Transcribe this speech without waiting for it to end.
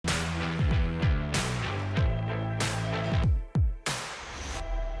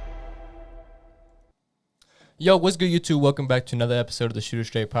Yo, what's good, YouTube? Welcome back to another episode of the Shooter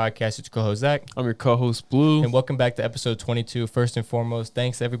Straight Podcast. It's your co-host, Zach. I'm your co-host, Blue. And welcome back to episode 22. First and foremost,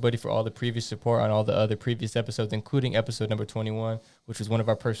 thanks everybody for all the previous support on all the other previous episodes, including episode number 21, which was one of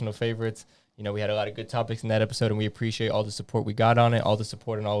our personal favorites. You know, we had a lot of good topics in that episode, and we appreciate all the support we got on it, all the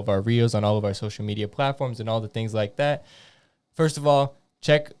support on all of our reels, on all of our social media platforms, and all the things like that. First of all,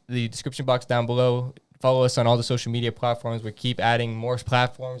 check the description box down below. Follow us on all the social media platforms. We keep adding more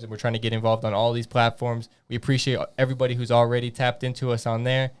platforms, and we're trying to get involved on all these platforms. We appreciate everybody who's already tapped into us on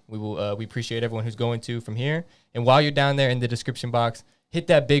there. We appreciate everyone who's going to from here. And while you're down there in the description box, hit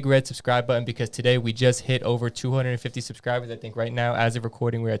that big red subscribe button, because today we just hit over 250 subscribers. I think right now, as of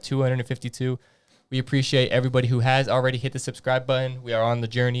recording, we're at 252. We appreciate everybody who has already hit the subscribe button. We are on the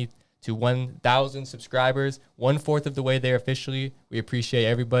journey to 1,000 subscribers, 1/4 of the way there officially. We appreciate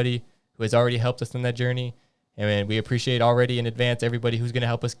everybody who has already helped us on that journey. And we appreciate already in advance everybody who's going to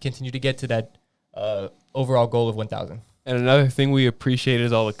help us continue to get to that overall goal of 1,000. And another thing we appreciate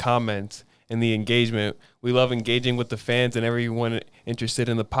is all the comments and the engagement. We love engaging with the fans and everyone interested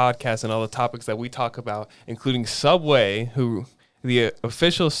in the podcast and all the topics that we talk about, including Subway, who the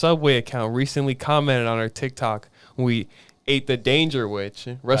official Subway account recently commented on our TikTok when we ate the Danger Witch,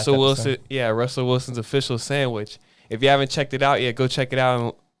 Russell Wilson's official sandwich. If you haven't checked it out yet, go check it out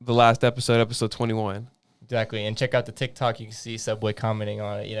on the last episode 21. Exactly. And check out the TikTok. You can see Subway commenting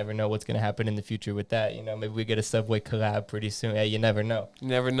on it. You never know what's going to happen in the future with that. You know, maybe we get a Subway collab pretty soon. Hey, you never know. You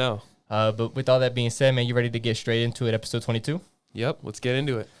never know. But with all that being said, man, you ready to get straight into it, episode 22? Yep, let's get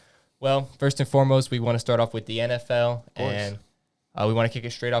into it. Well, first and foremost, we want to start off with the NFL. And we want to kick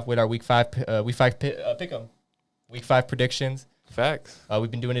it straight off with our Week 5 pick-em. Week 5 predictions. Facts.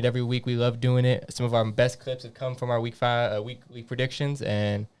 We've been doing it every week. We love doing it. Some of our best clips have come from our Week 5 week predictions,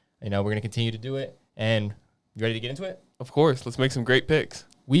 and you know we're gonna continue to do it. And you ready to get into it? Of course. Let's make some great picks.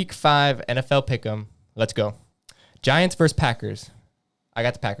 Week 5 NFL pick'em. Let's go. Giants versus Packers. I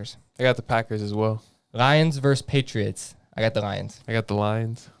got the Packers. I got the Packers as well. Lions versus Patriots. I got the Lions. I got the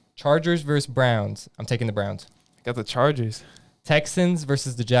Lions. Chargers versus Browns. I'm taking the Browns. I got the Chargers. Texans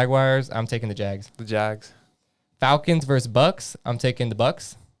versus the Jaguars. I'm taking the Jags. The Jags. Falcons versus Bucks. I'm taking the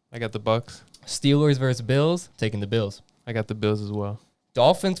Bucks. I got the Bucks. Steelers versus Bills. I'm taking the Bills. I got the Bills as well.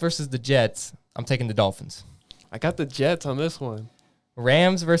 Dolphins versus the Jets. I'm taking the Dolphins. I got the Jets on this one.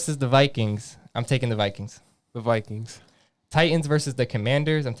 Rams versus the Vikings. I'm taking the Vikings. The Vikings. Titans versus the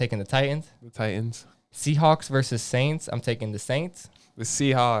Commanders. I'm taking the Titans. The Titans. Seahawks versus Saints. I'm taking the Saints. The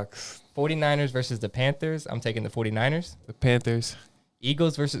Seahawks. 49ers versus the Panthers. I'm taking the 49ers. The Panthers.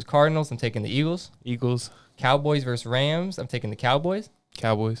 Eagles versus Cardinals. I'm taking the Eagles. Eagles. Cowboys versus Rams. I'm taking the Cowboys.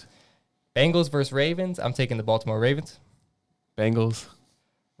 Cowboys. Bengals versus Ravens. I'm taking the Baltimore Ravens. Bengals.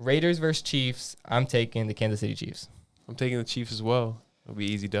 Raiders versus Chiefs. I'm taking the Kansas City Chiefs. I'm taking the Chiefs as well. It'll be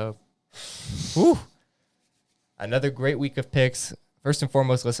easy dub. Whew. Another great week of picks. First and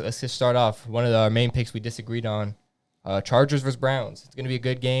foremost, let's just start off. One of our main picks we disagreed on. Chargers versus Browns. It's going to be a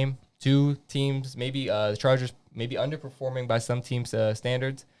good game. Two teams, maybe the Chargers maybe underperforming by some teams'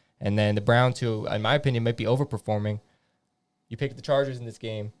 standards. And then the Browns, who, in my opinion, might be overperforming. You pick the Chargers in this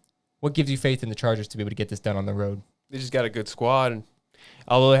game. What gives you faith in the Chargers to be able to get this done on the road? They just got a good squad. And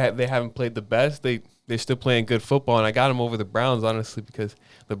although they haven't played the best, they're still playing good football. And I got them over the Browns, honestly, because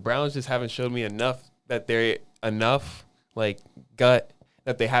the Browns just haven't showed me enough that they're enough, gut,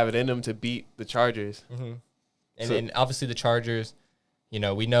 that they have it in them to beat the Chargers. Mm-hmm. And obviously the Chargers, you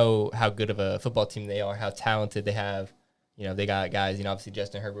know, we know how good of a football team they are, how talented they have. You know, they got guys, you know, obviously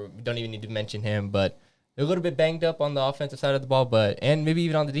Justin Herbert. We don't even need to mention him, but they're a little bit banged up on the offensive side of the ball, and maybe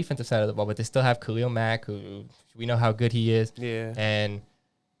even on the defensive side of the ball, but they still have Khalil Mack, who we know how good he is. Yeah. And,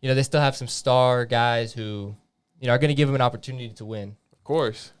 you know, they still have some star guys who, you know, are going to give them an opportunity to win. Of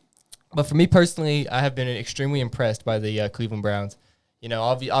course. But for me personally, I have been extremely impressed by the Cleveland Browns. You know,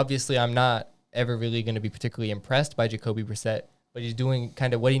 obviously I'm not ever really going to be particularly impressed by Jacoby Brissett, but he's doing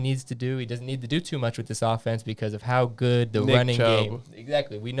kind of what he needs to do. He doesn't need to do too much with this offense because of how good the running game.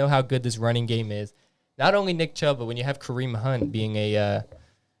 Exactly. We know how good this running game is. Not only Nick Chubb, but when you have Kareem Hunt being a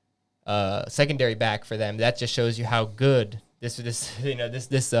secondary back for them, that just shows you how good this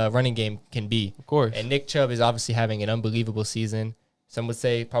running game can be. Of course. And Nick Chubb is obviously having an unbelievable season. Some would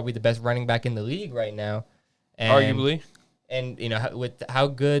say probably the best running back in the league right now. And, arguably. And, you know, with how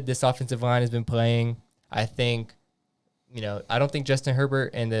good this offensive line has been playing, I think, you know, I don't think Justin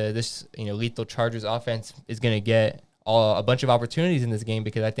Herbert and this lethal Chargers offense is going to get a bunch of opportunities in this game,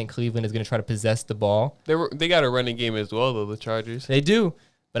 because I think Cleveland is going to try to possess the ball. They got a running game as well, though, the Chargers. They do.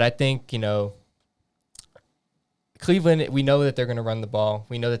 But I think, you know, Cleveland, we know that they're going to run the ball.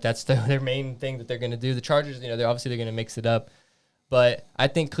 We know that that's their main thing that they're going to do. The Chargers, you know, they're going to mix it up. But I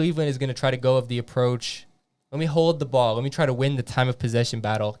think Cleveland is going to try to go of the approach Let me hold the ball. Let me try to win the time of possession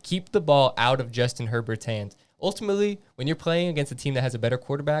battle. Keep the ball out of Justin Herbert's hands. Ultimately, when you're playing against a team that has a better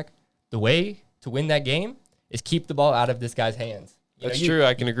quarterback, the way to win that game is keep the ball out of this guy's hands. That's true.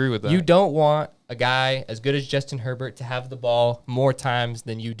 I can agree with that. You don't want a guy as good as Justin Herbert to have the ball more times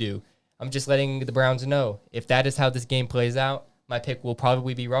than you do. I'm just letting the Browns know if that is how this game plays out, my pick will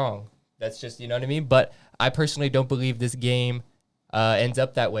probably be wrong. That's just, you know what I mean? But I personally don't believe this game ends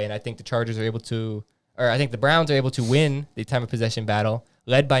up that way, and I think the Chargers are able to, or I think the Browns are able to win the time of possession battle,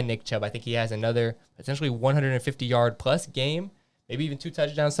 led by Nick Chubb. I think he has another potentially 150-yard plus game, maybe even 2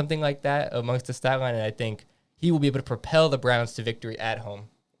 touchdowns, something like that amongst the stat line, and I think he will be able to propel the Browns to victory at home.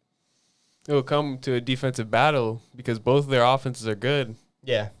 It will come to a defensive battle because both of their offenses are good.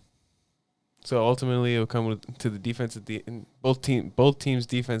 Yeah. So ultimately, it will come to the defense at the both teams'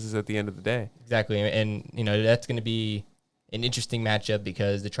 defenses at the end of the day. Exactly, and you know that's going to be an interesting matchup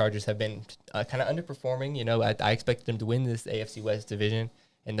because the Chargers have been kind of underperforming. You know, I expected them to win this AFC West division,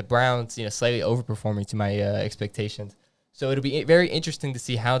 and the Browns, you know, slightly overperforming to my expectations. So it'll be very interesting to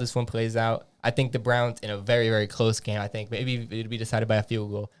see how this one plays out. I think the Browns in a very, very close game. I think maybe it'll be decided by a field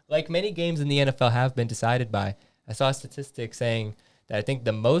goal, like many games in the NFL have been decided by. I saw a statistic saying that I think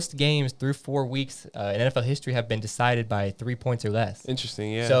the most games through 4 weeks in NFL history have been decided by 3 points or less.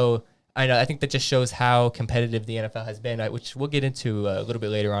 Interesting, yeah. So I think that just shows how competitive the NFL has been, which we'll get into a little bit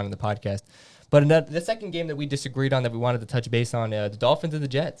later on in the podcast. But the second game that we disagreed on that we wanted to touch base on, the Dolphins and the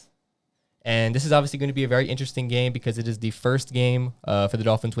Jets. And this is obviously going to be a very interesting game because it is the first game for the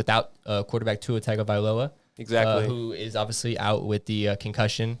Dolphins without quarterback Tua Tagovailoa. Exactly. Who is obviously out with the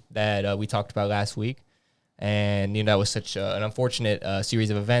concussion that we talked about last week. And, you know, that was such an unfortunate series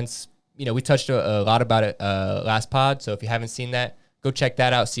of events. You know, we touched a lot about it last pod. So if you haven't seen that, go check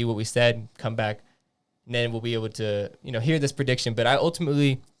that out, see what we said, come back, and then we'll be able to, you know, hear this prediction. But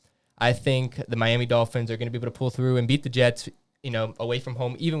I think the Miami Dolphins are going to be able to pull through and beat the Jets, you know, away from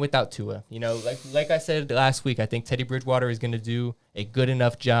home, even without Tua. You know, like I said last week, I think Teddy Bridgewater is going to do a good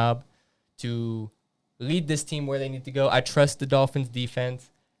enough job to lead this team where they need to go. I trust the Dolphins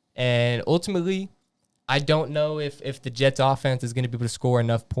defense. And ultimately, I don't know if the Jets offense is going to be able to score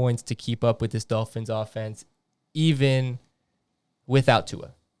enough points to keep up with this Dolphins offense, even without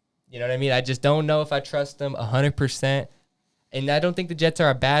Tua. You know what I mean? I just don't know if I trust them 100%. And I don't think the Jets are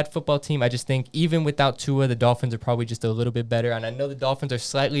a bad football team. I just think even without Tua, the Dolphins are probably just a little bit better. And I know the Dolphins are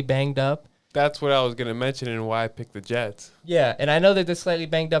slightly banged up. That's what I was going to mention and why I picked the Jets. Yeah, and I know that they're slightly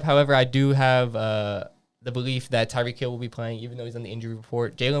banged up. However, I do have the belief that Tyreek Hill will be playing, even though he's on the injury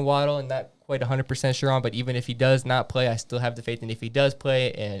report. Jalen Waddle, I'm not quite 100% sure on, but even if he does not play, I still have the faith. And if he does play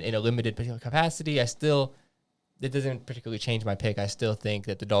in a limited capacity, it doesn't particularly change my pick. I still think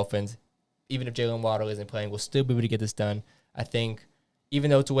that the Dolphins, even if Jalen Waddle isn't playing, will still be able to get this done. I think even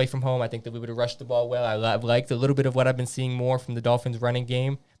though it's away from home, I think that we would have rushed the ball well. I've liked a little bit of what I've been seeing more from the Dolphins running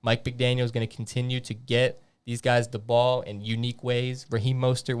game. Mike McDaniel is going to continue to get these guys the ball in unique ways. Raheem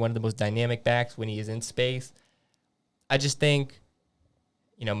Mostert, one of the most dynamic backs when he is in space. I just think,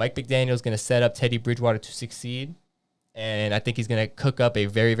 you know, Mike McDaniel is going to set up Teddy Bridgewater to succeed, and I think he's going to cook up a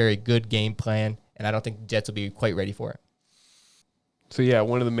very, very good game plan, and I don't think the Jets will be quite ready for it. So yeah,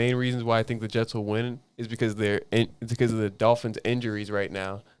 one of the main reasons why I think the Jets will win is because of the Dolphins' injuries right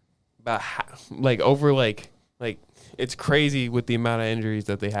now. About it's crazy with the amount of injuries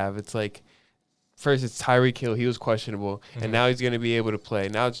that they have. It's like first it's Tyreek Hill, he was questionable, and now he's going to be able to play.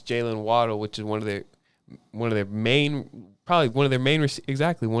 Now it's Jalen Waddle, which is one of their main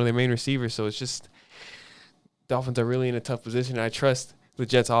receivers. So it's just Dolphins are really in a tough position. And I trust the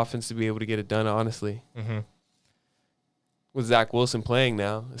Jets' offense to be able to get it done. Honestly. Mm-hmm. With Zach Wilson playing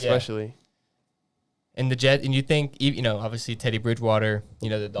now, especially. Yeah. And the Jets, and you think, you know, obviously Teddy Bridgewater, you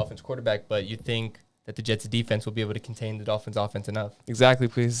know, the Dolphins quarterback, but you think that the Jets defense will be able to contain the Dolphins offense enough. Exactly,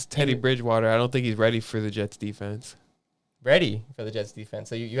 because Teddy Bridgewater, I don't think he's ready for the Jets defense. Ready for the Jets defense.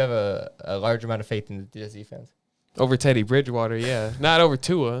 So you have a large amount of faith in the Jets defense. Over Teddy Bridgewater, yeah. Not over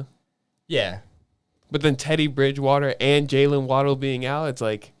Tua. Yeah. But then Teddy Bridgewater and Jalen Waddle being out, it's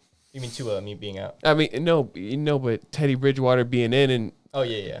like. You mean Tua, being out? I mean, no, but Teddy Bridgewater being in and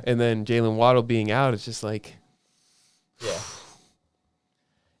and then Jalen Waddle being out, it's just like,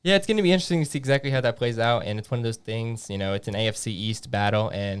 yeah, it's going to be interesting to see exactly how that plays out, and it's one of those things. You know, it's an AFC East battle,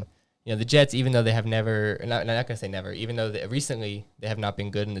 and you know the Jets, even though they have never, not going to say never, even though recently they have not been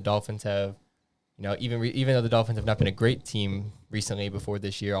good, and the Dolphins have, you know, even though the Dolphins have not been a great team recently before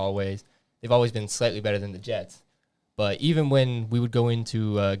this year, they've always been slightly better than the Jets. But even when we would go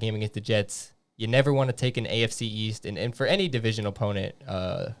into a game against the Jets, you never want to take an AFC East, and for any division opponent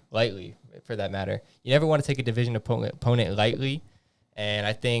lightly, for that matter. You never want to take a division opponent lightly. And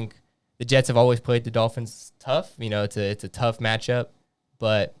I think the Jets have always played the Dolphins tough. It's a tough matchup,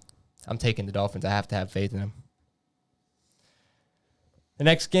 but I'm taking the Dolphins. I have to have faith in them. The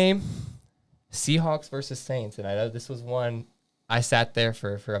next game, Seahawks versus Saints. And I know this was one I sat there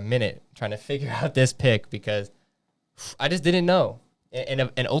for a minute trying to figure out this pick because I just didn't know.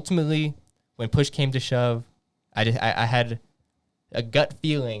 And ultimately, when push came to shove, I had a gut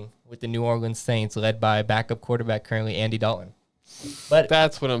feeling with the New Orleans Saints led by backup quarterback currently Andy Dalton. But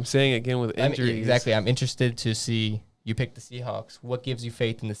that's what I'm saying again with injuries. Exactly. I'm interested to see you pick the Seahawks. What gives you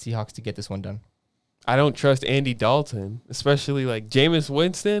faith in the Seahawks to get this one done? I don't trust Andy Dalton, especially like Jameis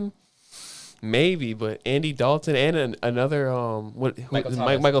Winston, maybe, but Andy Dalton and another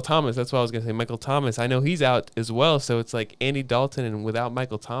Michael Thomas. That's what I was gonna say. Michael Thomas. I know he's out as well, so it's like Andy Dalton and without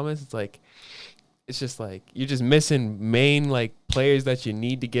Michael Thomas, it's just like you're just missing main like players that you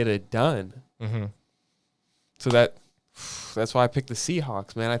need to get it done. Mm-hmm. So that's why I picked the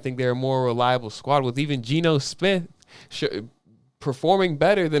Seahawks, man. I think they're a more reliable squad with even Geno Smith performing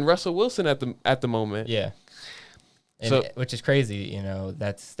better than Russell Wilson at the moment. Yeah. And which is crazy,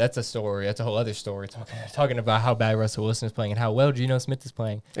 that's a story. That's a whole other story talking about how bad Russell Wilson is playing and how well Geno Smith is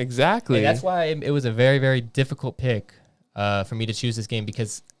playing. Exactly. And that's why it was a very, very difficult pick for me to choose this game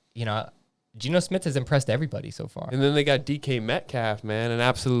because, Geno Smith has impressed everybody so far. And then they got DK Metcalf, man, an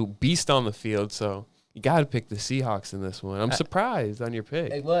absolute beast on the field. So you got to pick the Seahawks in this one. I'm surprised on your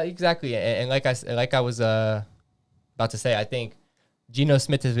pick. Well, exactly. And like I was about to say, I think Geno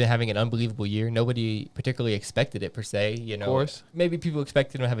Smith has been having an unbelievable year. Nobody particularly expected it per se. Of course. Maybe people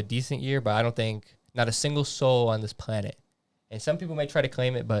expected him to have a decent year, but I don't think not a single soul on this planet. And some people may try to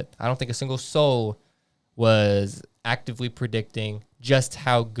claim it, but I don't think a single soul was actively predicting just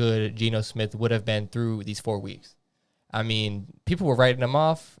how good Geno Smith would have been through these 4 weeks. I mean, people were writing him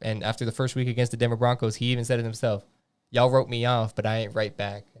off, and after the first week against the Denver Broncos, he even said it himself, "Y'all wrote me off, but I ain't right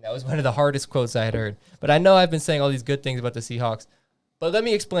back." And that was one of the hardest quotes I had heard. But I know I've been saying all these good things about the Seahawks, but let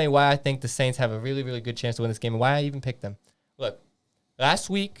me explain why I think the Saints have a really, really good chance to win this game and why I even picked them. Look, last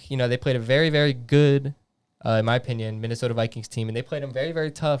week, they played a very, very good, in my opinion, Minnesota Vikings team, and they played them very,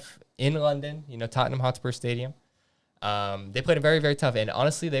 very tough in London, Tottenham Hotspur Stadium. They played them very, very tough, and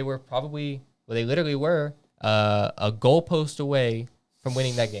honestly, they literally were a goalpost away from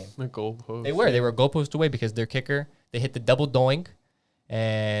winning that game. A goalpost. They were a goalpost away because their kicker, they hit the double doink,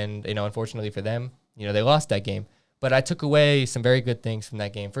 and unfortunately for them, they lost that game. But I took away some very good things from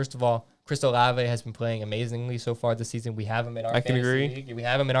that game. First of all, Chris Olave has been playing amazingly so far this season. We have him in our fantasy league. We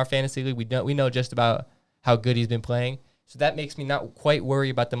have him in our fantasy league. We know just about how good he's been playing. So that makes me not quite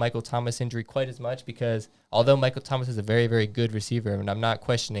worry about the Michael Thomas injury quite as much because although Michael Thomas is a very, very good receiver, and I'm not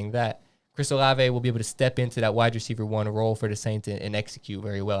questioning that, Chris Olave will be able to step into that wide receiver one role for the Saints and execute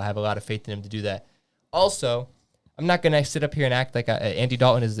very well. I have a lot of faith in him to do that. Also, I'm not going to sit up here and act like Andy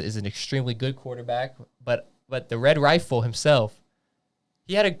Dalton is an extremely good quarterback, but the Red Rifle himself,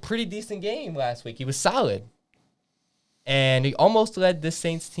 he had a pretty decent game last week. He was solid. And he almost led this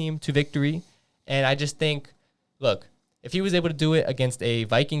Saints team to victory. And I just think, look, if he was able to do it against a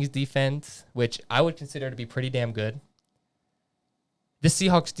Vikings defense, which I would consider to be pretty damn good, this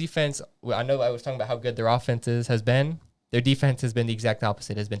Seahawks defense, I know I was talking about how good their offense has been. Their defense has been the exact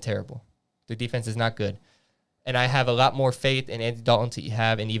opposite. It has been terrible. Their defense is not good. And I have a lot more faith in Andy Dalton to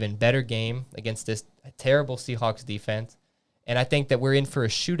have an even better game against this terrible Seahawks defense. And I think that we're in for a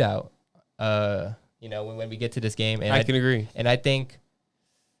shootout, when we get to this game. And I can agree. And I think,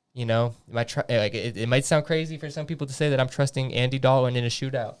 it might sound crazy for some people to say that I'm trusting Andy Dalton in a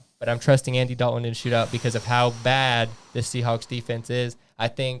shootout. But I'm trusting Andy Dalton in a shootout because of how bad the Seahawks defense is. I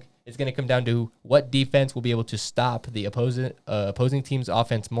think it's going to come down to what defense will be able to stop the opposing team's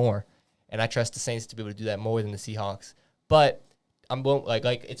offense more. And I trust the Saints to be able to do that more than the Seahawks. But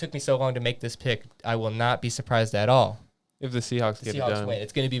it took me so long to make this pick. I will not be surprised at all if the Seahawks get it done. Win.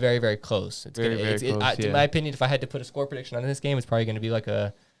 It's going to be very, very close. In my opinion, if I had to put a score prediction on this game, it's probably going to be like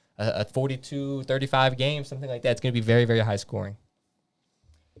a 42-35 game, something like that. It's going to be very, very high scoring.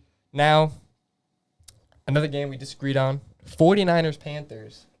 Now, another game we disagreed on,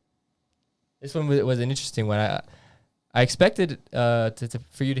 49ers-Panthers. This one was an interesting one. I expected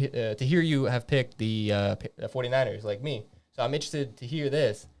for you to hear you have picked the 49ers like me. So I'm interested to hear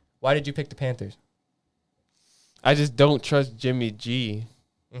this. Why did you pick the Panthers? I just don't trust Jimmy G.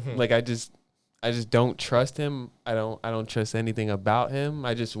 Mm-hmm. Like I just don't trust him. I don't trust anything about him.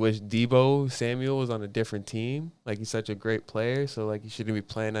 I just wish Deebo Samuel was on a different team. Like he's such a great player, so like he shouldn't be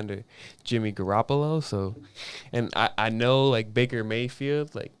playing under Jimmy Garoppolo. So, and I know like Baker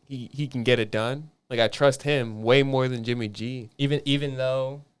Mayfield, like he can get it done. Like I trust him way more than Jimmy G. Even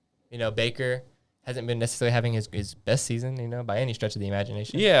though, Baker hasn't been necessarily having his best season, by any stretch of the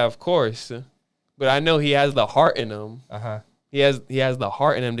imagination. Yeah, of course. But I know he has the heart in him. He has the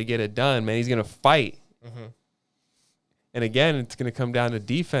heart in him to get it done, man. He's gonna fight. Mm-hmm. And again, it's gonna come down to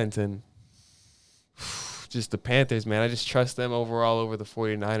defense and just the Panthers, man. I just trust them overall over the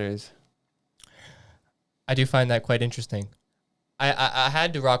 49ers. I do find that quite interesting. I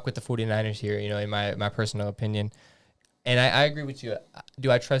had to rock with the 49ers here, in my personal opinion. And I agree with you.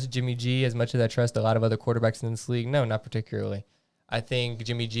 Do I trust Jimmy G as much as I trust a lot of other quarterbacks in this league? No, not particularly. I think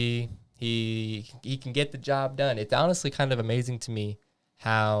Jimmy G, he can get the job done. It's honestly kind of amazing to me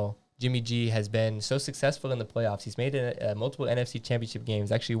how Jimmy G has been so successful in the playoffs. He's made multiple NFC championship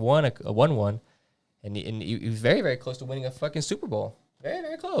games, actually won one, and he was very, very close to winning a fucking Super Bowl. Very,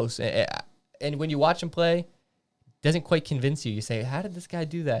 very close. And when you watch him play, it doesn't quite convince you. You say, how did this guy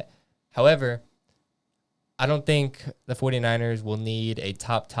do that? However, I don't think the 49ers will need a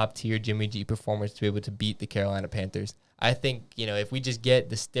top tier Jimmy G performance to be able to beat the Carolina Panthers. I think, if we just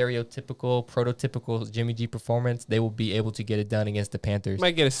get the stereotypical, prototypical Jimmy G performance, they will be able to get it done against the Panthers.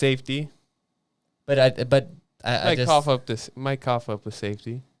 Might get a safety. Might cough up a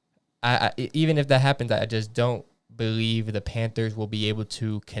safety. Even if that happens, I just don't believe the Panthers will be able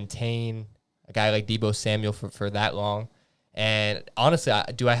to contain a guy like Deebo Samuel for that long. And honestly,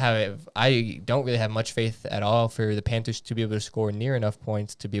 I don't really have much faith at all for the Panthers to be able to score near enough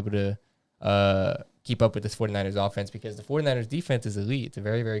points to be able to keep up with this 49ers offense, because the 49ers defense is elite. It's a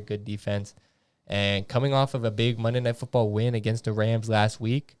very, very good defense. And coming off of a big Monday Night Football win against the Rams last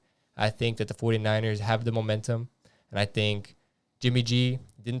week, I think that the 49ers have the momentum. And I think Jimmy G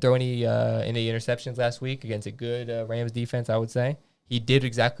didn't throw any interceptions last week against a good Rams defense, I would say. He did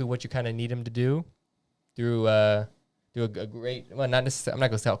exactly what you kind of need him to do through a great, well, not necessarily, I'm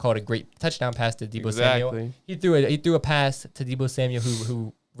not going to call it a great touchdown pass to Deebo Samuel. He threw a pass to Deebo Samuel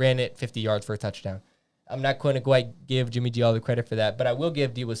who ran it 50 yards for a touchdown. I'm not going to quite give Jimmy G all the credit for that, but I will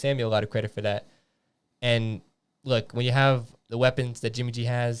give Deebo Samuel a lot of credit for that. And look, when you have the weapons that Jimmy G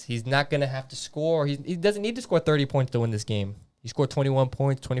has, he's not going to have to score. He doesn't need to score 30 points to win this game. He scored 21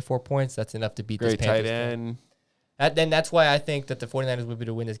 points, 24 points. That's enough to beat this Panthers tight end. Then that's why I think that the 49ers will be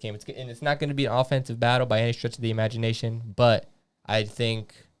to win this game. It's not going to be an offensive battle by any stretch of the imagination, but I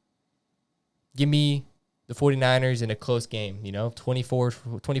think give me the 49ers in a close game,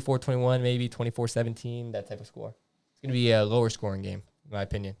 24-21, maybe 24-17, that type of score. It's going to be a lower scoring game, in my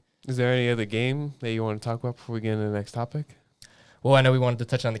opinion. Is there any other game that you want to talk about before we get into the next topic? Well, I know we wanted to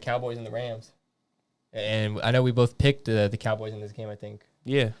touch on the Cowboys and the Rams. And I know we both picked the Cowboys in this game, I think.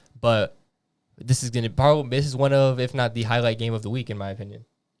 Yeah. But this is one of, if not the highlight game of the week, in my opinion.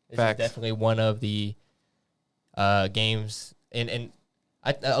 Facts. Is definitely one of the games. And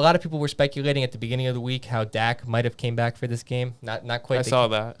a lot of people were speculating at the beginning of the week how Dak might have came back for this game. Not quite. I saw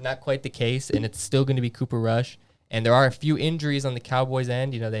that. Not quite the case, and it's still going to be Cooper Rush. And there are a few injuries on the Cowboys'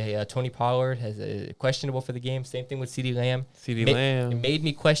 end. Tony Pollard has questionable for the game. Same thing with CeeDee Lamb. Lamb. It made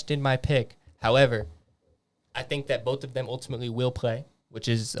me question my pick. However, I think that both of them ultimately will play, which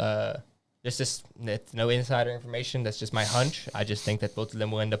is it's no insider information. That's just my hunch. I just think that both of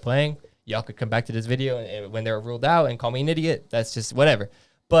them will end up playing. Y'all could come back to this video and when they're ruled out and call me an idiot. That's just whatever.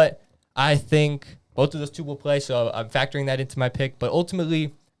 But I think both of those two will play, so I'm factoring that into my pick. But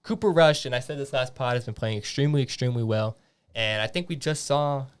ultimately, Cooper Rush, and I said this last pod, has been playing extremely, extremely well. And I think we just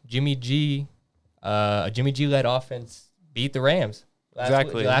saw Jimmy G, a Jimmy G-led offense beat the Rams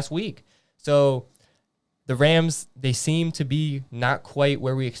last week. So the Rams, they seem to be not quite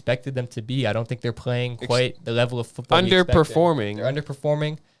where we expected them to be. I don't think they're playing quite the level of football underperforming. They're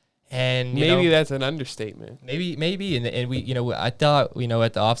underperforming. And maybe that's an understatement. Maybe, and we, I thought,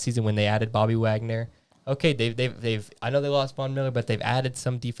 at the offseason when they added Bobby Wagner, okay, they've I know they lost Von Miller, but they've added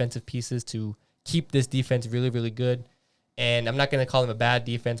some defensive pieces to keep this defense really, really good. And I'm not going to call them a bad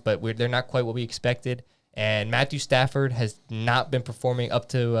defense, but they're not quite what we expected. And Matthew Stafford has not been performing up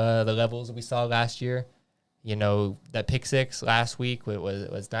to the levels that we saw last year. That pick six last week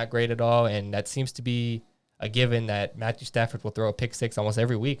was not great at all, and that seems to be a given that Matthew Stafford will throw a pick six almost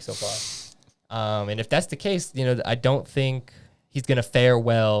every week so far. And if that's the case, I don't think he's going to fare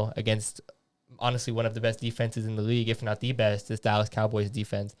well against, honestly, one of the best defenses in the league, if not the best, this Dallas Cowboys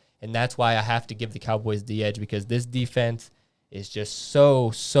defense. And that's why I have to give the Cowboys the edge, because this defense is just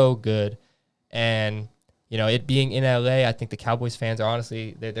so, so good. And, it being in LA, I think the Cowboys fans are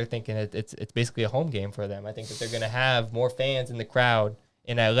honestly, they're thinking it's basically a home game for them. I think that they're going to have more fans in the crowd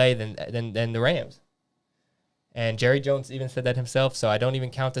in LA than the Rams. And Jerry Jones even said that himself, so I don't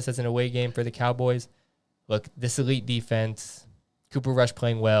even count this as an away game for the Cowboys. Look, this elite defense, Cooper Rush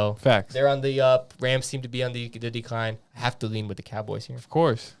playing well. Facts. They're on the up. Rams seem to be on the decline. I have to lean with the Cowboys here. Of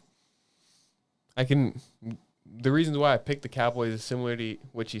course. The reasons why I picked the Cowboys is similar to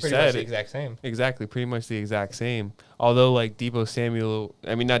what you Pretty said. much the exact same. Exactly, pretty much the exact same. Although, like, not Debo Samuel,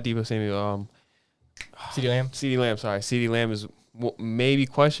 CeeDee Lamb? CeeDee Lamb, sorry. CeeDee Lamb is maybe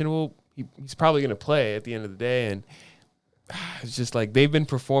questionable. He's probably going to play at the end of the day, and it's just like they've been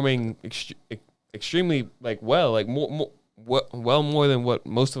performing extremely like well, like well more than what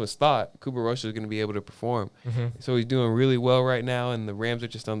most of us thought Cooper Rush was going to be able to perform. Mm-hmm. So he's doing really well right now, and the Rams are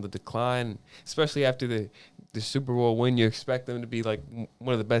just on the decline, especially after the Super Bowl win. You expect them to be like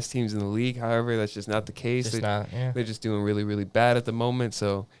one of the best teams in the league. However, that's just not the case. They're just doing really, really bad at the moment.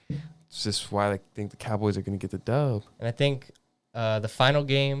 So it's just why I think the Cowboys are going to get the dub. And I think the final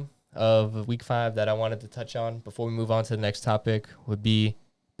game of Week 5 that I wanted to touch on before we move on to the next topic would be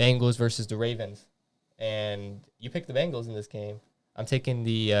Bengals versus the Ravens. And you picked the Bengals in this game. I'm taking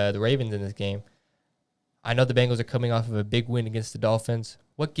the Ravens in this game. I know the Bengals are coming off of a big win against the Dolphins.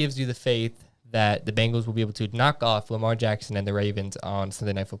 What gives you the faith that the Bengals will be able to knock off Lamar Jackson and the Ravens on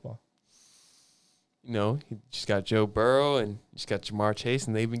Sunday Night Football? You know, you just got Joe Burrow and you just got Jamar Chase,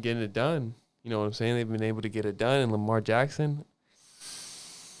 and they've been getting it done. You know what I'm saying? They've been able to get it done. And Lamar Jackson,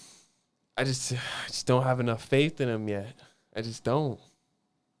 I just don't have enough faith in him yet. I just don't.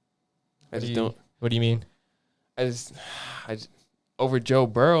 What do you mean? I just over Joe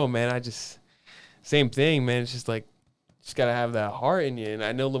Burrow, man. Same thing, man. It's just like, just gotta have that heart in you. And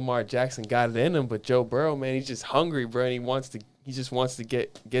I know Lamar Jackson got it in him, but Joe Burrow, man, he's just hungry, bro. And he just wants to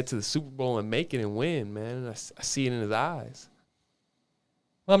get to the Super Bowl and make it and win, man. And I see it in his eyes.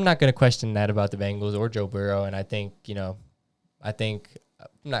 Well, I'm not going to question that about the Bengals or Joe Burrow. And I think, I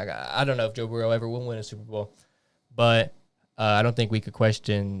don't know if Joe Burrow ever will win a Super Bowl, but I don't think we could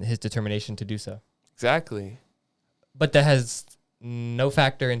question his determination to do so. Exactly. But that has no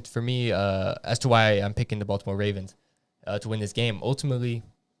factor in for me as to why I'm picking the Baltimore Ravens to win this game. Ultimately,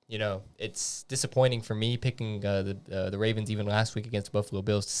 it's disappointing for me picking the Ravens even last week against the Buffalo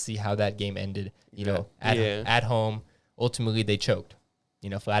Bills to see how that game ended. At home, ultimately they choked.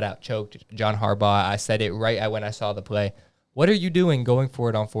 Flat out choked. John Harbaugh, I said it right when I saw the play. What are you doing going for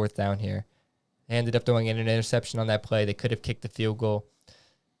it on fourth down here? They ended up throwing in an interception on that play. They could have kicked the field goal.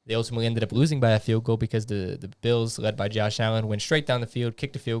 They ultimately ended up losing by a field goal because the Bills, led by Josh Allen, went straight down the field,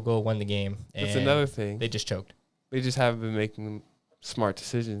 kicked a field goal, won the game. That's another thing. They just choked. They just haven't been making smart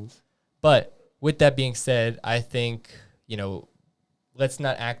decisions. But with that being said, I think, let's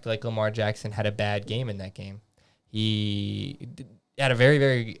not act like Lamar Jackson had a bad game in that game. He had a very,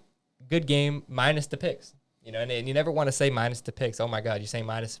 very good game minus the picks. And you never want to say minus the picks. Oh, my God, you're saying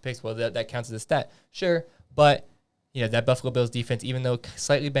minus the picks. Well, that counts as a stat. Sure, but that Buffalo Bills defense, even though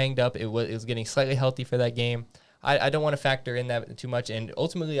slightly banged up, it was getting slightly healthy for that game. I don't want to factor in that too much. And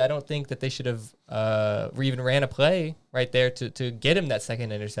ultimately, I don't think that they should have even ran a play right there to get him that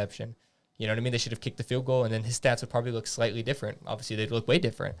second interception. You know what I mean? They should have kicked the field goal, and then his stats would probably look slightly different. Obviously, they'd look way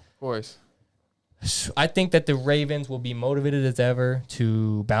different. Of course. I think that the Ravens will be motivated as ever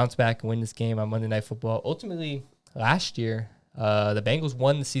to bounce back and win this game on Monday Night Football. Ultimately, last year, the Bengals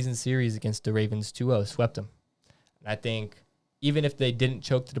won the season series against the Ravens 2-0, swept them. And I think even if they didn't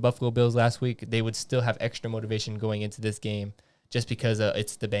choke to the Buffalo Bills last week, they would still have extra motivation going into this game just because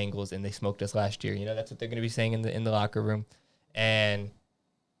it's the Bengals and they smoked us last year. That's what they're going to be saying in the locker room. And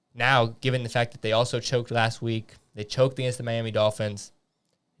now, given the fact that they also choked last week, they choked against the Miami Dolphins,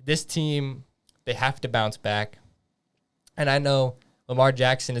 this team, they have to bounce back. And I know Lamar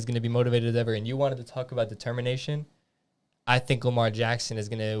Jackson is going to be motivated as ever, and you wanted to talk about determination. I think Lamar Jackson is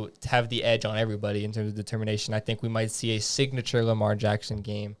going to have the edge on everybody in terms of determination. I think we might see a signature Lamar Jackson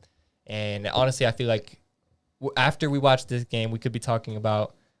game. And honestly, I feel like after we watch this game, we could be talking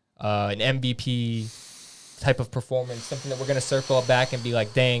about an MVP type of performance, something that we're going to circle back and be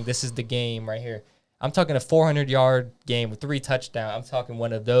like, dang, this is the game right here. I'm talking a 400-yard game with 3 touchdowns. I'm talking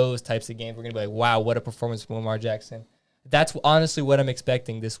one of those types of games. We're going to be like, wow, what a performance from Lamar Jackson. That's honestly what I'm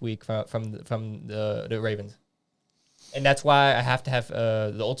expecting this week from the Ravens. And that's why I have to have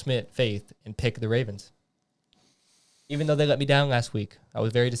the ultimate faith and pick the Ravens. Even though they let me down last week, I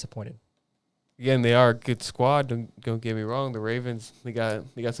was very disappointed. Again, they are a good squad. Don't get me wrong. The Ravens, they got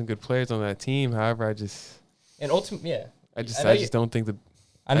some good players on that team. However, I just don't think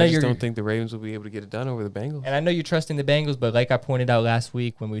the Ravens will be able to get it done over the Bengals. And I know you're trusting the Bengals, but like I pointed out last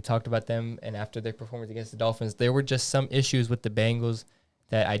week when we talked about them and after their performance against the Dolphins, there were just some issues with the Bengals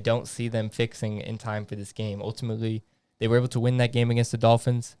that I don't see them fixing in time for this game. Ultimately, they were able to win that game against the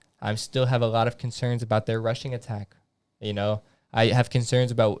Dolphins. I still have a lot of concerns about their rushing attack. I have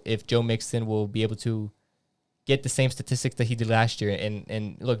concerns about if Joe Mixon will be able to get the same statistics that he did last year.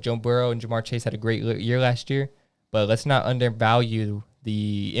 And look, Joe Burrow and Jamar Chase had a great year last year, but let's not undervalue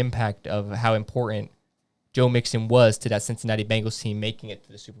the impact of how important Joe Mixon was to that Cincinnati Bengals team making it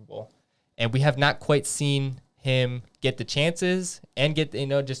to the Super Bowl. And we have not quite seen him get the chances and get, he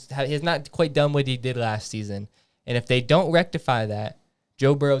has not quite done what he did last season. And if they don't rectify that,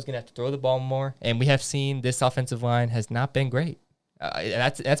 Joe Burrow is going to have to throw the ball more. And we have seen this offensive line has not been great.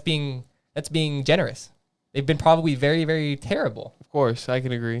 That's being generous. They've been probably very, very terrible. Of course, I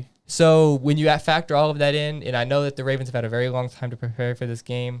can agree. So when you factor all of that in, and I know that the Ravens have had a very long time to prepare for this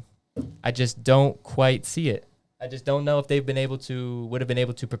game, I just don't quite see it. I just don't know if would have been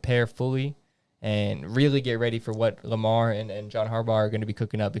able to prepare fully and really get ready for what Lamar and John Harbaugh are going to be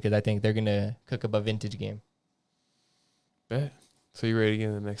cooking up, because I think they're going to cook up a vintage game. Bet. So you ready to get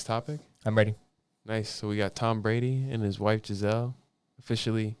into the next topic? I'm ready. Nice. So we got Tom Brady and his wife Giselle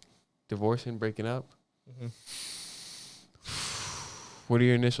officially divorcing, breaking up. Mm-hmm. What are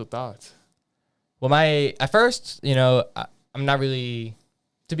your initial thoughts? Well, at first, I'm not really,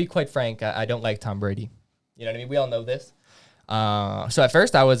 to be quite frank, I don't like Tom Brady. You know what I mean? We all know this. So at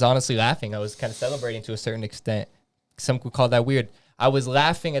first I was honestly laughing. I was kind of celebrating to a certain extent. Some could call that weird. I was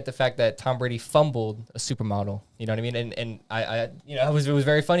laughing at the fact that Tom Brady fumbled a supermodel. You know what I mean? And it was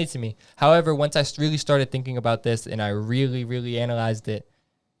very funny to me. However, once I really started thinking about this and I really, really analyzed it,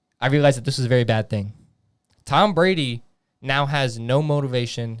 I realized that this was a very bad thing. Tom Brady now has no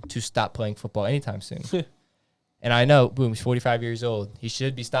motivation to stop playing football anytime soon. And I know, boom, he's 45 years old. He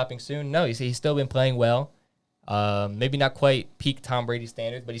should be stopping soon. No, he's still been playing well. Maybe not quite peak Tom Brady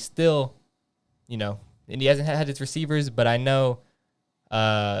standards, but he's still, and he hasn't had his receivers, but I know,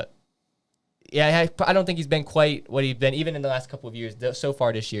 I don't think he's been quite what he's been even in the last couple of years so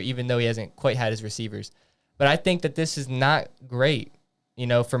far this year, even though he hasn't quite had his receivers. But I think that this is not great,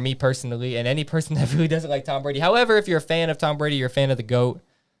 for me personally, and any person that really doesn't like Tom Brady. However, if you're a fan of Tom Brady, you're a fan of the GOAT,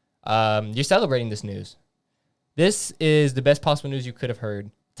 you're celebrating this news. This is the best possible news you could have heard.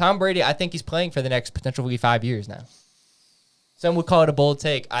 Tom Brady, I think he's playing for the next potentially 5 years now. Some would call it a bold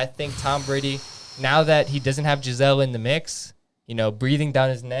take. I think Tom Brady, now that he doesn't have Giselle in the mix, breathing down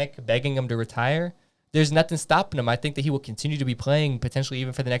his neck, begging him to retire, there's nothing stopping him. I think that he will continue to be playing potentially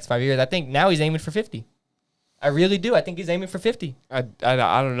even for the next 5 years. I think now he's aiming for 50. I really do. I think he's aiming for 50. I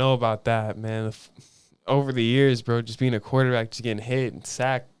don't know about that, man. Over the years, bro, just being a quarterback, just getting hit and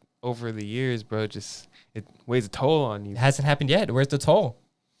sacked over the years, bro, it weighs a toll on you. It hasn't happened yet. Where's the toll?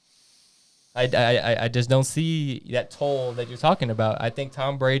 I just don't see that toll that you're talking about. I think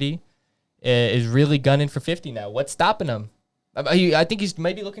Tom Brady is really gunning for 50 now. What's stopping him? I think he's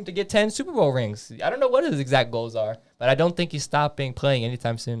maybe looking to get 10 Super Bowl rings. I don't know what his exact goals are, but I don't think he's stopping playing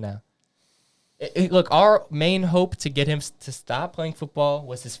anytime soon now. Look, our main hope to get him to stop playing football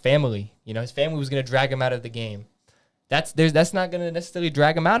was his family. His family was going to drag him out of the game. That's not going to necessarily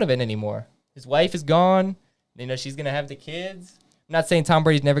drag him out of it anymore. His wife is gone. She's going to have the kids. I'm not saying Tom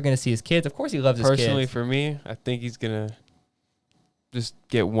Brady's never going to see his kids. Of course he loves his kids. Personally, for me, I think he's going to just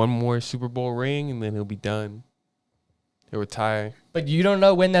get one more Super Bowl ring, and then he'll be done. He'll retire. But you don't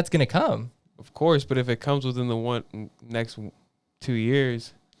know when that's going to come. Of course, but if it comes within the next 2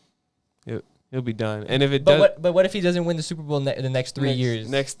 years, he'll be done. And if it does, but what if he doesn't win the Super Bowl in the next 3 years?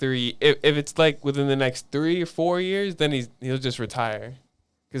 Next 3, if it's like within the next 3 or 4 years, then he'll just retire,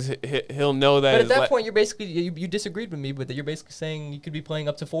 because he'll know that. But at that point, you're basically you disagreed with me, but you're basically saying you could be playing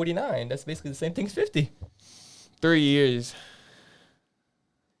up to 49. That's basically the same thing as 50. 3 years.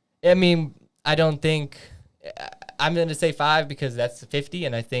 I mean, I don't think I'm going to say 5 because that's 50,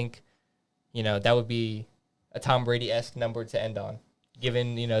 and I think that would be a Tom Brady-esque number to end on.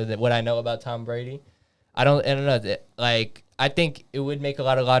 Given what I know about Tom Brady, I don't know. Like, I think it would make a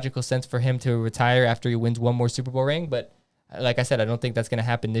lot of logical sense for him to retire after he wins one more Super Bowl ring. But like I said, I don't think that's going to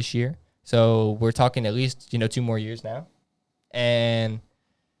happen this year. So we're talking at least 2 more years now, and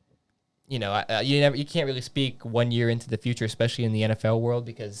you can't really speak 1 year into the future, especially in the NFL world,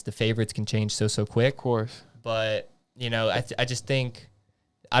 because the favorites can change so quick. Of course. But I just think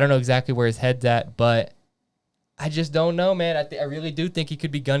I don't know exactly where his head's at, but I just don't know, man. I really do think he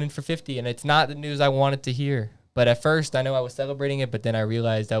could be gunning for 50, and it's not the news I wanted to hear. But at first, I know I was celebrating it, but then I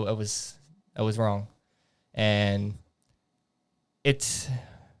realized I was wrong, and it's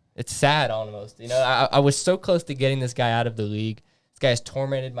sad almost. I was so close to getting this guy out of the league. This guy has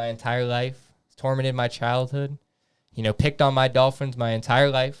tormented my entire life. He's tormented my childhood. Picked on my Dolphins my entire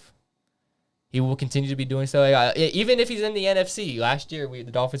life. He will continue to be doing so. Even if he's in the NFC, last year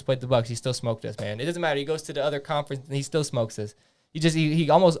the Dolphins played the Bucs. He still smoked us, man. It doesn't matter. He goes to the other conference and he still smokes us. He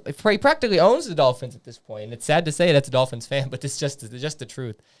practically owns the Dolphins at this point. And it's sad to say that's a Dolphins fan, but it's just the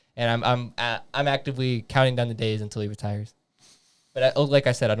truth. And I'm actively counting down the days until he retires. But like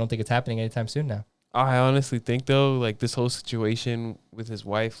I said, I don't think it's happening anytime soon now. I honestly think though, like this whole situation with his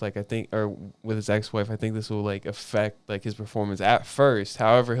wife, like I think, or with his ex-wife, I think this will like affect like his performance at first.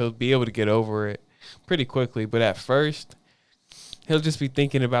 However, he'll be able to get over it pretty quickly. But at first, he'll just be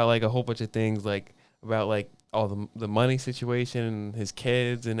thinking about like a whole bunch of things, like about like all the money situation and his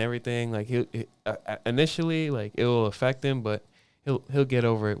kids and everything. Like initially, like it will affect him, but he'll get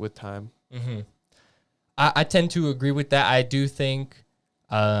over it with time. Mm-hmm. I tend to agree with that. I do think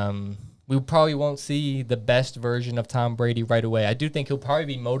we probably won't see the best version of Tom Brady right away. I do think he'll probably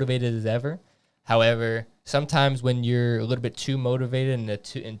be motivated as ever. However, sometimes when you're a little bit too motivated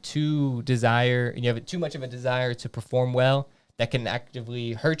and too desire, and you have too much of a desire to perform well, that can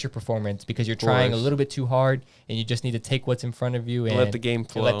actively hurt your performance because you're trying a little bit too hard, and you just need to take what's in front of you and let the game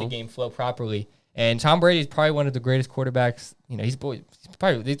flow properly. And Tom Brady is probably one of the greatest quarterbacks. You know, he's probably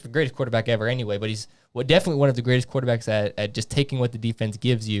the greatest quarterback ever anyway, but he's definitely one of the greatest quarterbacks at just taking what the defense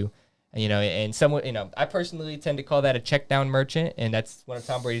gives you. You know, and somewhat, you know, I personally tend to call that a check down merchant, and that's one of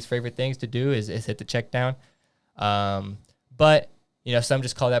Tom Brady's favorite things to do is hit the check down. But, you know, some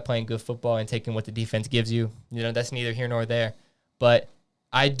just call that playing good football and taking what the defense gives you. You know, that's neither here nor there. But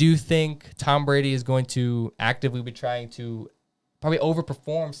I do think Tom Brady is going to actively be trying to probably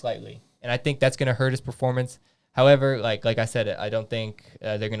overperform slightly, and I think that's going to hurt his performance. However, like I said, I don't think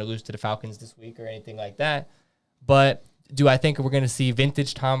they're going to lose to the Falcons this week or anything like that. But do I think we're going to see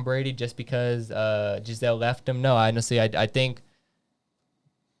vintage Tom Brady just because Giselle left him? No, honestly, I think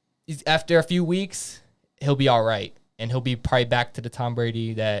after a few weeks, he'll be all right, and he'll be probably back to the Tom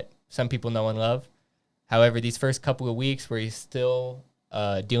Brady that some people know and love. However, these first couple of weeks where he's still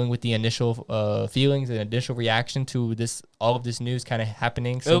dealing with the initial feelings and initial reaction to all of this news kind of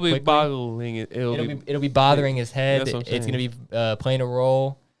happening so quickly. It'll be bothering his head. It's going to be playing a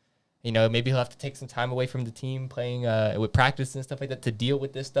role. You know, maybe he'll have to take some time away from the team playing with practice and stuff like that to deal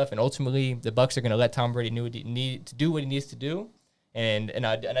with this stuff. And ultimately, the Bucs are going to let Tom Brady need to do what he needs to do. And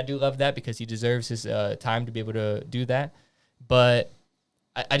I do love that because he deserves his time to be able to do that. But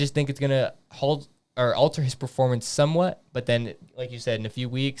I just think it's going to alter his performance somewhat. But then, like you said, in a few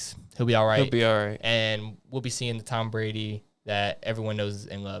weeks, he'll be all right. He'll be all right. And we'll be seeing the Tom Brady that everyone knows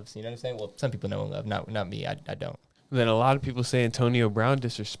and loves. You know what I'm saying? Well, some people know and love, not me. I don't. Then a lot of people say Antonio Brown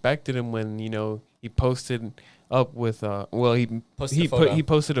disrespected him when, you know, he posted up with he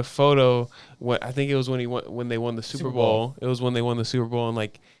posted a photo I think it was when they won the Super Bowl. It was when they won the Super Bowl, and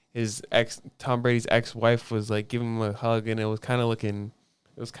like Tom Brady's ex-wife was like giving him a hug, and it was kind of looking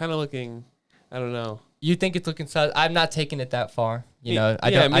I don't know. You think it's looking sus? I'm not taking it that far. You know,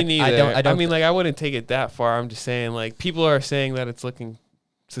 me neither. I mean, like I wouldn't take it that far. I'm just saying, like, people are saying that it's looking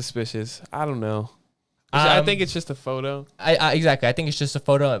suspicious. I don't know. I think it's just a photo. Exactly. I think it's just a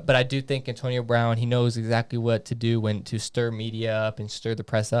photo, but I do think Antonio Brown, he knows exactly what to do when to stir media up and stir the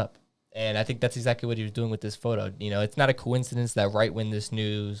press up. And I think that's exactly what he was doing with this photo. You know, it's not a coincidence that right when this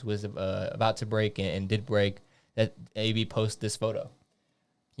news was about to break and did break, that AB posted this photo.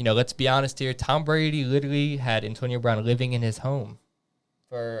 You know, let's be honest here. Tom Brady literally had Antonio Brown living in his home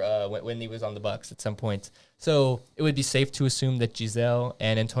for when he was on the Bucs at some point. So it would be safe to assume that Giselle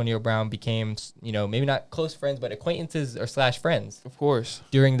and Antonio Brown became, you know, maybe not close friends, but acquaintances or / friends. Of course.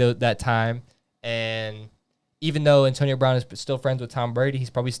 During that time. And even though Antonio Brown is still friends with Tom Brady, he's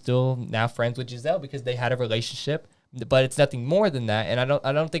probably still now friends with Giselle because they had a relationship. But it's nothing more than that. And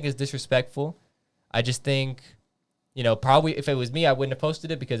I don't think it's disrespectful. I just think, you know, probably if it was me, I wouldn't have posted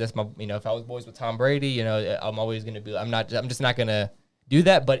it because that's my, you know, if I was boys with Tom Brady, you know, I'm always going to be, I'm just not going to do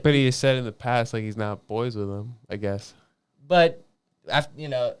that. But he has said in the past, like, he's not boys with him, I guess. But, after, you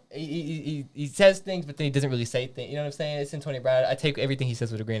know, he says things, but then he doesn't really say things. You know what I'm saying? It's Antonio Brown. I take everything he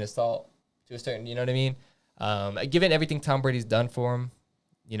says with a grain of salt to a certain, you know what I mean? Given everything Tom Brady's done for him,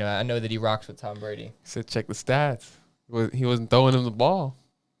 you know, I know that he rocks with Tom Brady. He said, check the stats. He wasn't throwing him the ball.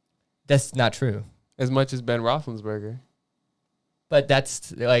 That's not true. As much as Ben Roethlisberger. But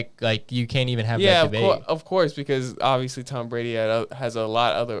that's like you can't even have that debate. Yeah, of course, because obviously Tom Brady has a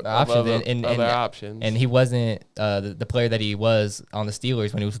lot of other options. And he wasn't the player that he was on the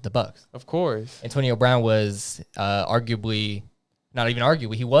Steelers when he was with the Bucs. Of course. Antonio Brown was arguably, not even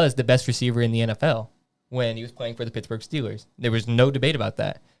arguably, he was the best receiver in the NFL when he was playing for the Pittsburgh Steelers. There was no debate about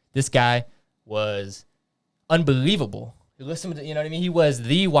that. This guy was unbelievable. Listen to, you know what I mean? He was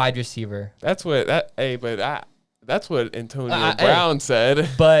the wide receiver. That's what Antonio Brown said.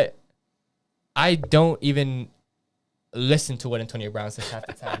 But I don't even listen to what Antonio Brown says half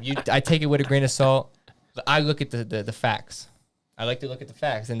the time. I take it with a grain of salt. I look at the facts. I like to look at the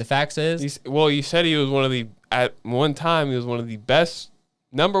facts. And the facts is... you said he was at one time, he was one of the best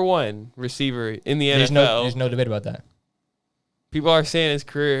number one receiver in the NFL. There's no debate about that. People are saying his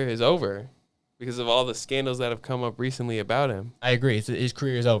career is over. because of all the scandals that have come up recently about him. I agree. His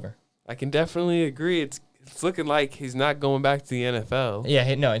career is over. I can definitely agree. It's looking like he's not going back to the NFL.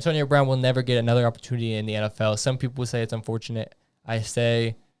 Yeah, no, Antonio Brown will never get another opportunity in the NFL. Some people say it's unfortunate. I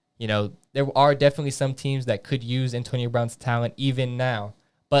say, there are definitely some teams that could use Antonio Brown's talent even now.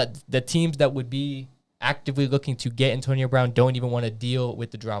 But the teams that would be actively looking to get Antonio Brown don't even want to deal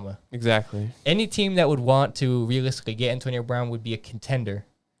with the drama. Exactly. Any team that would want to realistically get Antonio Brown would be a contender.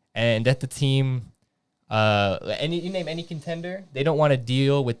 And that the team, you name any contender, they don't want to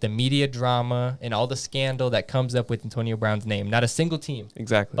deal with the media drama and all the scandal that comes up with Antonio Brown's name. Not a single team.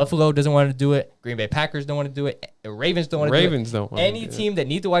 Exactly. Buffalo doesn't want to do it. Green Bay Packers don't want to do it. The Ravens don't want to do it. Ravens don't want to do it. Any team that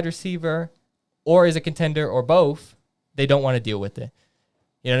needs a wide receiver or is a contender or both, they don't want to deal with it.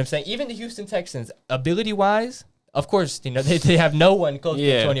 You know what I'm saying? Even the Houston Texans, ability-wise, of course, they have no one close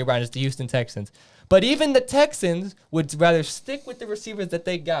to Antonio Brown as the Houston Texans. But even the Texans would rather stick with the receivers that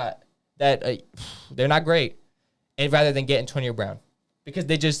they got, that they're not great, and rather than get Antonio Brown. Because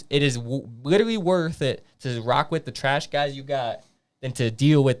it is literally worth it to rock with the trash guys you got than to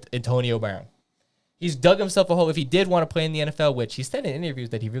deal with Antonio Brown. He's dug himself a hole. If he did want to play in the NFL, which he said in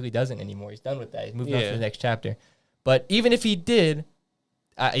interviews that he really doesn't anymore. He's done with that. He's moving on to the next chapter. But even if he did,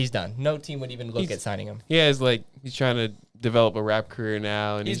 he's done. No team would even look at signing him. Yeah, he's trying to develop a rap career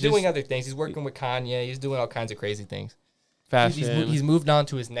now, and he's doing other things. He's working with Kanye. He's doing all kinds of crazy things. Fashion. He's moved on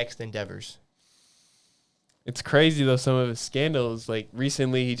to his next endeavors. It's crazy though, some of his scandals. Like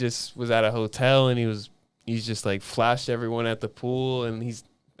recently, he just was at a hotel and he's just like flashed everyone at the pool, and he's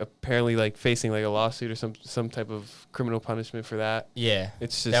apparently like facing like a lawsuit or some type of criminal punishment for that. Yeah,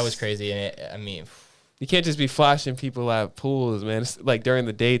 it's just that was crazy. And you can't just be flashing people at pools, man. It's like during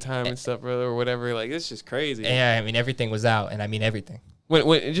the daytime and stuff, brother, or whatever. Like, it's just crazy. Yeah, everything was out, and everything.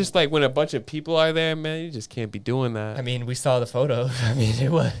 When just like when a bunch of people are there, man, you just can't be doing that. We saw the photos.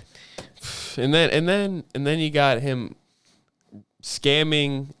 It was. And then you got him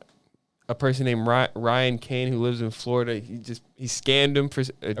scamming a person named Ryan Kane who lives in Florida. He scammed him for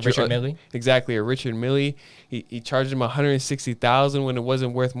Richard Milley. Exactly, a Richard Milley. He charged him $160,000 when it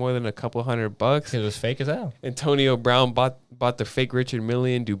wasn't worth more than a couple $100. It was fake as hell. Antonio Brown bought the fake Richard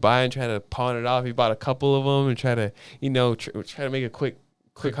Milley in Dubai and tried to pawn it off. He bought a couple of them and try to make a quick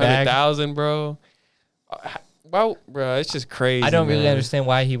 $100,000, bro. Well, bro, it's just crazy. I don't really understand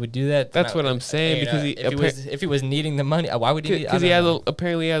why he would do that. That's what I'm saying. Because if he was needing the money, why would he? Because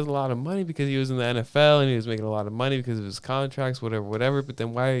apparently he has a lot of money because he was in the NFL and he was making a lot of money because of his contracts, whatever. But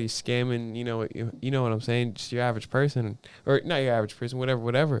then why are you scamming? You know what I'm saying? Just your average person, or not your average person,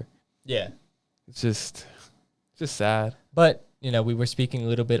 whatever. Yeah, it's just sad. But we were speaking a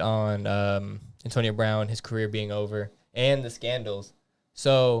little bit on Antonio Brown, his career being over, and the scandals.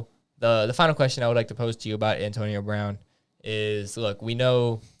 So. The final question I would like to pose to you about Antonio Brown is, look, we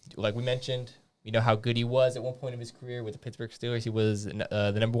know, like we mentioned, we know how good he was at one point of his career with the Pittsburgh Steelers. He was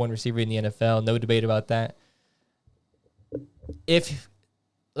the number one receiver in the NFL. No debate about that.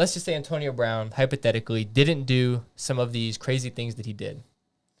 Let's just say Antonio Brown, hypothetically, didn't do some of these crazy things that he did,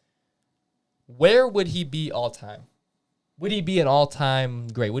 where would he be all time? Would he be an all-time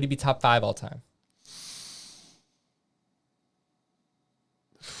great? Would he be top 5 all time?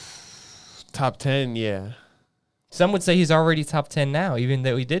 Top 10, yeah. Some would say he's already top 10 now, even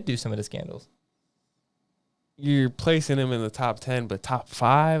though he did do some of the scandals. You're placing him in the top 10, but top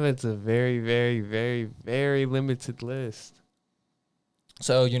 5, it's a very, very, very, very limited list.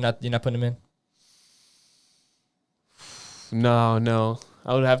 So you're not putting him in? No.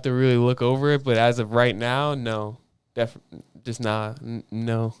 I would have to really look over it, but as of right now, no. Just not.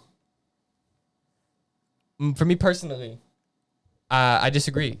 No. For me personally, I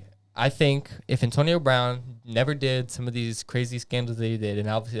disagree. I think if Antonio Brown never did some of these crazy scandals that he did, and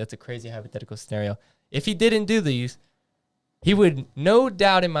obviously that's a crazy hypothetical scenario, if he didn't do these, he would no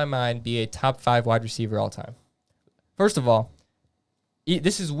doubt in my mind be a top 5 wide receiver all time. First of all,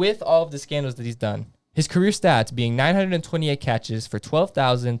 this is with all of the scandals that he's done. His career stats being 928 catches for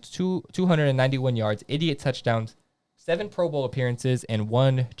 12,291 yards, 88 touchdowns, 7 Pro Bowl appearances, and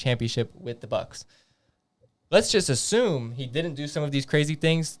 1 championship with the Bucs. Let's just assume he didn't do some of these crazy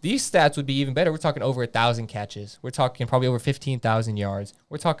things. These stats would be even better. We're talking over 1,000 catches. We're talking probably over 15,000 yards.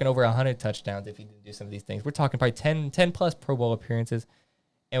 We're talking over 100 touchdowns if he didn't do some of these things. We're talking probably 10 plus Pro Bowl appearances.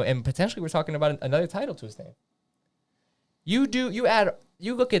 And potentially we're talking about another title to his name. You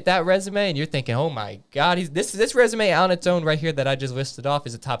look at that resume and you're thinking, oh my God, this resume on its own right here that I just listed off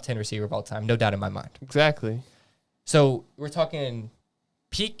is a top 10 receiver of all time. No doubt in my mind. Exactly. So we're talking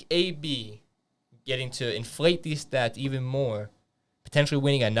peak AB, getting to inflate these stats even more, potentially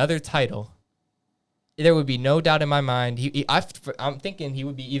winning another title. there would be no doubt in my mind. I'm thinking he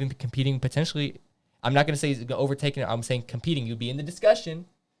would be even competing potentially. I'm not going to say he's going to overtake it. I'm saying competing. You'd be in the discussion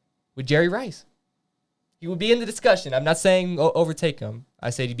with Jerry Rice. He would be in the discussion. I'm not saying overtake him. I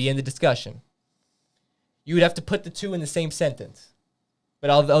said he'd be in the discussion. You would have to put the two in the same sentence. But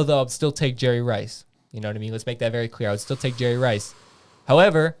although I'd still take Jerry Rice. You know what I mean? Let's make that very clear. I would still take Jerry Rice.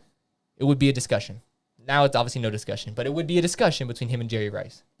 However, it would be a discussion. Now it's obviously no discussion, but it would be a discussion between him and Jerry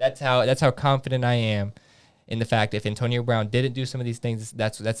Rice. That's how confident I am in the fact if Antonio Brown didn't do some of these things,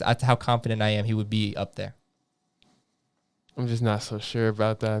 that's how confident I am he would be up there. I'm just not so sure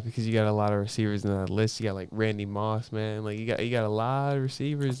about that because you got a lot of receivers in that list. You got like Randy Moss, man. Like you got a lot of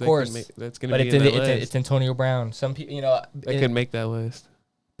receivers. Of course, that's going to be in that list. It's Antonio Brown. Some people, that could make that list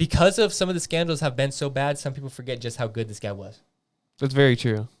because of some of the scandals have been so bad. Some people forget just how good this guy was. That's very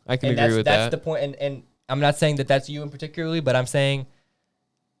true. I can agree with that. That's the point. And I'm not saying that that's you in particularly, but I'm saying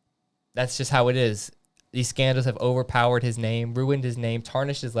that's just how it is. These scandals have overpowered his name, ruined his name,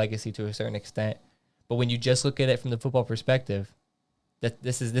 tarnished his legacy to a certain extent. But when you just look at it from the football perspective,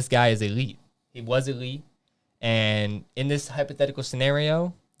 this guy is elite. He was elite. And in this hypothetical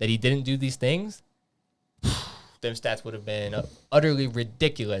scenario that he didn't do these things, them stats would have been utterly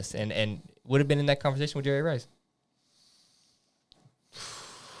ridiculous and would have been in that conversation with Jerry Rice.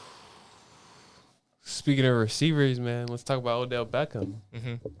 Speaking of receivers, man, let's talk about Odell Beckham.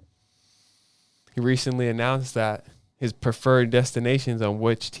 Mm-hmm. He recently announced that his preferred destinations on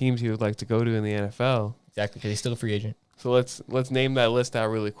which teams he would like to go to in the NFL. Exactly, because he's still a free agent. So let's name that list out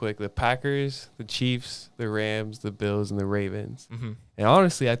really quick. The Packers, the Chiefs, the Rams, the Bills, and the Ravens. Mm-hmm. And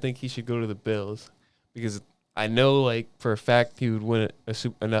honestly, I think he should go to the Bills because I know, like, for a fact he would win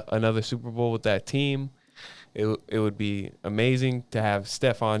another Super Bowl with that team. It would be amazing to have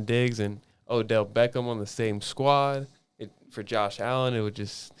Stephon Diggs and Odell Beckham on the same squad. For Josh Allen, he would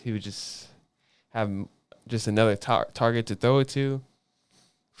just have just another target to throw it to.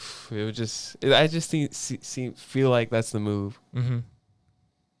 I just feel like that's the move. Mm-hmm.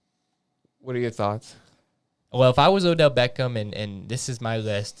 What are your thoughts? Well, if I was Odell Beckham, and this is my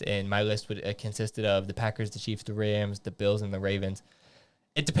list, and my list would consisted of the Packers, the Chiefs, the Rams, the Bills, and the Ravens.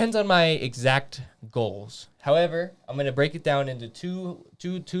 It depends on my exact goals. However, I'm going to break it down into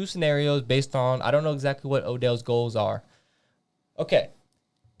two scenarios based on, I don't know exactly what Odell's goals are. Okay.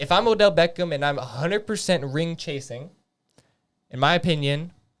 If I'm Odell Beckham and I'm 100% ring chasing, in my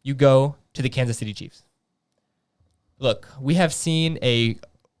opinion, you go to the Kansas City Chiefs. Look, we have seen a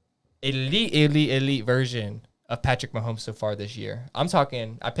elite version of Patrick Mahomes so far this year. I'm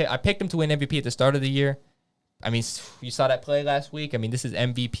talking, I picked him to win MVP at the start of the year. I mean, you saw that play last week. I mean, this is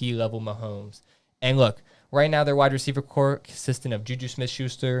MVP level Mahomes. And look, right now their wide receiver core consisting of Juju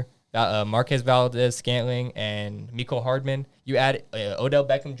Smith-Schuster, Marquez Valdez-Scantling, and Mecole Hardman. You add Odell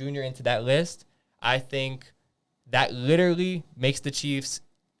Beckham Jr. into that list, I think that literally makes the Chiefs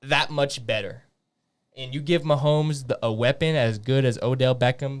that much better. And you give Mahomes a weapon as good as Odell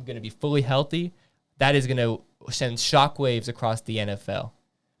Beckham, going to be fully healthy, that is going to send shockwaves across the NFL.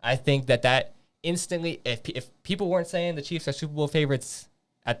 I think that instantly, if people weren't saying the Chiefs are Super Bowl favorites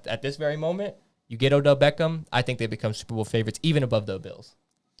at this very moment, you get Odell Beckham, I think they become Super Bowl favorites, even above the Bills.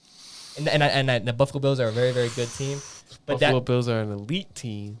 And the Buffalo Bills are a very, very good team. But Buffalo Bills are an elite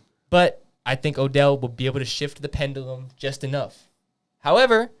team. But I think Odell will be able to shift the pendulum just enough.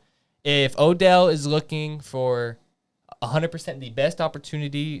 However, if Odell is looking for 100% the best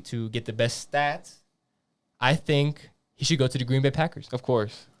opportunity to get the best stats, I think he should go to the Green Bay Packers. Of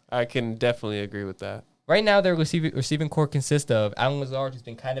course. I can definitely agree with that. Right now, their receiving core consists of Allen Lazard, who's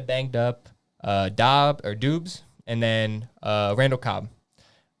been kind of banged up, Doubs, and then Randall Cobb.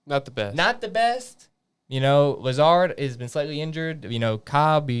 Not the best. Not the best. Lazard has been slightly injured.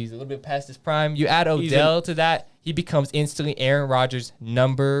 Cobb, he's a little bit past his prime. You add Odell to that, he becomes instantly Aaron Rodgers'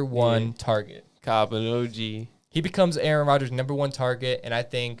 number one target. Cobb, an OG. He becomes Aaron Rodgers' number one target, and I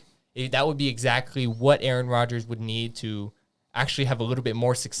think that would be exactly what Aaron Rodgers would need to actually have a little bit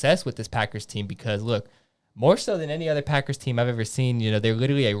more success with this Packers team because, look, more so than any other Packers team I've ever seen, they're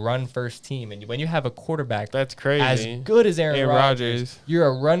literally a run-first team. And when you have a quarterback that's crazy as good as Aaron Rodgers, you're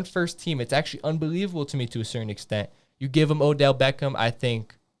a run-first team. It's actually unbelievable to me to a certain extent. You give him Odell Beckham, I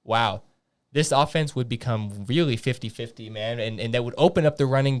think, wow, this offense would become really 50-50, man. And that would open up the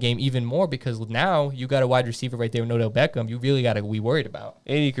running game even more because now you got a wide receiver right there with Odell Beckham you really got to be worried about.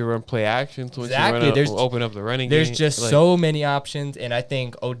 And you can run play actions once exactly. you open up the running game. There's just so many options, and I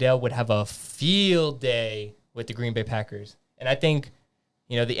think Odell would have a field day with the Green Bay Packers. And I think,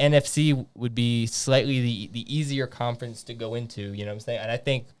 the NFC would be slightly the easier conference to go into, you know what I'm saying? And I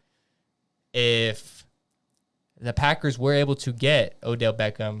think if the Packers were able to get Odell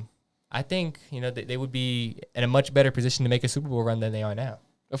Beckham, I think, they would be in a much better position to make a Super Bowl run than they are now.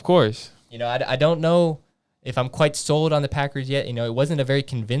 Of course. I don't know if I'm quite sold on the Packers yet. It wasn't a very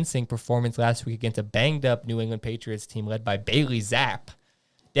convincing performance last week against a banged-up New England Patriots team led by Bailey Zapp.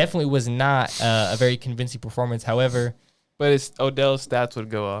 Definitely was not a very convincing performance. However, but Odell's stats would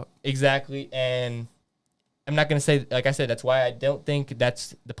go up. Exactly, and I'm not going to say, like I said, that's why I don't think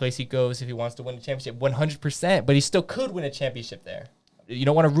that's the place he goes if he wants to win a championship 100%, but he still could win a championship there. You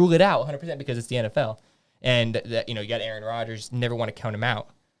don't want to rule it out 100% because it's the NFL. And, you got Aaron Rodgers, never want to count him out.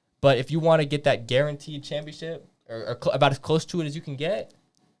 But if you want to get that guaranteed championship or about as close to it as you can get,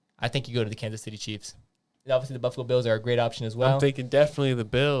 I think you go to the Kansas City Chiefs. And obviously, the Buffalo Bills are a great option as well. I'm thinking definitely the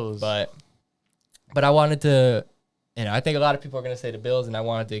Bills. But I wanted to, I think a lot of people are going to say the Bills, and I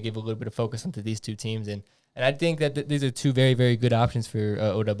wanted to give a little bit of focus onto these two teams. And I think that these are two very, very good options for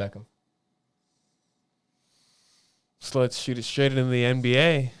Odell Beckham. So let's shoot it straight into the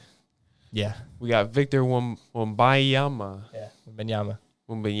NBA. Yeah. We got Victor Wembanyama. Yeah,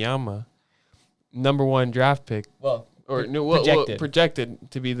 Wembanyama. Number 1 draft pick. Projected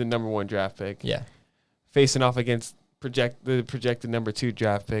to be the number 1 draft pick. Yeah. Facing off against the projected number 2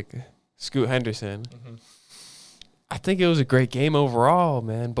 draft pick, Scoot Henderson. Mm-hmm. I think it was a great game overall,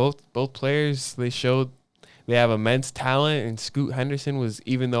 man. Both players, they showed they have immense talent, and Scoot Henderson was,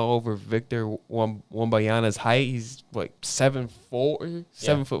 even though over Victor Wembanyama's height, he's like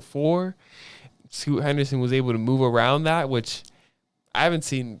 7'4". Scoot Henderson was able to move around that, which I haven't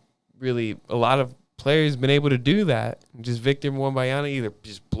seen really a lot of players been able to do that. Just Victor Wembanyama either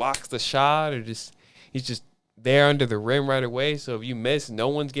just blocks the shot or he's just there under the rim right away. So if you miss, no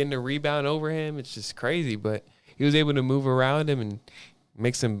one's getting a rebound over him. It's just crazy, but he was able to move around him and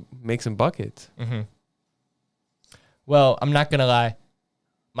make some buckets. Mm-hmm. Well, I'm not going to lie.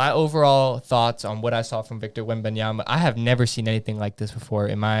 My overall thoughts on what I saw from Victor Wembanyama, I have never seen anything like this before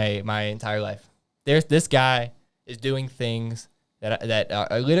in my entire life. This guy is doing things that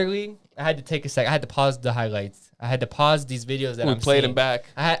are literally, I had to take a second. I had to pause the highlights. I had to pause these videos that we played them back.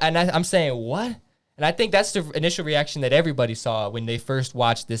 I'm saying, what? And I think that's the initial reaction that everybody saw when they first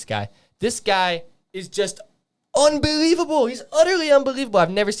watched this guy. This guy is just unbelievable. He's utterly unbelievable. I've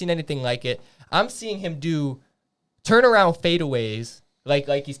never seen anything like it. I'm seeing him do turnaround fadeaways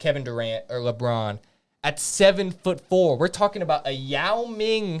like he's Kevin Durant or LeBron at 7'4". We're talking about a Yao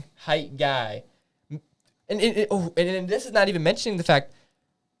Ming height guy. And this is not even mentioning the fact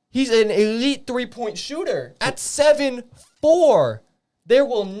he's an elite three-point shooter at 7'4". There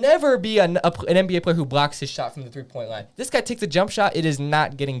will never be an NBA player who blocks his shot from the three-point line. This guy takes a jump shot, it is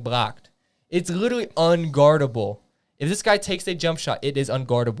not getting blocked. It's literally unguardable. If this guy takes a jump shot, it is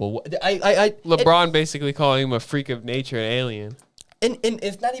unguardable. LeBron basically calling him a freak of nature, an alien. And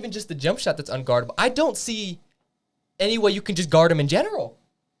it's not even just the jump shot that's unguardable. I don't see any way you can just guard him in general.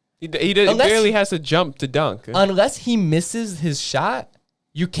 He barely has to jump to dunk. Unless he misses his shot,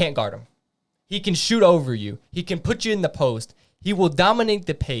 you can't guard him. He can shoot over you. He can put you in the post. He will dominate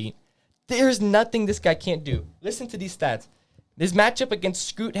the paint. There's nothing this guy can't do. Listen to these stats. This matchup against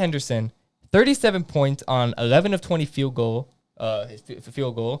Scoot Henderson, 37 points on 11 of 20 field goal,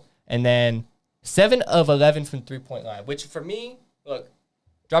 and then 7 of 11 from three-point line, which for me, look,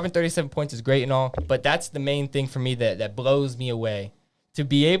 dropping 37 points is great and all, but that's the main thing for me that blows me away. To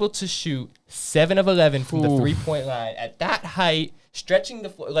be able to shoot 7 of 11 from the three-point line at that height, stretching the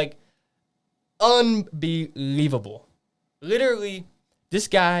floor, like, unbelievable. Literally, this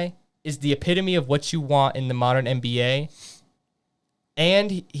guy is the epitome of what you want in the modern NBA,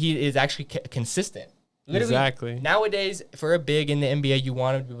 and he is actually consistent. Literally, exactly. Nowadays, for a big in the NBA, you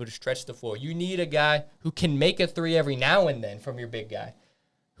want him to be able to stretch the floor. You need a guy who can make a three every now and then from your big guy.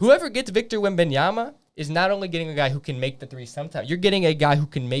 Whoever gets Victor Wembanyama is not only getting a guy who can make the three sometimes, you're getting a guy who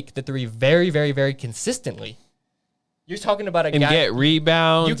can make the three very, very, very consistently. You're talking about a guy. And get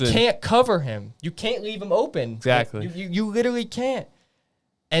rebounds. You can't cover him. You can't leave him open. Exactly. You literally can't.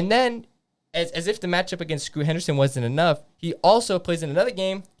 And then, as if the matchup against Scoot Henderson wasn't enough, he also plays in another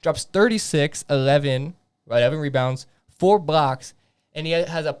game, drops 36, 11 rebounds, 4 blocks, and he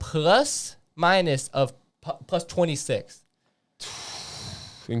has a plus-minus of plus 26.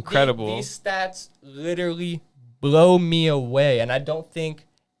 Incredible. These stats literally blow me away, and I don't think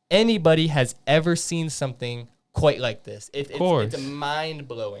anybody has ever seen something quite like this. It's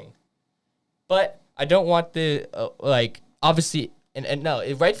mind-blowing. But I don't want the, obviously, and no,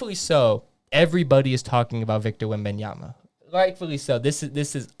 rightfully so, everybody is talking about Victor Wembanyama. Rightfully so. This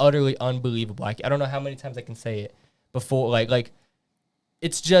is utterly unbelievable. I don't know how many times I can say it before.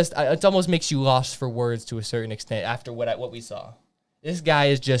 It's just, it almost makes you lost for words to a certain extent after what we saw. This guy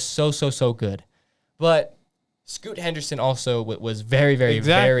is just so good. But Scoot Henderson also was very, very,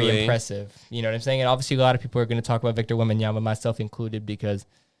 Exactly. very impressive. You know what I'm saying? And obviously, a lot of people are going to talk about Victor Wembanyama, myself included, because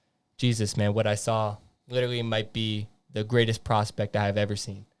Jesus, man, what I saw literally might be the greatest prospect I have ever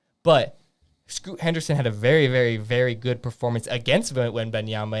seen. But Scoot Henderson had a very, very, very good performance against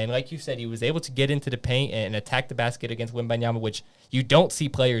Wembanyama. And like you said, he was able to get into the paint and attack the basket against Wembanyama, which you don't see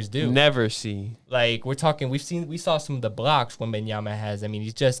players do. Never see. Like, we saw some of the blocks Wembanyama has. I mean,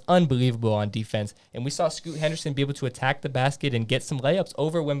 he's just unbelievable on defense. And we saw Scoot Henderson be able to attack the basket and get some layups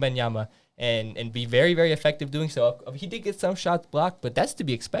over Wembanyama and be very, very effective doing so. He did get some shots blocked, but that's to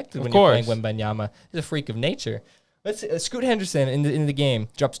be expected when you're playing Wembanyama. He's a freak of nature. Let's Scoot Henderson in the game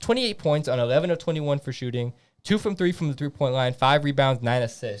drops 28 points on 11 of 21 for shooting, 2 from 3 from the 3-point line, 5 rebounds, 9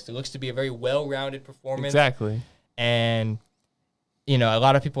 assists. It looks to be a very well-rounded performance. Exactly. And, you know, a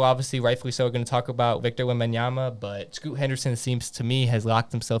lot of people obviously rightfully so are going to talk about Victor Wembanyama, but Scoot Henderson seems to me has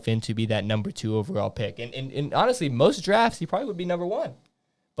locked himself in to be that number 2 overall pick. And honestly, most drafts he probably would be number 1.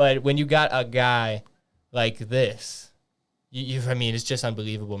 But when you got a guy like this, I mean, it's just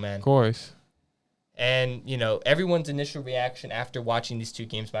unbelievable, man. Of course. And, you know, everyone's initial reaction after watching these 2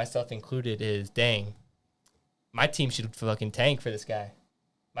 games, myself included, is, dang, my team should fucking tank for this guy.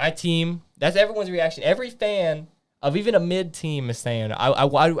 My team, that's everyone's reaction. Every fan of even a mid team is saying,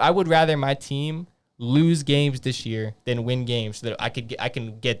 I would rather my team lose games this year than win games so that I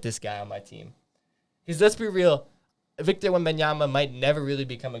can get this guy on my team. Because let's be real, Victor Wembanyama might never really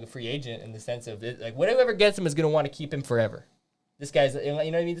become a free agent in the sense of, like, whatever gets him is going to want to keep him forever. This guy's, you know what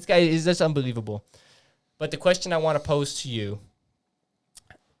I mean? This guy is just unbelievable. But the question I want to pose to you,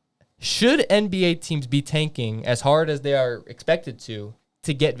 should NBA teams be tanking as hard as they are expected to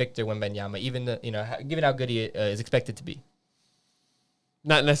get Victor Wembanyama, even given how good he is expected to be?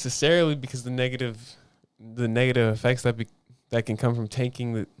 Not necessarily, because the negative effects that can come from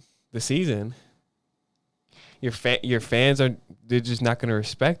tanking the season. Your fans they're just not going to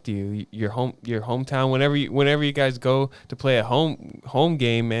respect you. Your hometown. Whenever you guys go to play a home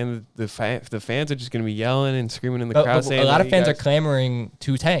game, man, the fans are just going to be yelling and screaming in the crowd. Saying a lot of fans are clamoring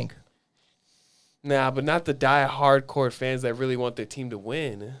to tank. Nah, but not the hardcore fans that really want their team to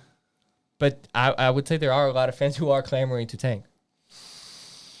win. But I would say there are a lot of fans who are clamoring to tank.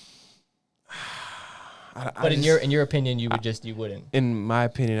 But in your opinion, you wouldn't. In my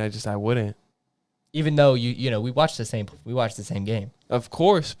opinion, I wouldn't. Even though we watched the same game. Of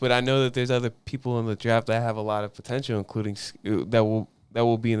course, but I know that there's other people in the draft that have a lot of potential, including that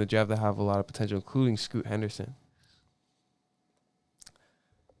will be in the draft that have a lot of potential, including Scoot Henderson.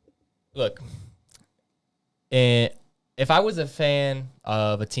 Look, if I was a fan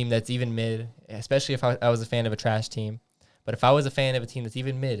of a team that's even mid, especially if I was a fan of a trash team, but if I was a fan of a team that's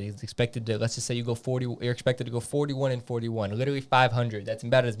even mid, it's expected to, let's just say you're expected to go 41-41, literally 500. That's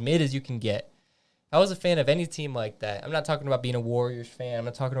about as mid as you can get. If I was a fan of any team like that, I'm not talking about being a Warriors fan. I'm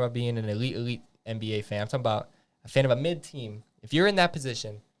not talking about being an elite NBA fan. I'm talking about a fan of a mid team. If you're in that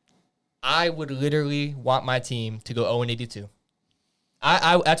position, I would literally want my team to go 0-82.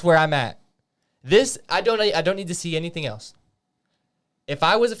 That's where I'm at. I don't need to see anything else. If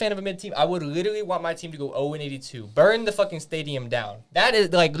I was a fan of a mid team, I would literally want my team to go 0-82. Burn the fucking stadium down. That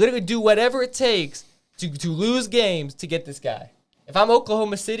is, like, literally do whatever it takes to lose games to get this guy. If I'm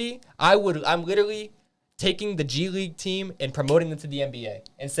Oklahoma City, I'm literally taking the G League team and promoting them to the NBA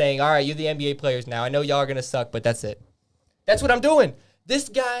and saying, all right, you're the NBA players now. I know y'all are going to suck, but that's it. That's what I'm doing. This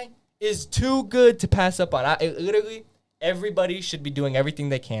guy is too good to pass up on. Literally, everybody should be doing everything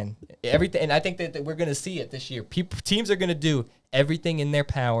they can. And I think that we're going to see it this year. Teams are going to do everything in their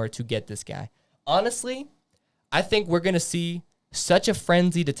power to get this guy. Honestly, I think we're going to see such a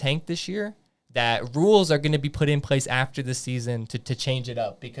frenzy to tank this year that rules are going to be put in place after the season to change it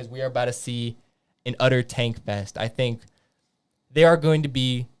up, because we are about to see an utter tank fest. I think there's going to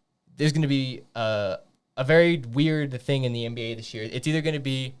be a very weird thing in the NBA this year. It's either going to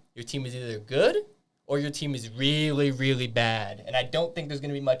be your team is either good or your team is really, really bad. And I don't think there's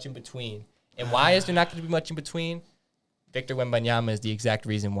going to be much in between. And why is there not going to be much in between? Victor Wembanyama is the exact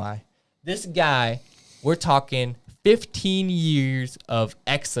reason why. This guy, we're talking 15 years of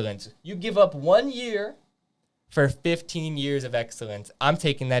excellence. You give up 1 year for 15 years of excellence. I'm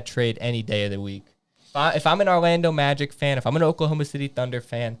taking that trade any day of the week. If I'm an Orlando Magic fan, if I'm an Oklahoma City Thunder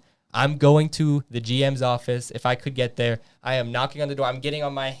fan, I'm going to the GM's office. If I could get there, I am knocking on the door. I'm getting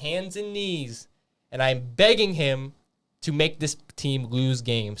on my hands and knees, and I'm begging him to make this team lose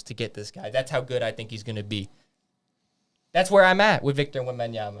games to get this guy. That's how good I think he's going to be. That's where I'm at with Victor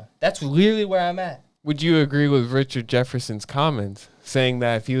Wembanyama. That's really where I'm at. Would you agree with Richard Jefferson's comments, saying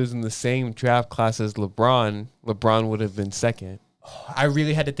that if he was in the same draft class as LeBron would have been second? I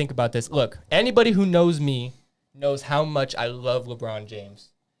really had to think about this. Look, anybody who knows me knows how much I love LeBron James.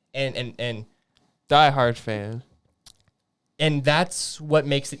 And diehard fan. And that's what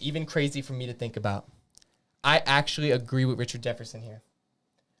makes it even crazy for me to think about. I actually agree with Richard Jefferson here.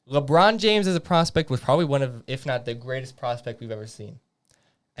 LeBron James as a prospect was probably one of, if not the greatest prospect we've ever seen.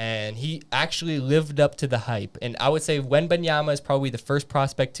 And he actually lived up to the hype. And I would say Wembanyama is probably the first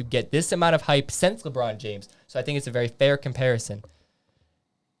prospect to get this amount of hype since LeBron James. So I think it's a very fair comparison.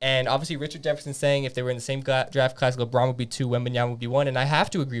 And obviously Richard Jefferson saying if they were in the same draft class, LeBron would be 2, Wembanyama would be 1. And I have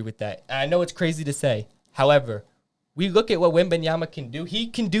to agree with that. And I know it's crazy to say. However, we look at what Wembanyama can do. He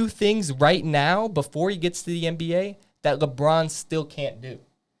can do things right now before he gets to the NBA that LeBron still can't do.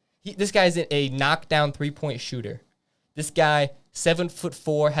 This guy's a knockdown three-point shooter. This guy,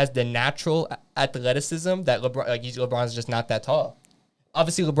 7'4", has the natural athleticism that LeBron's just not that tall.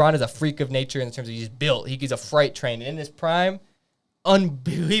 Obviously, LeBron is a freak of nature in terms of he's built. He's a freight train. And in his prime,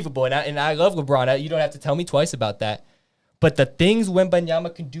 unbelievable. And I love LeBron. You don't have to tell me twice about that. But the things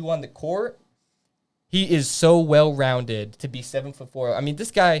Wembanyama can do on the court, he is so well-rounded to be 7'4". I mean,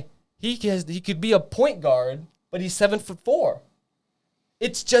 this guy, he could be a point guard, but he's 7'4".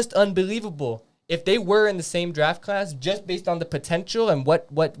 It's just unbelievable. If they were in the same draft class, just based on the potential and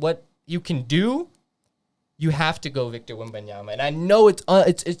what you can do, you have to go Victor Wembanyama. And I know it's hard.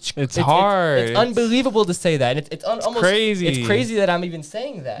 It's unbelievable to say that. And it's almost crazy. It's crazy that I'm even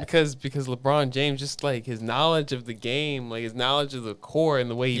saying that. Because LeBron James, just like his knowledge of the game, like his knowledge of the core and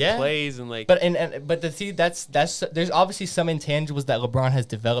the way he plays, and like. That's there's obviously some intangibles that LeBron has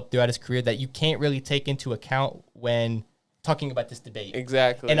developed throughout his career that you can't really take into account when talking about this debate.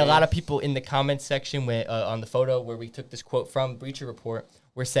 Exactly. And a lot of people in the comments section on the photo where we took this quote from Bleacher Report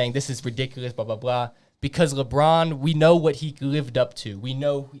were saying this is ridiculous, blah blah blah. Because LeBron, we know what he lived up to. We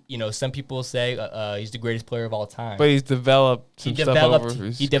know, some people say he's the greatest player of all time. But he's developed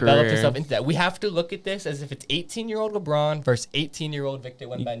himself into that. We have to look at this as if it's 18-year-old LeBron versus 18-year-old Victor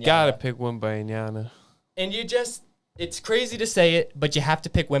Wembanyama. You got to pick Wembanyama. And it's crazy to say it, but you have to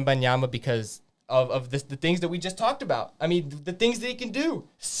pick Wembanyama because of the things that we just talked about. I mean, the things that he can do.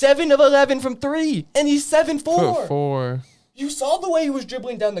 7 of 11 from 3, and he's 7'4". 4. You saw the way he was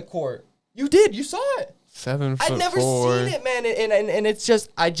dribbling down the court. You did. You saw it. 7'4". I'd never seen it, man. And it's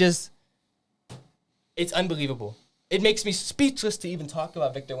it's unbelievable. It makes me speechless to even talk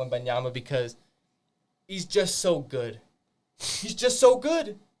about Victor Wembanyama because he's just so good. He's just so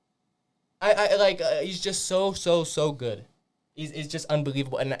good. He's just so good. It's just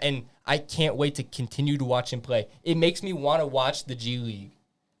unbelievable. And I can't wait to continue to watch him play. It makes me want to watch the G League.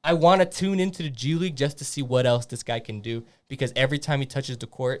 I want to tune into the G League just to see what else this guy can do because every time he touches the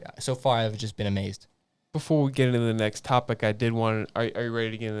court, so far I've just been amazed. Before we get into the next topic, I did want to... Are you ready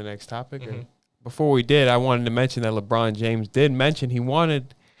to get into the next topic? Mm-hmm. Before we did, I wanted to mention that LeBron James did mention he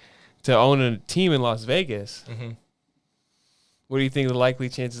wanted to own a team in Las Vegas. Mm-hmm. What do you think of the likely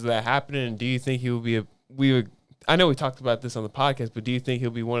chances of that happening? And do you think he will be I know we talked about this on the podcast, but do you think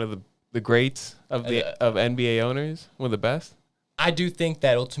he'll be one of the greats of NBA owners? One of the best? I do think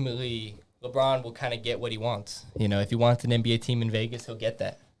that ultimately LeBron will kind of get what he wants. If he wants an NBA team in Vegas, he'll get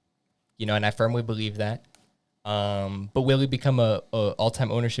that. And I firmly believe that. But will he become a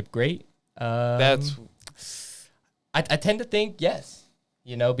all-time ownership great? I tend to think yes.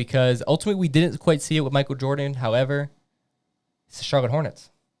 Because ultimately we didn't quite see it with Michael Jordan. However, it's the Charlotte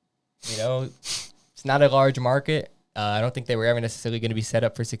Hornets. It's not a large market. I don't think they were ever necessarily going to be set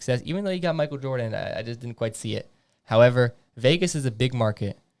up for success. Even though you got Michael Jordan, I just didn't quite see it. However, Vegas is a big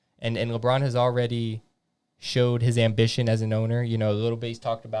market, and LeBron has already showed his ambition as an owner. A little bit he's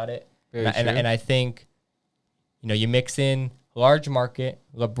talked about it. And I think, you mix in large market,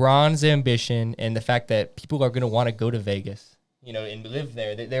 LeBron's ambition, and the fact that people are going to want to go to Vegas, and live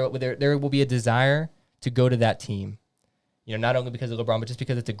there. There will be a desire to go to that team, not only because of LeBron, but just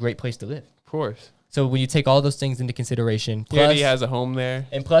because it's a great place to live. Of course. So when you take all those things into consideration, plus, he has a home there.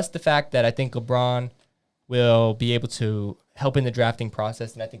 And plus the fact that I think LeBron will be able to help in the drafting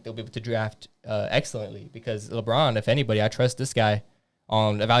process, and I think they'll be able to draft excellently because LeBron, if anybody, I trust this guy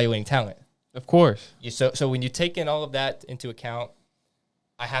on evaluating talent. Of course. So when you take in all of that into account,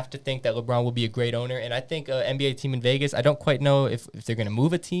 I have to think that LeBron will be a great owner, and I think an NBA team in Vegas, I don't quite know if they're going to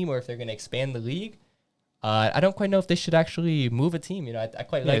move a team or if they're going to expand the league. I don't quite know if they should actually move a team. I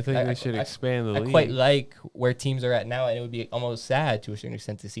quite like. I think they should expand the league. I quite like where teams are at now, and it would be almost sad to a certain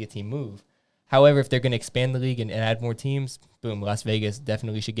extent to see a team move. However, if they're going to expand the league and add more teams, boom, Las Vegas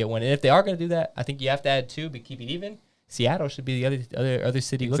definitely should get one. And if they are going to do that, I think you have to add 2, but keep it even. Seattle should be the other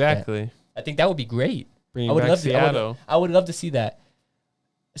city looked at. Exactly. I think that would be great. I would love Seattle. I would love to see that.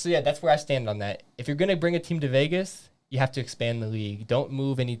 So yeah, that's where I stand on that. If you're going to bring a team to Vegas, you have to expand the league. Don't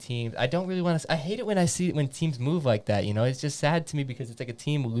move any teams. I don't really want to. I hate it when I see when teams move like that. It's just sad to me because it's like a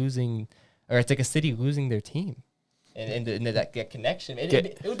team losing, or it's like a city losing their team, and that connection.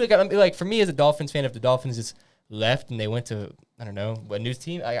 It would be like for me as a Dolphins fan, if the Dolphins just left and they went to I don't know what new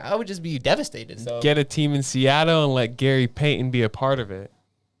team, I would just be devastated. So get a team in Seattle and let Gary Payton be a part of it.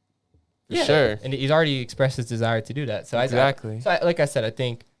 For sure, and he's already expressed his desire to do that. So exactly. Like I said, I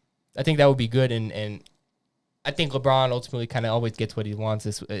think that would be good, and I think LeBron ultimately kind of always gets what he wants,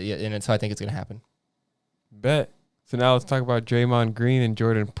 and so I think it's going to happen. Bet. So now let's talk about Draymond Green and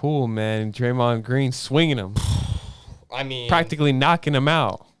Jordan Poole, man. Draymond Green swinging him. I mean, practically knocking him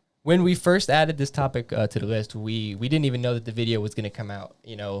out. When we first added this topic to the list, we didn't even know that the video was going to come out.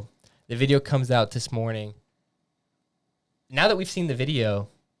 The video comes out this morning. Now that we've seen the video,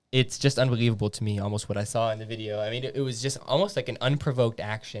 it's just unbelievable to me, almost what I saw in the video. I mean, it was just almost like an unprovoked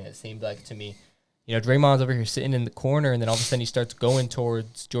action, it seemed like to me. Draymond's over here sitting in the corner, and then all of a sudden he starts going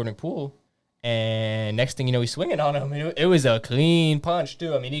towards Jordan Poole. And next thing you know, he's swinging on him. It was a clean punch,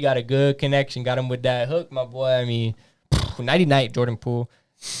 too. I mean, he got a good connection, got him with that hook, my boy. I mean, nighty-night, Jordan Poole.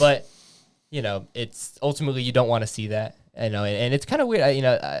 But, it's ultimately you don't want to see that. And it's kind of weird.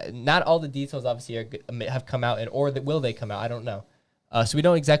 Not all the details, obviously, have come out, will they come out? I don't know. So we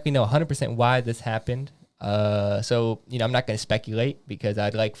don't exactly know 100% why this happened. So I'm not going to speculate because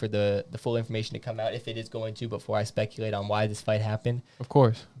I'd like for the full information to come out if it is going to before I speculate on why this fight happened. Of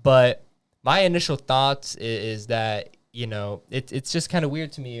course. But my initial thoughts is that, it's just kind of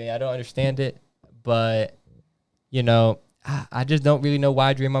weird to me. I don't understand it, but, I just don't really know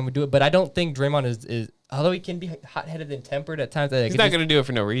why Draymond would do it. But I don't think Draymond is although he can be hot-headed and tempered at times. He's not going to do it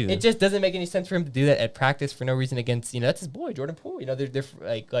for no reason. It just doesn't make any sense for him to do that at practice for no reason against, that's his boy, Jordan Poole. They're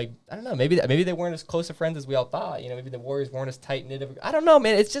like I don't know. Maybe they weren't as close of friends as we all thought. Maybe the Warriors weren't as tight-knit. I don't know,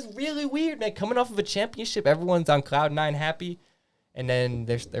 man. It's just really weird, man. Coming off of a championship, everyone's on cloud nine happy, and then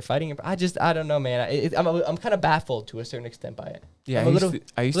they're fighting. I don't know, man. I'm kind of baffled to a certain extent by it. Yeah,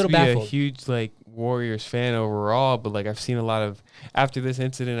 I used to be baffled. A huge Warriors fan overall, but I've seen a lot of after this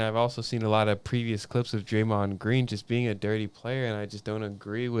incident. I've also seen a lot of previous clips of Draymond Green just being a dirty player, and I just don't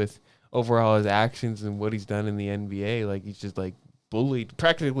agree with overall his actions and what he's done in the NBA. He's just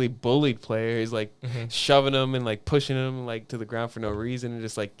practically bullied players, shoving them and pushing them to the ground for no reason, and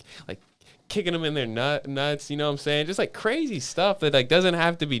just kicking them in their nuts, you know what I'm saying? Just crazy stuff that doesn't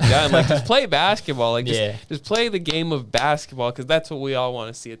have to be done. Just play basketball. Just play the game of basketball because that's what we all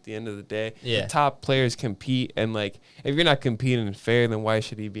want to see at the end of the day. Yeah. The top players compete, and if you're not competing fair, then why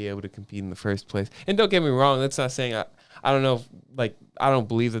should he be able to compete in the first place? And don't get me wrong, that's not saying I don't know I don't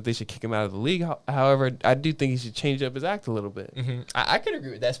believe that they should kick him out of the league. However, I do think he should change up his act a little bit. Mm-hmm. I could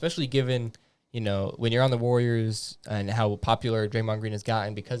agree with that, especially given when you're on the Warriors and how popular Draymond Green has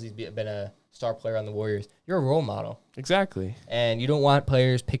gotten because he's been a star player on the Warriors. You're a role model. Exactly. And you don't want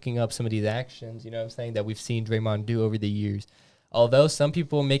players picking up some of these actions, that we've seen Draymond do over the years. Although some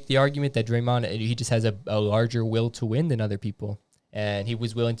people make the argument that Draymond, he just has a larger will to win than other people. And he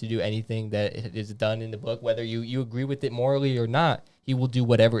was willing to do anything that is done in the book, whether you agree with it morally or not, he will do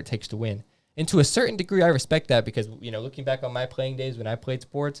whatever it takes to win. And to a certain degree, I respect that because, looking back on my playing days when I played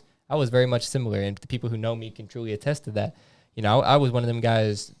sports, I was very much similar. And the people who know me can truly attest to that. I was one of them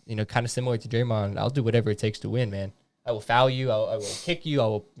guys, kind of similar to Draymond. I'll do whatever it takes to win, man. I will foul you. I will kick you. I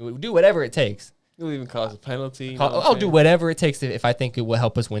will do whatever it takes. You'll even cause a penalty. I'll do whatever it takes if I think it will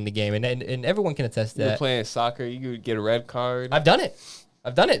help us win the game. And everyone can attest to that. You're playing soccer, you could get a red card. I've done it.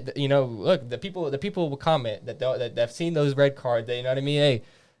 Look, the people will comment that have seen those red cards. You know what I mean? Hey,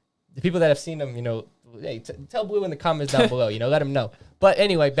 the people that have seen them, hey, tell Blue in the comments down below. Let them know. But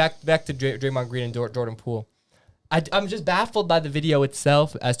anyway, back to Draymond Green and Jordan Poole. I'm just baffled by the video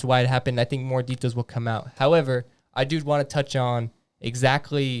itself as to why it happened. I think more details will come out. However, I do want to touch on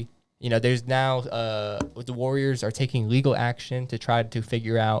exactly, there's now the Warriors are taking legal action to try to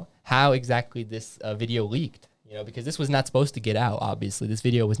figure out how exactly this video leaked, because this was not supposed to get out, obviously. This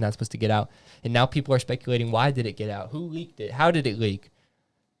video was not supposed to get out. And now people are speculating, why did it get out? Who leaked it? How did it leak?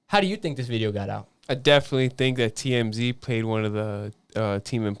 How do you think this video got out? I definitely think that TMZ paid one of the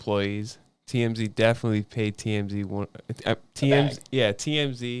team employees. TMZ definitely paid TMZ one.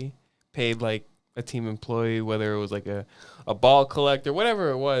 TMZ paid a team employee, whether it was a ball collector, whatever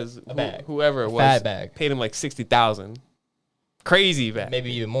it was, whoever it was, fat bag, paid him $60,000. Crazy bag.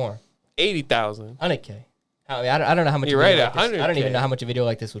 Maybe even more. 80,000. 100K. I don't know how much. You're right. 100K. I don't even know how much a video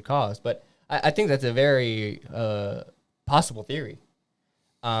like this would cost, but I think that's a very possible theory.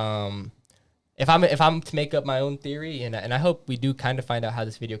 And if I'm to make up my own theory, and I hope we do kind of find out how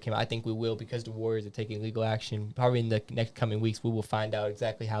this video came out. I think we will, because the Warriors are taking legal action. Probably in the next coming weeks, we will find out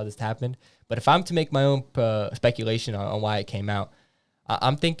exactly how this happened. But if I'm to make my own speculation on why it came out,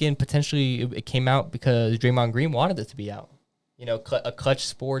 I'm thinking potentially it came out because Draymond Green wanted it to be out. You know, a clutch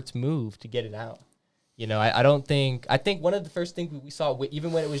sports move to get it out. You know, I think one of the first things we saw,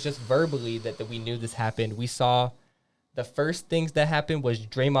 even when it was just verbally that we knew this happened, we saw the first things that happened was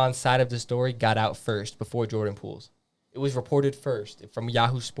Draymond's side of the story got out first before Jordan Poole's. It was reported first from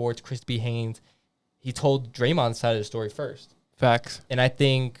Yahoo Sports. Chris B. Haynes, he told Draymond's side of the story first. Facts. And I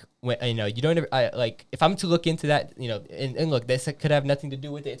think when you don't like, if I'm to look into that, and look, this could have nothing to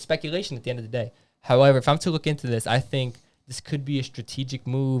do with it. It's speculation at the end of the day. However, if I'm to look into this, I think this could be a strategic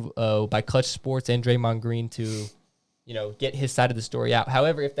move by Clutch Sports and Draymond Green to, get his side of the story out.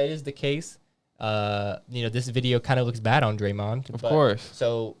 However, if that is the case, this video kind of looks bad on Draymond. Of course.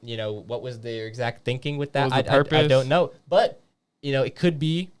 So, what was their exact thinking with that? What was the purpose? I don't know. But, it could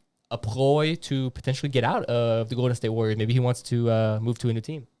be a ploy to potentially get out of the Golden State Warriors. Maybe he wants to move to a new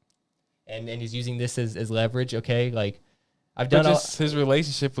team. And he's using this as leverage, okay? Like, I've done just his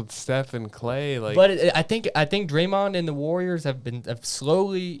relationship with Steph and Clay. But I think Draymond and the Warriors have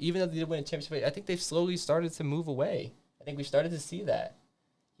slowly, even though they did win a championship, I think they've slowly started to move away. I think we've started to see that.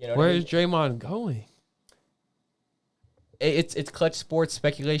 Where is Draymond going? It's Clutch Sports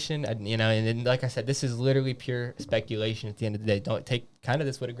speculation, and like I said, this is literally pure speculation at the end of the day. Don't take kind of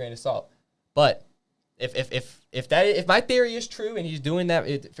this with a grain of salt. But if my theory is true and he's doing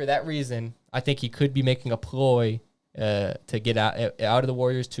that for that reason, I think he could be making a ploy to get out of the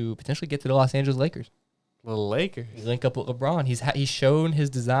Warriors to potentially get to the Los Angeles Lakers. The Lakers. Link up with LeBron. He's shown his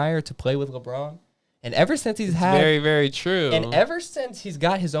desire to play with LeBron. And ever since very, very true. And ever since he's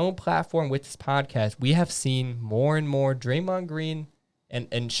got his own platform with this podcast, we have seen more and more Draymond Green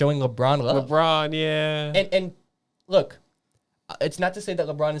and showing LeBron love. LeBron, yeah. And look, it's not to say that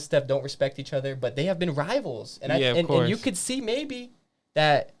LeBron and Steph don't respect each other, but they have been rivals. And and you could see maybe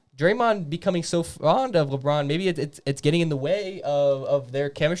that Draymond becoming so fond of LeBron, maybe it's getting in the way of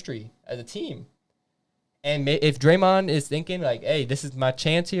their chemistry as a team. And if Draymond is thinking like, hey, this is my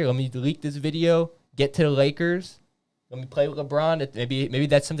chance here, let me leak this video, get to the Lakers, let me play with LeBron. Maybe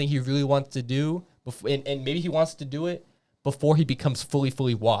that's something he really wants to do, and maybe he wants to do it before he becomes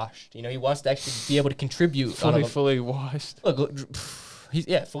fully washed. He wants to actually be able to contribute. Fully washed. Look, he's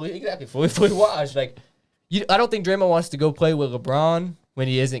fully washed. Like, I don't think Draymond wants to go play with LeBron when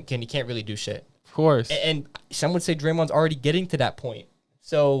he can't really do shit. Of course. And some would say Draymond's already getting to that point.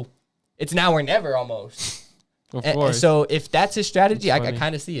 So it's now or never almost. Of course. And so if that's his strategy, I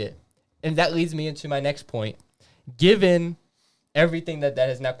kind of see it. And that leads me into my next point. Given everything that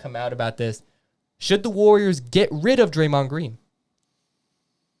has now come out about this, should the Warriors get rid of Draymond Green?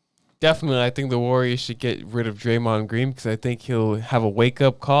 Definitely, I think the Warriors should get rid of Draymond Green because I think he'll have a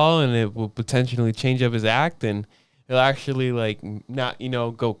wake-up call and it will potentially change up his act and he'll actually not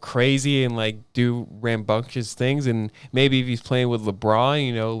go crazy and do rambunctious things. And maybe if he's playing with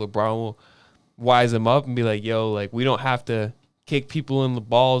LeBron, LeBron will wise him up and be like, yo, we don't have to kick people in the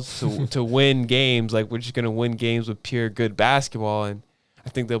balls to win games. We're just gonna win games with pure good basketball, and I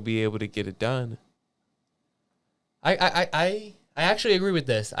think they'll be able to get it done. I actually agree with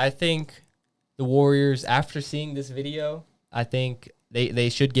this. I think the Warriors, after seeing this video, I think they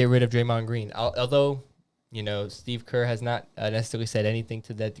should get rid of Draymond Green. Although, Steve Kerr has not necessarily said anything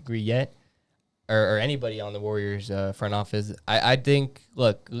to that degree yet, or anybody on the Warriors front office. I think,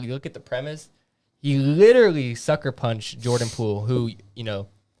 look at the premise. He literally sucker punched Jordan Poole, who,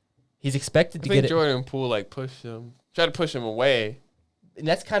 he's expected to get it. Jordan Poole pushed him, tried to push him away. And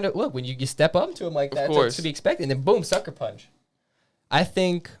that's kind of, look, when you step up to him like that, it's to be expected. And then boom, sucker punch. I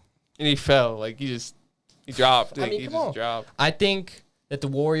think. And he fell. He dropped. He come on. Dropped. I think that the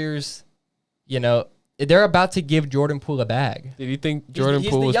Warriors, they're about to give Jordan Poole a bag. Did you think Jordan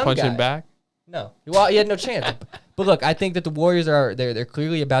Poole was punching back? No. Well, he had no chance. But look, I think that the Warriors they're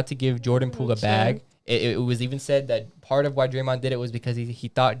clearly about to give Jordan Poole a bag. It was even said that part of why Draymond did it was because he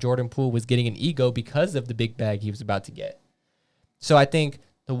thought Jordan Poole was getting an ego because of the big bag he was about to get. So I think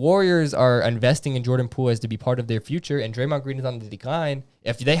the Warriors are investing in Jordan Poole as to be part of their future, and Draymond Green is on the decline.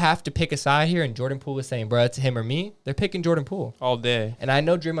 If they have to pick a side here and Jordan Poole is saying, bro, it's him or me, they're picking Jordan Poole. All day. And I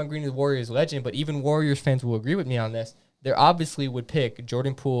know Draymond Green is Warriors legend, but even Warriors fans will agree with me on this. They obviously would pick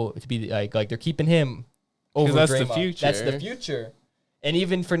Jordan Poole to be like they're keeping him over that's Draymond. The future. That's the future. And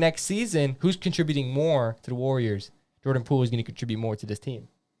even for next season, who's contributing more to the Warriors? Jordan Poole is going to contribute more to this team.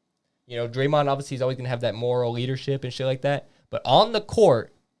 Draymond obviously is always going to have that moral leadership and shit like that. But on the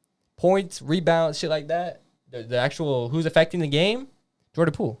court, points, rebounds, shit like that, the actual who's affecting the game,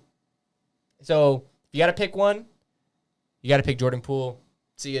 Jordan Poole. So if you got to pick one, you got to pick Jordan Poole.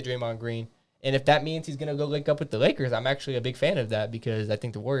 See ya, Draymond Green. And if that means he's going to go link up with the Lakers, I'm actually a big fan of that because I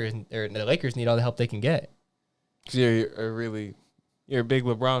think the Lakers need all the help they can get. Because you're a big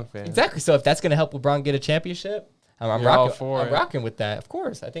LeBron fan. Exactly. So if that's going to help LeBron get a championship, I'm rocking with that. Of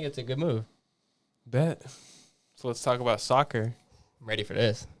course. I think it's a good move. Bet. So let's talk about soccer. I'm ready for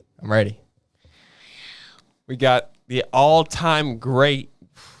this. I'm ready. We got the all-time great,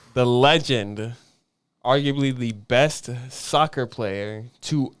 the legend, arguably the best soccer player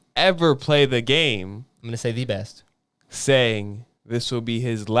to ever play the game. I'm going to say the best. Saying this will be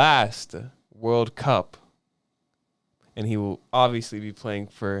his last World Cup. And he will obviously be playing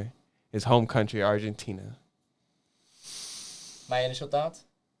for his home country, Argentina. My initial thoughts?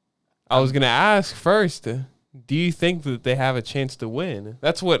 I was going to ask first, do you think that they have a chance to win?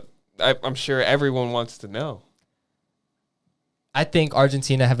 That's what I'm sure everyone wants to know. I think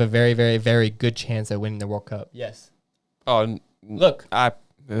Argentina have a very, very, very good chance at winning the World Cup. Yes. Oh, look, I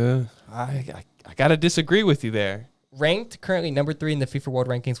got to disagree with you there. Ranked currently number 3 in the FIFA World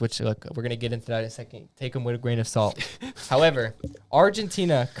Rankings, which, look, we're going to get into that in a second. Take them with a grain of salt. However,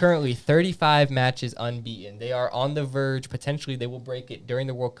 Argentina currently 35 matches unbeaten. They are on the verge. Potentially, they will break it during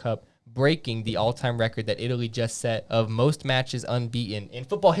the World Cup, breaking the all-time record that Italy just set of most matches unbeaten in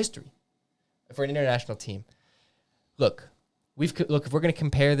football history for an international team. Look, if we're going to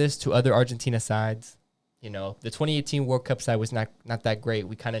compare this to other Argentina sides, you know, the 2018 World Cup side was not that great.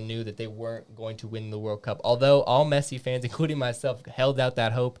 We kind of knew that they weren't going to win the World Cup, although all Messi fans, including myself, held out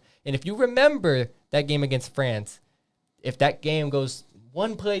that hope. And if you remember that game against France, if that game goes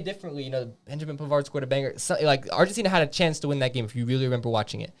one play differently, you know, Benjamin Pavard scored a banger. Like Argentina had a chance to win that game if you really remember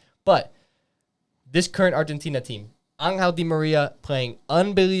watching it. But this current Argentina team, Angel Di Maria playing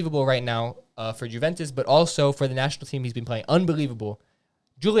unbelievable right now for Juventus, but also for the national team, he's been playing unbelievable.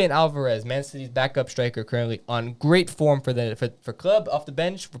 Julian Alvarez, Man City's backup striker, currently on great form for club off the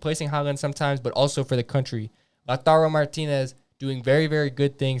bench, replacing Haaland sometimes, but also for the country. Lautaro Martinez doing very, very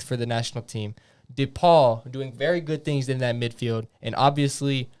good things for the national team. DePaul doing very good things in that midfield. And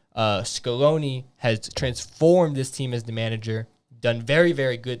obviously, Scaloni has transformed this team as the manager, done very,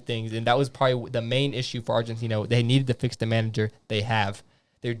 very good things. And that was probably the main issue for Argentina. They needed to fix the manager. They have.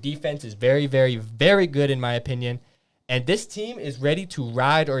 Their defense is very, very, very good, in my opinion. And this team is ready to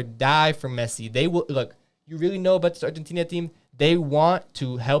ride or die for Messi. They will look. You really know about this Argentina team. They want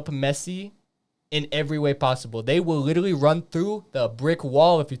to help Messi in every way possible. They will literally run through the brick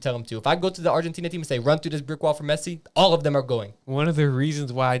wall if you tell them to. If I go to the Argentina team and say, run through this brick wall for Messi, all of them are going. One of the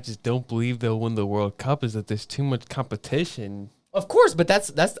reasons why I just don't believe they'll win the World Cup is that there's too much competition. Of course, but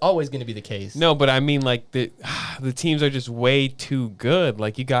that's always going to be the case. No, but I mean, like, the teams are just way too good.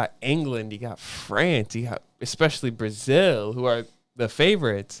 Like, you got England, you got France, you got especially Brazil, who are the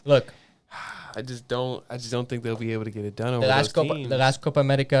favorites. Look, I just don't think they'll be able to get it done over those teams. The last Copa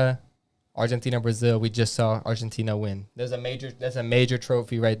America, Argentina, Brazil, we just saw Argentina win. That's a major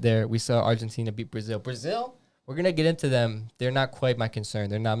trophy right there. We saw Argentina beat Brazil. Brazil, we're gonna get into them. They're not quite my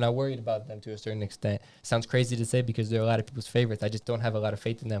concern. I'm not worried about them to a certain extent. Sounds crazy to say because they're a lot of people's favorites. I just don't have a lot of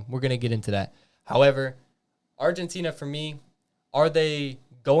faith in them. We're gonna get into that. However, Argentina for me, are they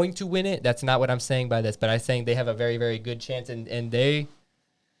going to win it? That's not what I'm saying by this, but I'm saying they have a very, very good chance, and they're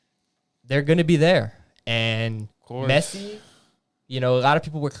going to be there. And Messi, you know, a lot of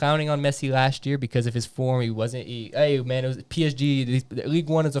people were clowning on Messi last year because of his form. It was PSG. League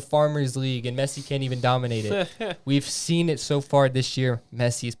One is a farmers league, and Messi can't even dominate it. We've seen it so far this year.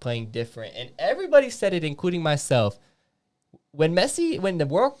 Messi is playing different, and everybody said it, including myself. When the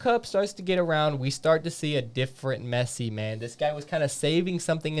World Cup starts to get around, we start to see a different Messi, man. This guy was kind of saving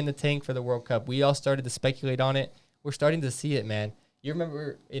something in the tank for the World Cup. We all started to speculate on it. We're starting to see it, man. You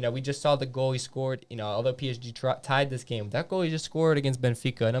remember, you know, we just saw the goal he scored, you know, although PSG tied this game. That goal he just scored against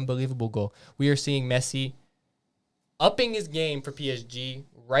Benfica, an unbelievable goal. We are seeing Messi upping his game for PSG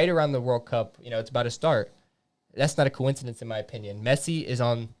right around the World Cup. You know, it's about to start. That's not a coincidence, in my opinion. Messi is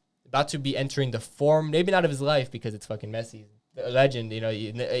about to be entering the form, maybe not of his life because it's fucking Messi. A legend, you know,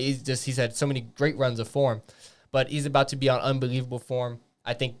 he's had so many great runs of form, but he's about to be on unbelievable form.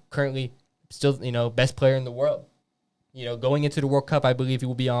 I think currently still, you know, best player in the world. You know, going into the World Cup, I believe he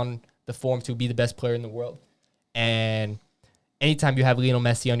will be on the form to be the best player in the world. And anytime you have Lionel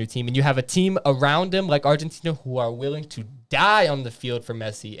Messi on your team and you have a team around him like Argentina who are willing to die on the field for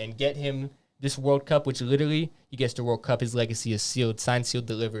Messi and get him this World Cup, which literally he gets the World Cup, his legacy is sealed, signed, sealed,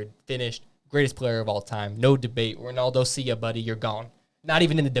 delivered, finished. Greatest player of all time. No debate. Ronaldo, see ya, buddy. You're gone. Not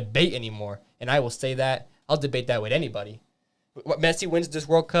even in the debate anymore. And I will say that. I'll debate that with anybody. Messi wins this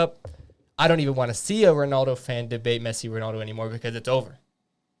World Cup. I don't even want to see a Ronaldo fan debate Messi Ronaldo anymore because it's over.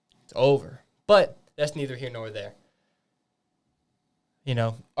 It's over. But that's neither here nor there. You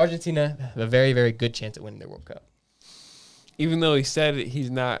know, Argentina have a very, very good chance at winning the World Cup. Even though he said he's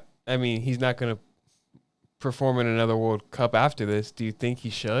not going to perform in another World Cup after this, do you think he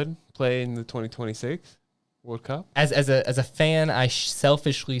should play in the 2026 World Cup? As a fan, I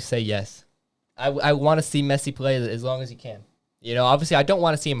selfishly say yes. I want to see Messi play as long as he can. You know, obviously, I don't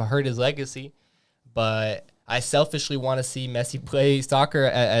want to see him hurt his legacy, but I selfishly want to see Messi play soccer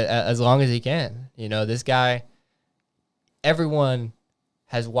as long as he can. You know, this guy, everyone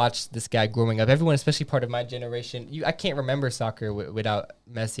has watched this guy growing up. Everyone, especially part of my generation, I can't remember soccer without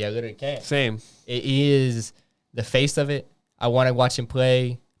Messi. I literally can't. Same. He is the face of it. I want to watch him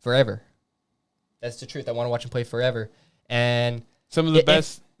play forever. That's the truth. I want to watch him play forever. And some of the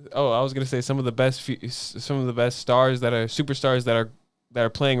best. I was gonna say some of the best stars that are superstars that are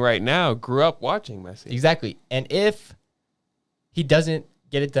playing right now grew up watching Messi. Exactly. And if he doesn't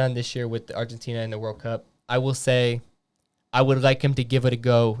get it done this year with Argentina in the World Cup, I will say I would like him to give it a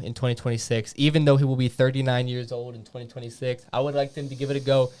go in 2026. Even though he will be 39 years old in 2026, I would like him to give it a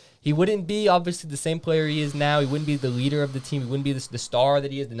go. He wouldn't be obviously the same player he is now. He wouldn't be the leader of the team. He wouldn't be the star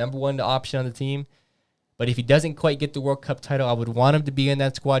that he is, the number one option on the team. But if he doesn't quite get the World Cup title, I would want him to be in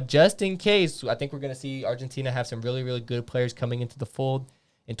that squad just in case. I think we're going to see Argentina have some really, really good players coming into the fold.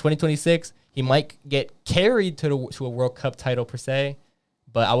 In 2026, he might get carried to a World Cup title per se,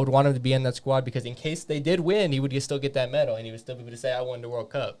 but I would want him to be in that squad because in case they did win, he would still get that medal, and he would still be able to say, I won the World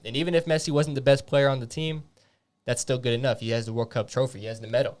Cup. And even if Messi wasn't the best player on the team, that's still good enough. He has the World Cup trophy. He has the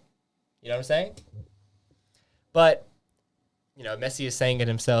medal. You know what I'm saying? But, you know, Messi is saying it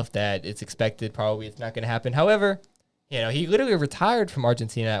himself that it's expected, probably it's not going to happen. However, you know, he literally retired from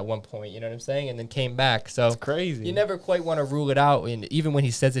Argentina at one point, you know what I'm saying, and then came back. So it's crazy. You never quite want to rule it out, even when he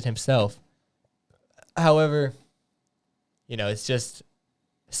says it himself. However, you know, it's just,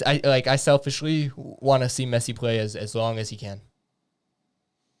 I selfishly want to see Messi play as long as he can.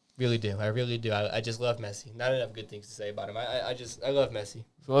 Really do. I really do. I just love Messi. Not enough good things to say about him. I love Messi.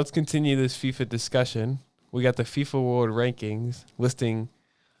 So let's continue this FIFA discussion. We got the FIFA World Rankings listing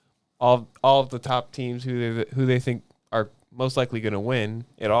all of the top teams who they think are most likely going to win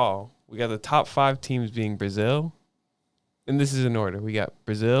it all. We got the top 5 teams being Brazil, and this is in order. We got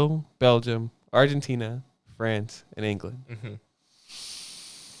Brazil, Belgium, Argentina, France, and England. Mm-hmm.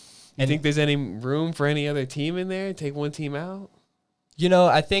 You think there's any room for any other team in there? Take one team out? You know,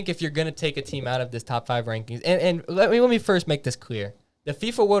 I think if you're going to take a team out of this top 5 rankings, and let me first make this clear. The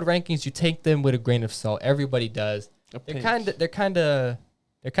FIFA World Rankings, you take them with a grain of salt. Everybody does. They're kind of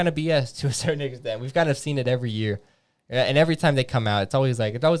BS to a certain extent. We've kind of seen it every year. And every time they come out, it's always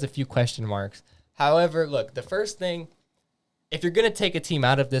a few question marks. However, look, the first thing, if you're going to take a team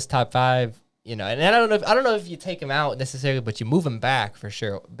out of this top 5, you know, and I don't know if you take them out necessarily, but you move them back for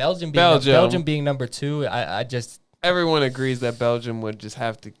sure. Belgium being number 2, I just... Everyone agrees that Belgium would just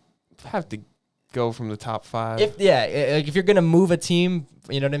have to go from the top 5. If you're gonna move a team,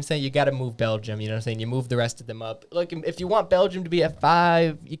 you know what I'm saying, you got to move Belgium. You know what I'm saying, you move the rest of them up. Look, if you want Belgium to be at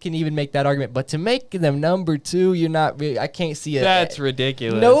 5, you can even make that argument. But to make them number 2, you're not really. I can't see it. That's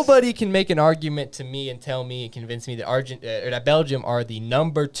ridiculous. Nobody can make an argument to me and tell me and convince me that that Belgium are the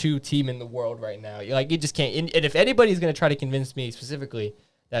number 2 team in the world right now. You just can't. And if anybody's gonna try to convince me specifically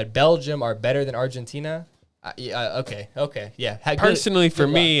that Belgium are better than Argentina. Okay. Yeah. Personally, for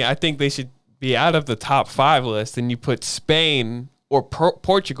me, I think they should be out of the top 5 list, and you put Spain or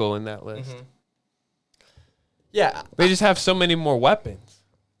Portugal in that list. Mm-hmm. Yeah. They just have so many more weapons.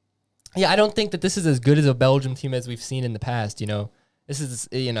 Yeah, I don't think that this is as good as a Belgium team as we've seen in the past, you know. This is,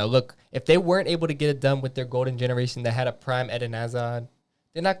 you know, look, if they weren't able to get it done with their golden generation that had a prime Eden Hazard,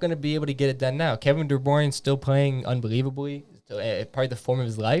 they're not going to be able to get it done now. Kevin De Bruyne still playing unbelievably, probably the form of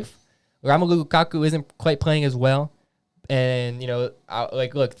his life. Romelu Lukaku isn't quite playing as well. And, you know,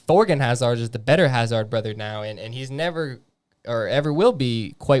 look, Thorgan Hazard is the better Hazard brother now, and he's never or ever will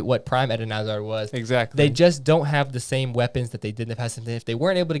be quite what prime Eden Hazard was. Exactly. They just don't have the same weapons that they did in the past. And if they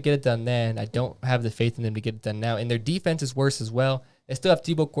weren't able to get it done then, I don't have the faith in them to get it done now. And their defense is worse as well. They still have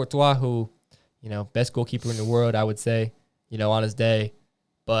Thibaut Courtois, who, you know, best goalkeeper in the world, I would say, you know, on his day.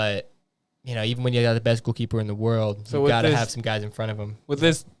 But, you know, even when you got the best goalkeeper in the world, you got to have some guys in front of him. With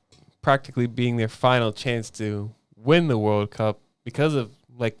this practically being their final chance to win the World Cup, because of,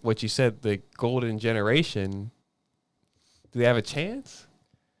 like what you said, the golden generation, do they have a chance?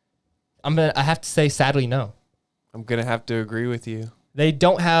 I have to say, sadly, no. I'm going to have to agree with you. They're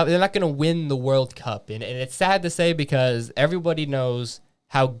not going to win the World Cup. And it's sad to say because everybody knows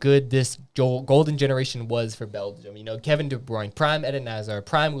how good this golden generation was for Belgium. You know, Kevin De Bruyne, prime Eden Hazard,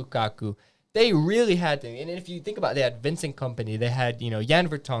 prime Lukaku. They really had to. And if you think about it, they had Vincent Kompany, they had, Jan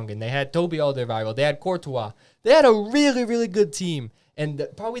Vertonghen, they had Toby Alderweireld, they had Courtois. They had a really, really good team. And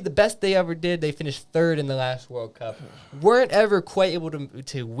probably the best they ever did, they finished third in the last World Cup. Weren't ever quite able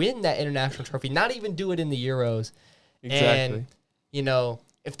to win that international trophy, not even do it in the Euros. Exactly. And,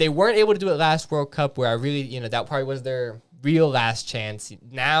 if they weren't able to do it last World Cup, where I really, that probably was their real last chance.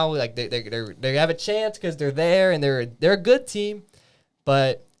 Now, like they have a chance because they're there and they're a good team.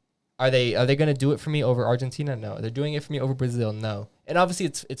 But are they going to do it for me over Argentina? No. They're doing it for me over Brazil? No. And obviously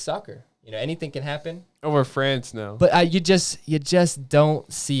it's soccer. Anything can happen. Over France, no. But you just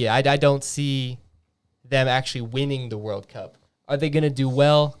don't see it. I don't see them actually winning the World Cup. Are they going to do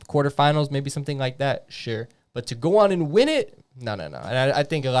well? Quarterfinals, maybe something like that? Sure. But to go on and win it? No. And I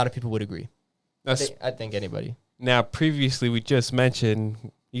think a lot of people would agree. I think anybody. Now, previously, we just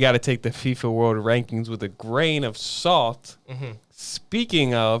mentioned you got to take the FIFA World Rankings with a grain of salt. Mm-hmm.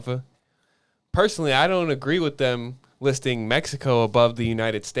 Speaking of, personally, I don't agree with them listing Mexico above the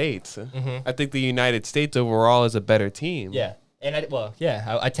United States. Mm-hmm. I think the United States overall is a better team. Yeah. And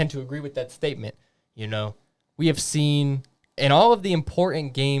I tend to agree with that statement. We have seen in all of the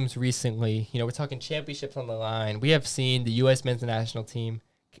important games recently, we're talking championships on the line. We have seen the U.S. men's national team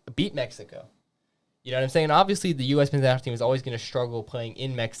beat Mexico. You know what I'm saying? Obviously, the U.S. men's national team is always going to struggle playing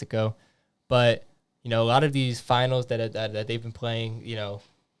in Mexico. But, a lot of these finals that they've been playing,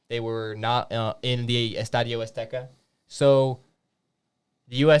 they were not in the Estadio Azteca. So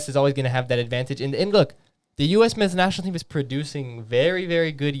the U.S. is always going to have that advantage. And look, the U.S. men's national team is producing very,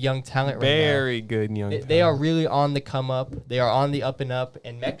 very good young talent right now. Very good young talent. They are really on the come up. They are on the up and up.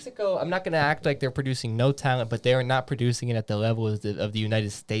 And Mexico, I'm not going to act like they're producing no talent, but they are not producing it at the level of the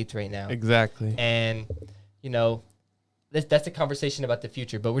United States right now. Exactly. And, that's a conversation about the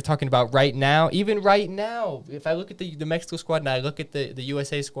future. But we're talking about right now. Even right now, if I look at the Mexico squad and I look at the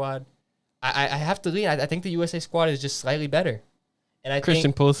USA squad, I have to lean. I think the USA squad is just slightly better. And I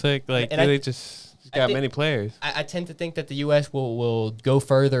Christian Pulisic, they just got many players. I tend to think that the U.S. will go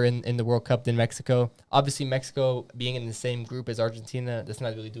further in the World Cup than Mexico. Obviously, Mexico being in the same group as Argentina, that's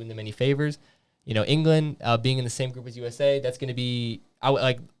not really doing them any favors. England being in the same group as USA, that's going to be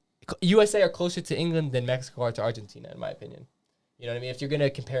USA are closer to England than Mexico are to Argentina, in my opinion. You know what I mean? If you're going to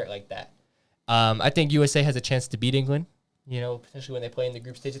compare it like that. I think USA has a chance to beat England. Potentially when they play in the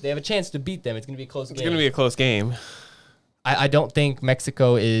group stage, if they have a chance to beat them, it's going to be a close game. It's going to be a close game. I don't think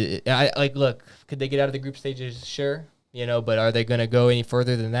Mexico is. Look, could they get out of the group stages? Sure, but are they going to go any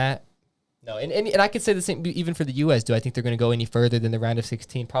further than that? No, and I could say the same even for the U.S. Do I think they're going to go any further than the round of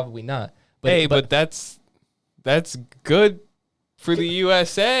 16? Probably not. But that's good for the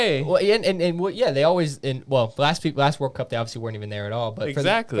USA. Well, they always last World Cup they obviously weren't even there at all. But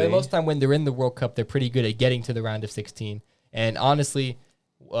exactly, for the most time when they're in the World Cup, they're pretty good at getting to the round of 16. And honestly,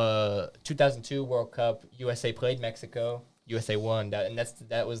 2002 World Cup, USA played Mexico. USA won,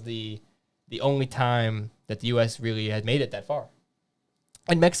 that was the only time that the U.S. really had made it that far.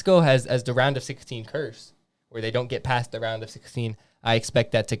 And Mexico has as the round of 16 curse, where they don't get past the round of 16. I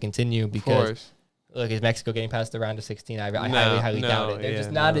expect that to continue because look, is Mexico getting past the round of 16? I highly doubt it. They're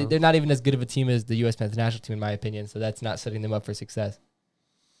just not. They're not even as good of a team as the U.S. men's national team, in my opinion. So that's not setting them up for success.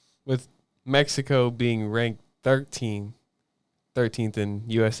 With Mexico being ranked 13th and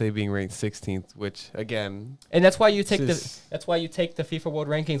USA being ranked 16th, which again, and that's why you take the FIFA World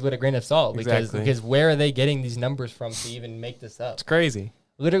Rankings with a grain of salt because where are they getting these numbers from to even make this up? It's crazy.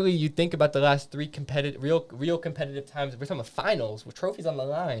 Literally, you think about the last three real competitive times. We're talking about finals with trophies on the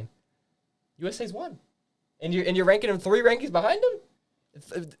line. USA's won, and you're ranking them 3 rankings behind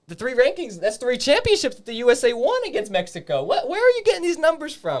them. The 3 rankings, that's 3 championships that the USA won against Mexico. Where are you getting these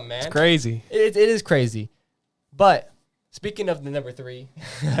numbers from, man? It's crazy. It is crazy, but. Speaking of the number 3,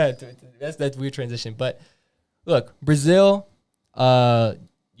 that's weird transition. But look, Brazil,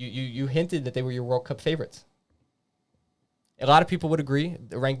 you hinted that they were your World Cup favorites. A lot of people would agree.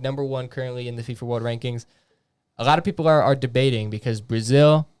 They're ranked number 1 currently in the FIFA World Rankings. A lot of people are debating because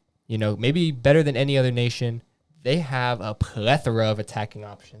Brazil, maybe better than any other nation, they have a plethora of attacking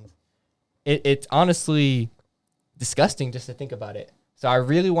options. It's honestly disgusting just to think about it. So I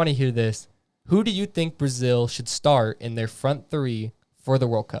really want to hear this. Who do you think Brazil should start in their front 3 for the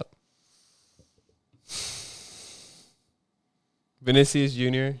World Cup? Vinicius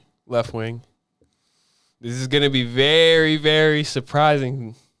Jr., left wing. This is going to be very, very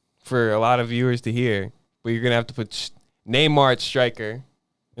surprising for a lot of viewers to hear. But you're going to have to put Neymar at striker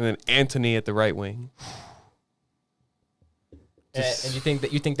and then Antony at the right wing. And you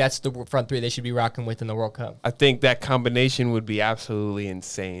think that's the front 3 they should be rocking with in the World Cup? I think that combination would be absolutely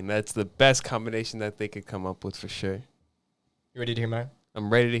insane. That's the best combination that they could come up with for sure. You ready to hear mine? I'm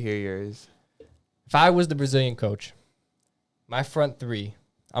ready to hear yours. if I was the Brazilian coach, my front three,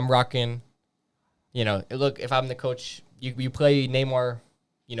 I'm rocking. Look, if I'm the coach, you play Neymar,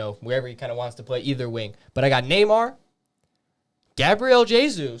 wherever he kind of wants to play, either wing. But I got Neymar, Gabriel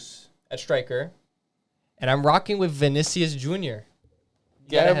Jesus at striker, and I'm rocking with Vinicius Jr.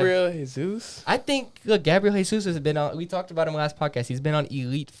 Gabriel Jesus? I think, look, Gabriel Jesus has been on, we talked about him last podcast. He's been on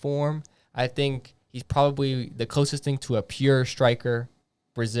elite form. I think he's probably the closest thing to a pure striker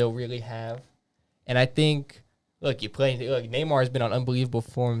Brazil really have. And I think, look, Neymar has been on unbelievable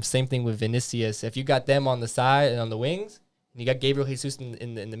form. Same thing with Vinicius. If you got them on the side and on the wings, and you got Gabriel Jesus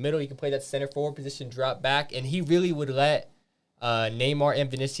in the middle, you can play that center forward position, drop back, and he really would let Neymar and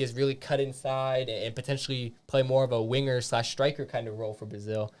Vinicius really cut inside and potentially play more of a winger/striker kind of role for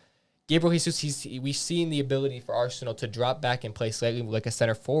Brazil. Gabriel Jesus, we've seen the ability for Arsenal to drop back and play slightly like a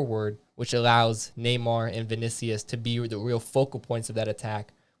center forward, which allows Neymar and Vinicius to be the real focal points of that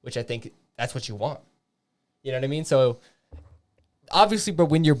attack, which I think that's what you want. You know what I mean? So, obviously, but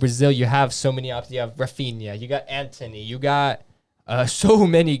when you're Brazil, you have so many options. You have Rafinha, you got Antony, you got so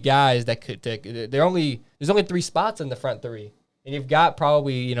many guys that could take. There's only 3 spots in the front three. And you've got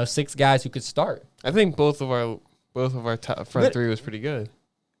probably 6 guys who could start. I think both of our top front three was pretty good.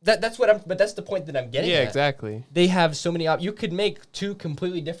 But that's the point that I'm getting. Yeah, at. Exactly. They have so many. You could make 2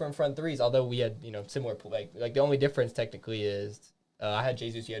 completely different front threes. Although we had similar like the only difference technically is I had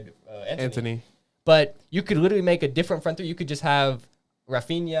Jesus, you had Antony. But you could literally make a different front three. You could just have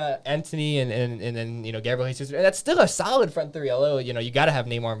Rafinha, Antony, and then Gabriel Jesus. And that's still a solid front three. Although you got to have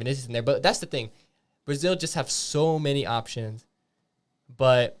Neymar and Vinicius in there. But that's the thing. Brazil just have so many options.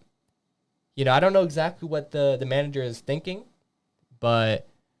 But, I don't know exactly what the manager is thinking, but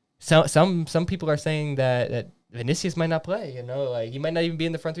some people are saying that Vinicius might not play, like he might not even be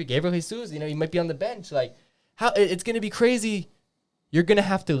in the front three. Gabriel Jesus, he might be on the bench. Like, how it's going to be crazy. You're going to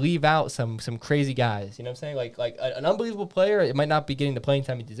have to leave out some crazy guys, you know what I'm saying? Like an unbelievable player, it might not be getting the playing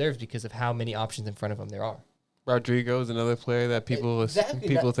time he deserves because of how many options in front of him there are. Rodrigo is another player that people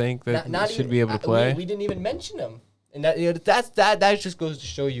think that not should even, be able to play. We didn't even mention him. And that just goes to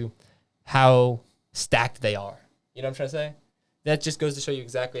show you how stacked they are. You know what I'm trying to say? That just goes to show you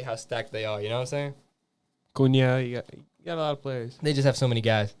exactly how stacked they are. You know what I'm saying? Cunha, you got a lot of players. They just have so many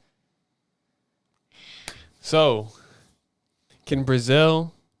guys. So, can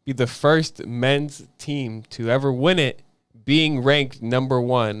Brazil be the first men's team to ever win it, being ranked number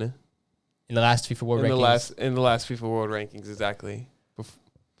 1 in the last FIFA World Rankings? In the last FIFA World Rankings, exactly.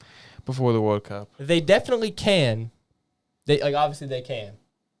 Before the World Cup. They definitely can. Obviously they can.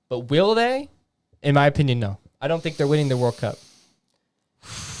 But will they? In my opinion, no. I don't think they're winning the World Cup.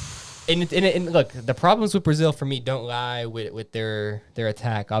 And look, the problems with Brazil for me don't lie with their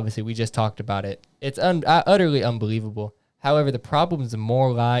attack. Obviously, we just talked about it. It's utterly unbelievable. However, the problems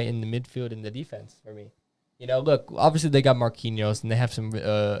more lie in the midfield and the defense for me. Look, obviously they got Marquinhos and they have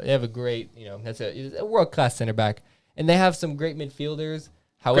they have a great, that's a world-class center back. And they have some great midfielders.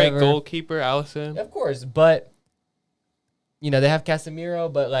 However, great goalkeeper, Alisson. Of course, but they have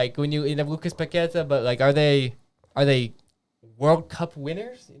Casemiro, but like when you have Lucas Paqueta, but like are they World Cup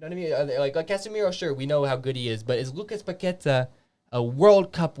winners? You know what I mean? Are they, like Casemiro, sure, we know how good he is, but is Lucas Paqueta a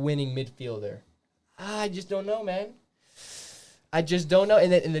World Cup winning midfielder? I just don't know, man. I just don't know.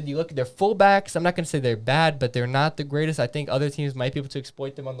 And then you look at their fullbacks. I'm not going to say they're bad, but they're not the greatest. I think other teams might be able to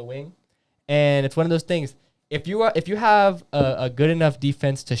exploit them on the wing. And it's one of those things. If you have a good enough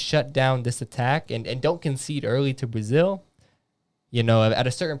defense to shut down this attack and don't concede early to Brazil, at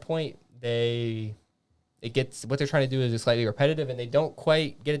a certain point what they're trying to do is just slightly repetitive and they don't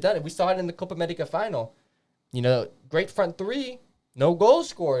quite get it done. And we saw it in the Copa America final. Great front three, no goals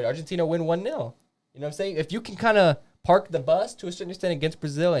scored. Argentina win 1-0. You know what I'm saying? If you can kind of park the bus to a certain extent against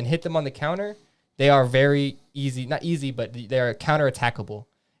Brazil and hit them on the counter, they are very easy, not easy, but they are counter-attackable.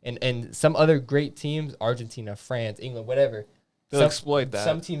 And some other great teams, Argentina, France, England, whatever, they'll exploit that.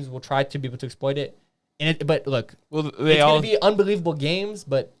 Some teams will try to be able to exploit it. But look, it's going to be unbelievable games,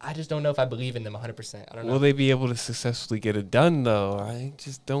 but I just don't know if I believe in them 100%. I don't know. Will they be able to successfully get it done, though? I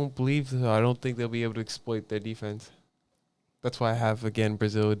just don't believe so. I don't think they'll be able to exploit their defense. That's why I have, again,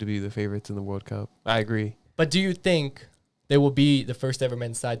 Brazil to be the favorites in the World Cup. I agree. But do you think they will be the first ever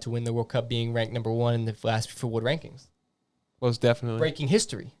men's side to win the World Cup, being ranked number 1 in the last FIFA World Rankings? Most definitely. Breaking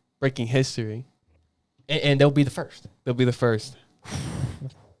history. And they'll be the first. They'll be the first.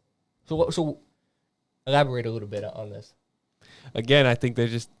 So elaborate a little bit on this. Again, I think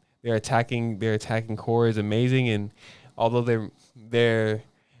their attacking core is amazing, and although their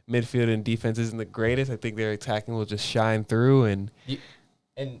midfield and defense isn't the greatest, I think their attacking will just shine through and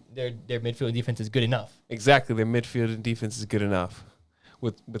their midfield and defense is good enough. Exactly, their midfield and defense is good enough.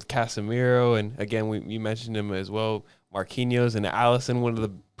 with Casemiro, and again we mentioned him as well, Marquinhos and Alisson, one of the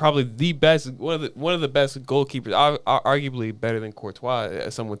best goalkeepers, arguably better than Courtois,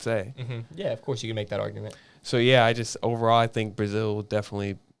 as some would say. Mm-hmm. Yeah, of course you can make that argument. So yeah, I think Brazil will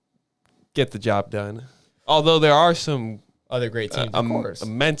definitely get the job done. Although there are some other great teams, of course,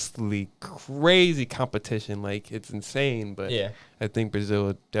 immensely crazy competition, like it's insane. But yeah, I think Brazil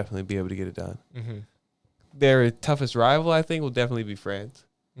will definitely be able to get it done. Mm-hmm. Their toughest rival, I think, will definitely be France.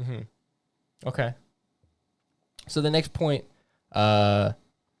 Mm-hmm. Okay. So the next point,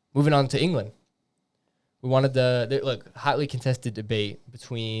 moving on to England. We wanted the hotly contested debate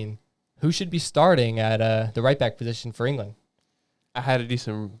between who should be starting at the right back position for England. I had to do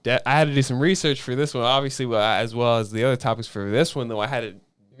some research for this one, obviously, as well as the other topics for this one. Though I had to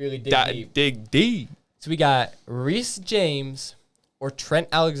really dig deep. So we got Reece James or Trent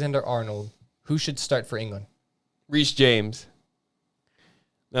Alexander-Arnold. Who should start for England? Reece James.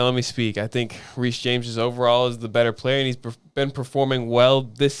 Now let me speak. I think Reece James is the better player, and he's been performing well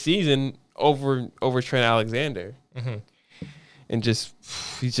this season over Trent Alexander. Mm-hmm. And his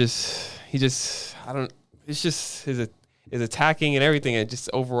attacking and everything, and just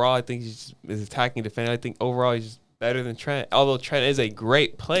overall, I think his attacking defender. I think overall he's just better than Trent. Although Trent is a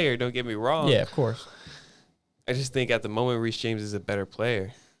great player, don't get me wrong. Yeah, of course. I just think at the moment Reece James is a better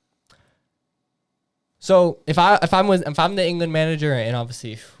player. So if I'm the England manager, and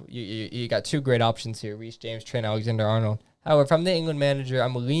obviously you got two great options here, Reece James, Trent Alexander-Arnold. However, if I'm the England manager,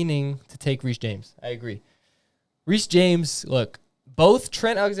 I'm leaning to take Reece James. I agree. Reece James, look, both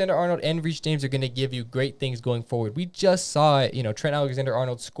Trent Alexander-Arnold and Reece James are going to give you great things going forward. We just saw it. Trent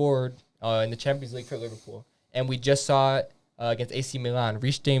Alexander-Arnold scored in the Champions League for Liverpool, and we just saw it against AC Milan.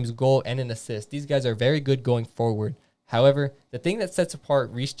 Reece James' goal and an assist. These guys are very good going forward. However, the thing that sets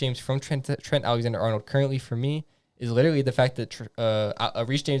apart Reece James from Trent Alexander-Arnold currently for me is literally the fact that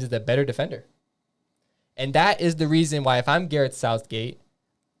Reece James is a better defender. And that is the reason why if I'm Gareth Southgate,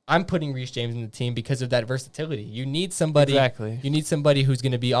 I'm putting Reece James in the team because of that versatility. You need somebody. Exactly. You need somebody who's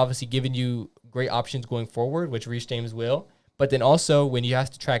going to be obviously giving you great options going forward, which Reece James will. But then also when you have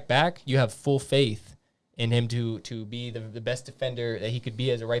to track back, you have full faith in him to be the best defender that he could be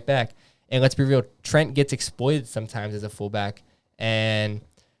as a right back. And let's be real, Trent gets exploited sometimes as a fullback. And,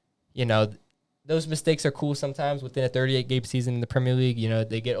 those mistakes are cool sometimes within a 38-game season in the Premier League.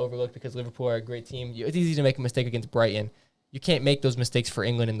 They get overlooked because Liverpool are a great team. It's easy to make a mistake against Brighton. You can't make those mistakes for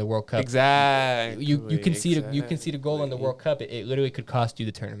England in the World Cup. Exactly. You can see the goal in the World Cup. It literally could cost you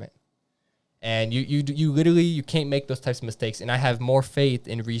the tournament. And you can't make those types of mistakes. And I have more faith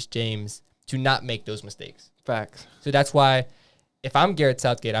in Reece James to not make those mistakes. Facts. So that's why if I'm Gareth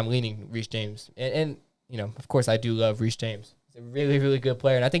Southgate, I'm leaning Reece James. And of course, I do love Reece James. He's a really, really good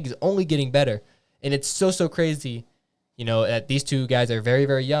player, and I think he's only getting better. And it's so crazy, that these two guys are very,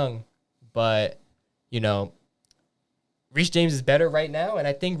 very young. But, Reece James is better right now, and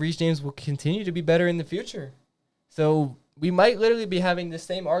I think Reece James will continue to be better in the future. So we might literally be having the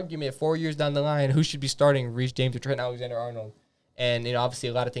same argument 4 years down the line, who should be starting, Reece James or Trent Alexander-Arnold. And, obviously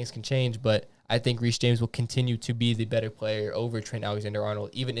a lot of things can change, but I think Reece James will continue to be the better player over Trent Alexander-Arnold,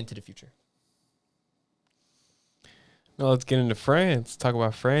 even into the future. Now let's get into France. Talk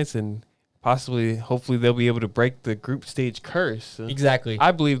about France, and hopefully they'll be able to break the group stage curse. Exactly.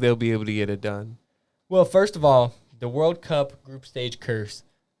 I believe they'll be able to get it done. Well, first of all, the World Cup group stage curse.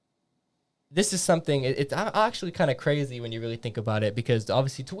 This is something, it's actually kind of crazy when you really think about it, because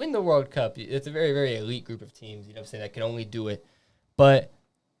obviously to win the World Cup, it's a very, very elite group of teams, that can only do it. But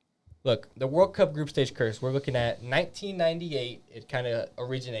look, the World Cup group stage curse, we're looking at 1998. It kind of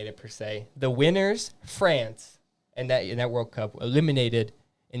originated, per se. The winners, France, in that World Cup, eliminated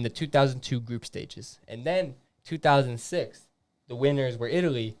in the 2002 group stages. And then 2006, the winners were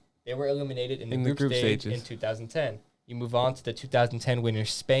Italy. They were eliminated in the group stage in 2010. You move on to the 2010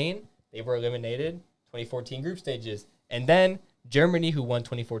 winners, Spain. They were eliminated 2014 group stages. And then Germany, who won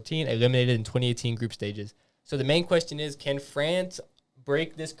 2014, eliminated in 2018 group stages. So the main question is, can France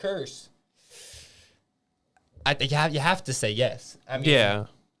break this curse? I think you have to say yes. I mean, yeah.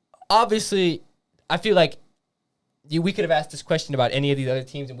 Obviously, I feel like we could have asked this question about any of these other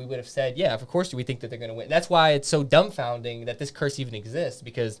teams, and we would have said, yeah, of course we think that they're going to win. That's why it's so dumbfounding that this curse even exists,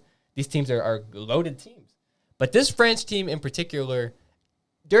 because these teams are loaded teams. But this French team in particular,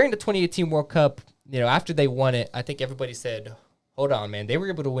 during the 2018 World Cup, after they won it, I think everybody said, hold on, man, they were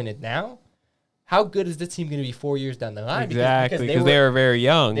able to win it now? How good is this team going to be 4 years down the line? Exactly, because they were very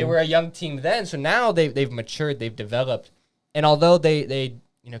young. They were a young team then, so now they've matured, they've developed. And although they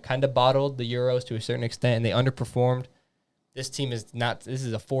kind of bottled the Euros to a certain extent and they underperformed, this team is not. This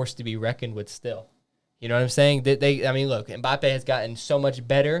is a force to be reckoned with still. You know what I'm saying? I mean, look, Mbappe has gotten so much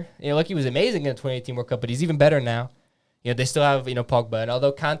better. Look, he was amazing in the 2018 World Cup, but he's even better now. They still have, Pogba. And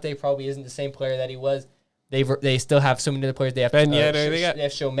although Kante probably isn't the same player that he was, they still have so many other players. They have Ben Yedder. They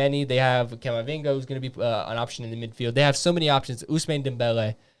have Tchouameni. They have Camavinga, who's going to be an option in the midfield. They have so many options. Ousmane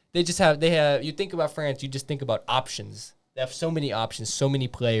Dembele. You think about France, you just think about options. They have so many options, so many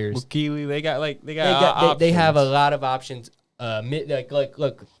players. Mukili, they have a lot of options.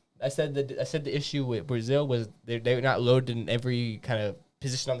 Look, I said the issue with Brazil was they're not loaded in every kind of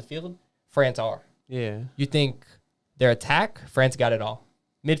position on the field. France are. Yeah. You think their attack, France got it all.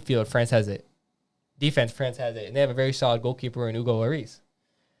 Midfield, France has it. Defense, France has it. And they have a very solid goalkeeper in Hugo Lloris.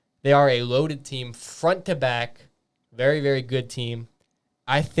 They are a loaded team, front to back, very, very good team.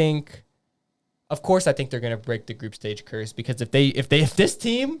 I think they're going to break the group stage curse because if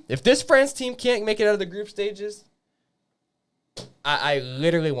this France team can't make it out of the group stages, I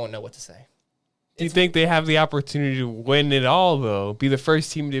literally won't know what to say. Do you think they have the opportunity to win it all, though? Be the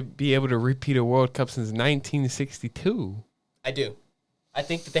first team to be able to repeat a World Cup since 1962? I do. I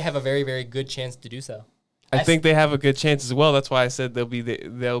think that they have a very, very good chance to do so. I think they have a good chance as well. That's why I said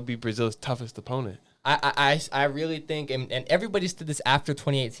they'll be Brazil's toughest opponent. I really think, and everybody did this after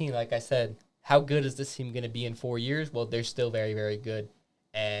 2018, like I said, how good is this team going to be in 4 years? Well, they're still very, very good.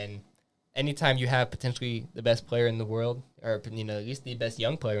 And anytime you have potentially the best player in the world, or at least the best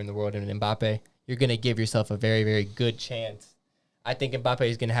young player in the world in Mbappe, you're going to give yourself a very, very good chance. I think Mbappe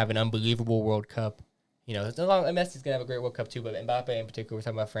is going to have an unbelievable World Cup. Messi's going to have a great World Cup too, but Mbappe in particular, we're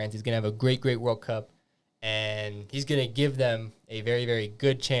talking about France, he's going to have a great, great World Cup, and he's going to give them a very, very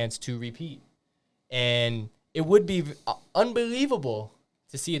good chance to repeat. And it would be unbelievable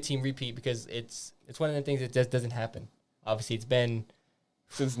to see a team repeat because it's one of the things that just doesn't happen. Obviously, it's been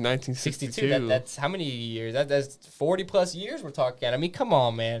since 1962. That's how many years? That's 40-plus years we're talking. I mean, come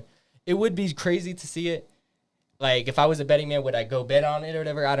on, man. It would be crazy to see it. Like, if I was a betting man, would I go bet on it or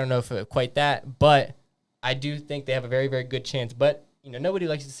whatever? I don't know if quite that. But I do think they have a very, very good chance. But, nobody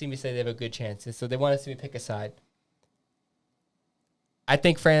likes to see me say they have a good chance. And so they want to see me pick a side. I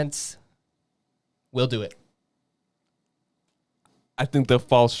think France will do it. I think they'll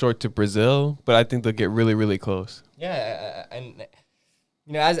fall short to Brazil, but I think they'll get really, really close. Yeah, and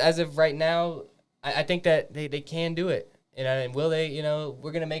as of right now, I think that they can do it. And will they?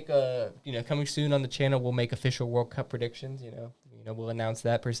 We're gonna make coming soon on the channel. We'll make official World Cup predictions. We'll announce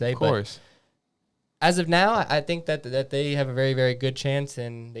that per se. Of course. But as of now, I think that they have a very, very good chance,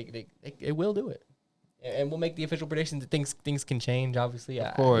 and they will do it. And we'll make the official predictions. Things can change, obviously.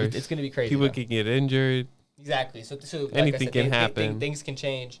 Of course. It's gonna be crazy. People can get injured. Exactly. So anything like I said, can happen. Things can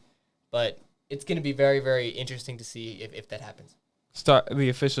change, but it's going to be very, very interesting to see if that happens. The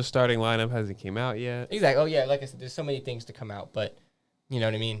official starting lineup hasn't came out yet. Exactly. Oh yeah, like I said, there's so many things to come out, but you know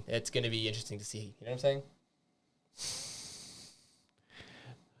what I mean. It's going to be interesting to see. You know what I'm saying?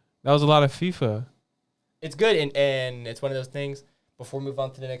 That was a lot of FIFA. It's good, and it's one of those things. Before we move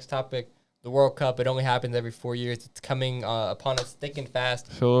on to the next topic, the World Cup, it only happens every 4 years. It's coming upon us thick and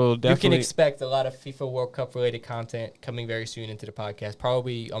fast. So you can expect a lot of FIFA World Cup related content coming very soon into the podcast.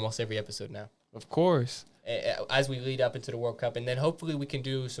 Probably almost every episode now. Of course. As we lead up into the World Cup. And then hopefully we can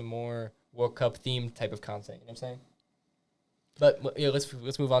do some more World Cup themed type of content. You know what I'm saying? But yeah,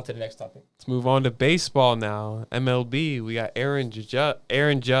 let's move on to the next topic. Let's move on to baseball now. MLB, we got Aaron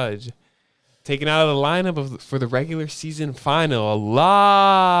Judge taken out of the lineup for the regular season final. A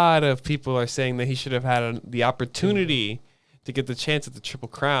lot of people are saying that he should have had the opportunity to get the chance at the Triple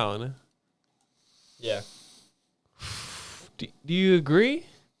Crown. Yeah. Do you agree?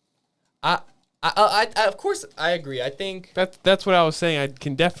 I of course I agree. I think that's what I was saying. I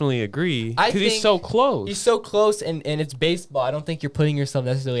can definitely agree because he's so close. He's so close, and it's baseball. I don't think you're putting yourself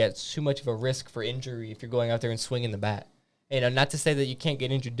necessarily at too much of a risk for injury if you're going out there and swinging the bat. Not to say that you can't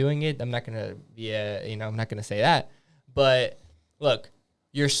get injured doing it. I'm not gonna I'm not gonna say that. But look,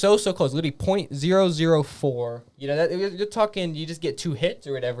 you're so close. Literally .004. You're talking. You just get 2 hits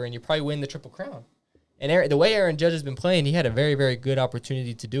or whatever, and you probably win the Triple Crown. And the way Aaron Judge has been playing, he had a very, very good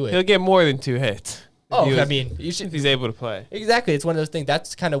opportunity to do it. He'll get more than 2 hits. If he's able to play. Exactly. It's one of those things.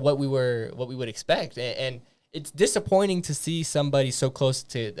 That's kind of what we would expect. And it's disappointing to see somebody so close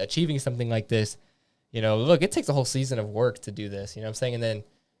to achieving something like this. Look, it takes a whole season of work to do this. You know what I'm saying? And then,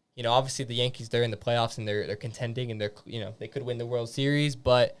 obviously the Yankees, they're in the playoffs and they're contending and they could win the World Series.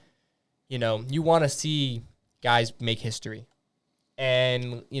 But, you want to see guys make history.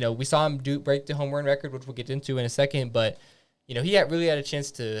 And, we saw him break the home run record, which we'll get into in a second. But, he really had a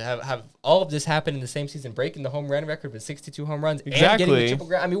chance to have all of this happen in the same season, breaking the home run record with 62 home runs and getting the Triple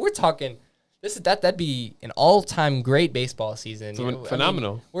Crown. I mean, we're talking that'd be an all-time great baseball season.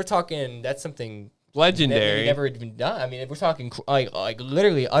 Phenomenal. We're talking that's something Legendary. Never even done. I mean, we're talking like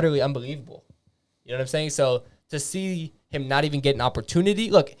literally, utterly unbelievable. You know what I'm saying? So to see him not even get an opportunity,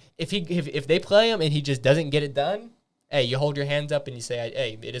 look, if they play him and he just doesn't get it done, hey, you hold your hands up and you say,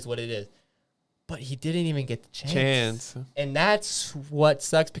 hey, it is what it is. But he didn't even get the chance. And that's what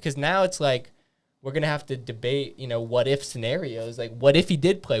sucks, because now it's like we're going to have to debate, what if scenarios. Like, what if he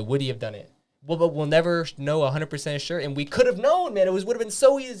did play? Would he have done it? Well, but we'll never know 100% sure. And we could have known, man. It would have been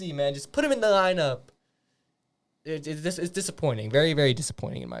so easy, man. Just put him in the lineup. It's disappointing. Very, very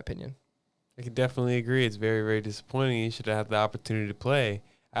disappointing, in my opinion. I can definitely agree. It's very, very disappointing. He should have had the opportunity to play.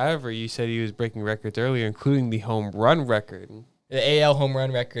 However, you said he was breaking records earlier, including the home run record. The AL home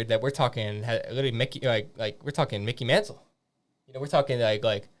run record that we're talking, literally Mickey, like we're talking Mickey Mantle. We're talking like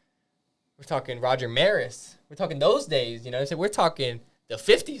we're talking Roger Maris. We're talking those days. So we're talking the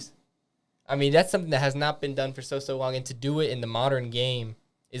 50s. I mean, that's something that has not been done for so long, and to do it in the modern game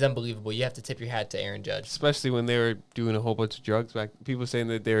is unbelievable. You have to tip your hat to Aaron Judge. Especially when they were doing a whole bunch of drugs back. People saying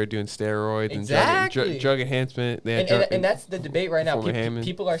that they were doing steroids and drug enhancement. And that's the debate right now.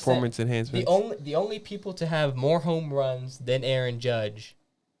 People are saying performance enhancements. The only people to have more home runs than Aaron Judge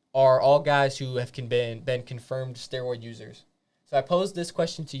are all guys who have been confirmed steroid users. So I posed this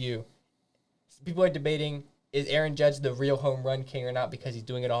question to you. People are debating, is Aaron Judge the real home run king or not, because he's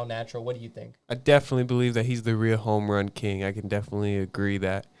doing it all natural? What do you think? I definitely believe that he's the real home run king. I can definitely agree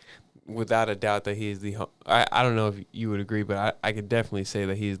that, without a doubt, that he is the I don't know if you would agree, but I could definitely say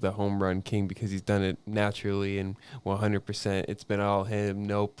that he's the home run king, because he's done it naturally and 100%. It's been all him,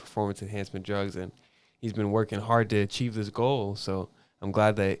 no performance enhancement drugs, and he's been working hard to achieve this goal. So I'm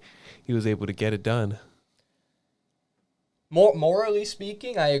glad that he was able to get it done. Morally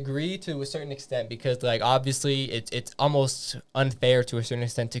speaking, I agree to a certain extent, because obviously it's almost unfair to a certain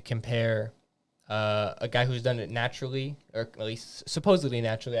extent to compare a guy who's done it naturally, or at least supposedly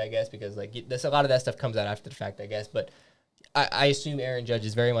naturally, I guess, because a lot of that stuff comes out after the fact, I guess. But I assume Aaron Judge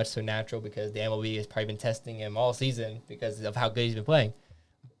is very much so natural, because the MLB has probably been testing him all season because of how good he's been playing.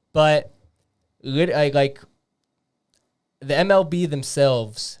 But the MLB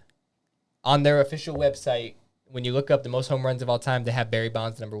themselves, on their official website, when you look up the most home runs of all time, they have Barry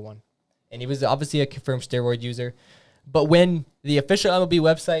Bonds number 1. And he was obviously a confirmed steroid user. But when the official MLB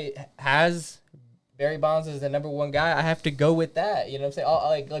website has Barry Bonds as the number 1 guy, I have to go with that. You know what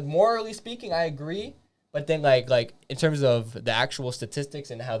I'm saying? Morally speaking, I agree. But then in terms of the actual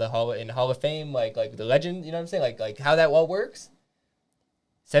statistics and how the Hall of Fame, the legend, you know what I'm saying? Like how that all works.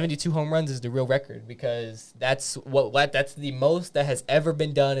 72 home runs is the real record, because that's that's the most that has ever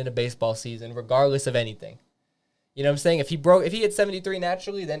been done in a baseball season, regardless of anything. You know what I'm saying? If he hit 73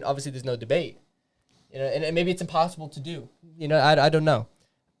 naturally, then obviously there's no debate. And maybe it's impossible to do. I don't know.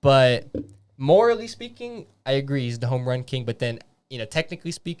 But morally speaking, I agree he's the home run king. But then,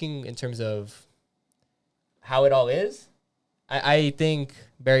 technically speaking, in terms of how it all is, I think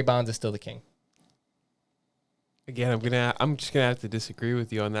Barry Bonds is still the king. Again, I'm just gonna have to disagree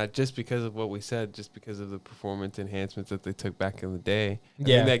with you on that, just because of what we said, just because of the performance enhancements that they took back in the day. I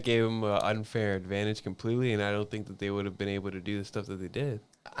think that gave them an unfair advantage completely, and I don't think that they would have been able to do the stuff that they did.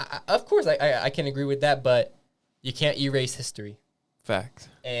 Of course, I can agree with that, but you can't erase history. Fact.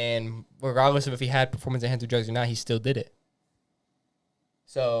 And regardless of if he had performance enhancing drugs or not, he still did it.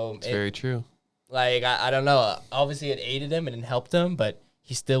 So it's very true. I don't know. Obviously, it aided him and it helped him, but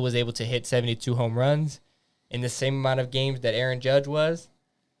he still was able to hit 72 home runs in the same amount of games that Aaron Judge was.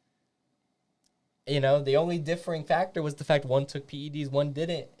 The only differing factor was the fact one took PEDs, one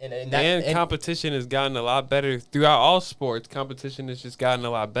didn't. And competition has gotten a lot better. Throughout all sports, competition has just gotten a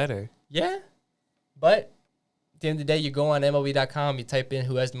lot better. Yeah. But at the end of the day, you go on MLB.com, you type in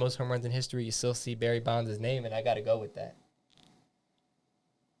who has the most home runs in history, you still see Barry Bonds' name, and I got to go with that.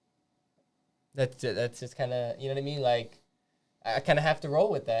 That's just kind of, you know what I mean? I kind of have to roll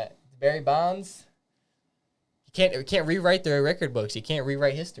with that. Barry Bonds... You can't rewrite the record books. You can't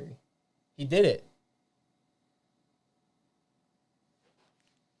rewrite history. He did it.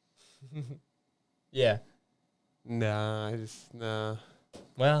 Yeah. Nah.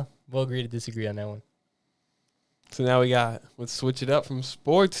 Well, we'll agree to disagree on that one. So now let's switch it up from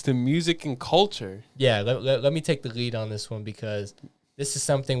sports to music and culture. Yeah, let me take the lead on this one, because this is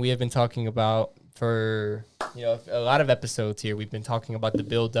something we have been talking about for a lot of episodes here. We've been talking about the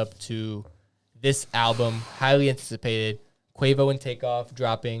build up to this album, highly anticipated, Quavo and Takeoff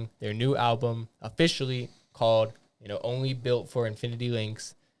dropping their new album, officially called, Only Built for Infinity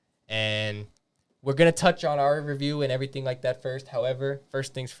Links. And we're going to touch on our review and everything like that first. However,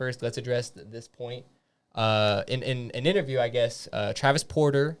 first things first, let's address this point. In an interview, I guess, Travis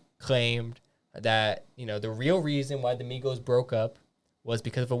Porter claimed that, the real reason why the Migos broke up was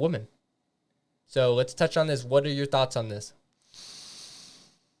because of a woman. So let's touch on this. What are your thoughts on this?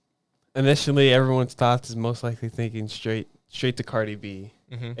 Initially, everyone's thoughts is most likely thinking straight to Cardi B,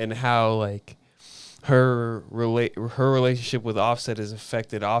 and how like her relationship with Offset has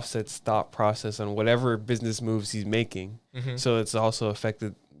affected Offset's thought process on whatever business moves he's making. So it's also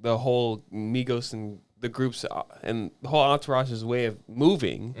affected the whole Migos and the groups and the whole entourage's way of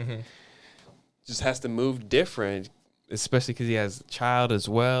moving. Just has to move different, especially because he has a child as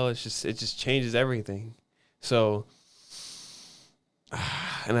well. It just changes everything. So,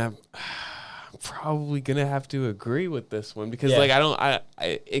 and I'm probably gonna have to agree with this one because like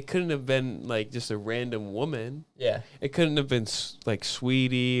it couldn't have been like just a random woman. Yeah, it couldn't have been like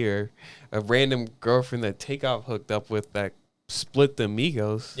Sweetie or a random girlfriend that Takeoff hooked up with that split the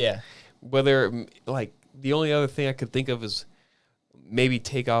Migos. Yeah, whether like the only other thing I could think of is maybe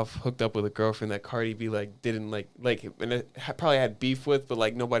Takeoff hooked up with a girlfriend that Cardi B like didn't like and it probably had beef with, but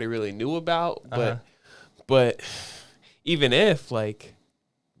like nobody really knew about. But even if like,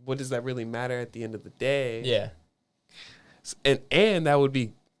 what does that really matter at the end of the day? Yeah. And that would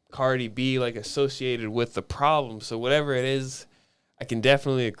be Cardi B like associated with the problem. So whatever it is, I can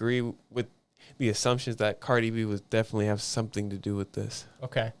definitely agree with the assumptions that Cardi B would definitely have something to do with this.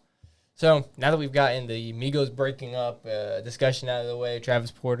 Okay. So now that we've gotten the Migos breaking up discussion out of the way, Travis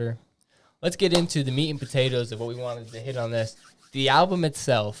Porter, let's get into the meat and potatoes of what we wanted to hit on this. The album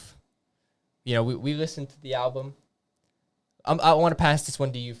itself, you know, we listened to the album. I want to pass this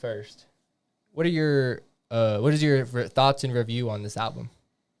one to you first. What is your thoughts and review on this album?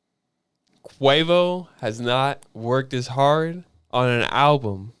 Quavo has not worked as hard on an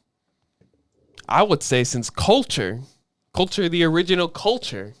album, I would say, since Culture, the original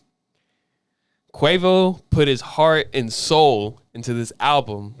Culture. Quavo put his heart and soul into this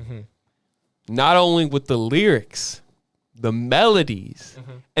album, not only with the lyrics, the melodies,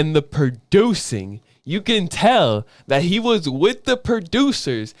 and the producing. You can tell that he was with the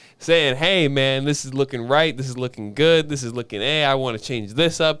producers saying, hey, man, this is looking right. This is looking good. This is looking, hey, I want to change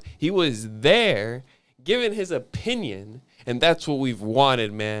this up. He was there giving his opinion, and that's what we've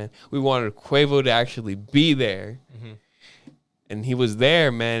wanted, man. We wanted Quavo to actually be there, and he was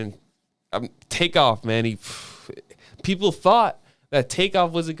there, man. Takeoff, man. People thought that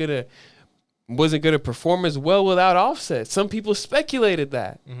Takeoff wasn't gonna perform as well without Offset. Some people speculated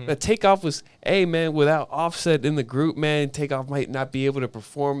that Takeoff was, hey man, without Offset in the group, man, Takeoff might not be able to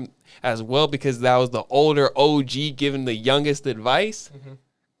perform as well because that was the older OG giving the youngest advice.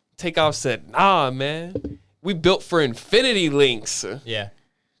 Takeoff said, nah, man, we built for infinity links. Yeah,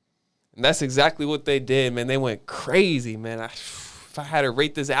 and that's exactly what they did, man. They went crazy, man. If I had to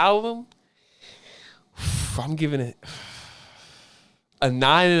rate this album, I'm giving it a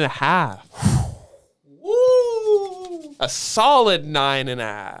 9.5. Woo! A solid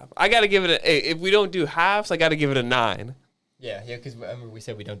 9.5. I gotta give it if we don't do halves, I gotta give it a 9. Yeah, because remember we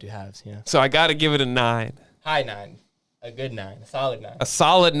said we don't do halves. Yeah. So I gotta give it a 9. High 9, a good 9, a solid 9. A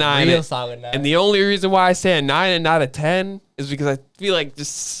solid 9. Real solid 9. And the only reason why I say a 9 and not a 10 is because I feel like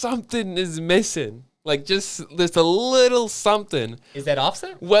just something is missing. Like just there's a little something. Is that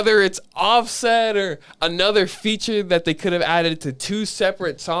Offset? Whether it's Offset or another feature that they could have added to two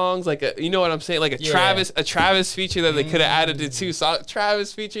separate songs, like you know what I'm saying, like a Travis feature that they could have added to two songs.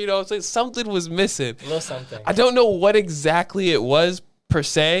 Travis feature, you know what I'm saying? Something was missing. A little something. I don't know what exactly it was per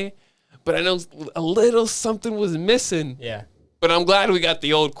se, but I know a little something was missing. Yeah. But I'm glad we got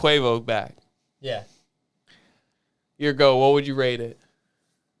the old Quavo back. Yeah. Your go. What would you rate it?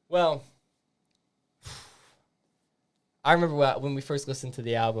 Well, I remember when we first listened to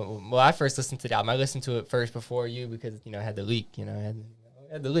the album. Well, I first listened to the album. I listened to it first before you because, you know, I had the leak. You know, I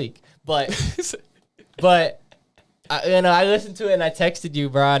had the leak. But I listened to it and I texted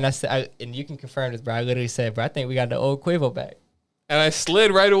you, bro, and I said, and you can confirm this, bro. I literally said, bro, I think we got the old Quavo back. And I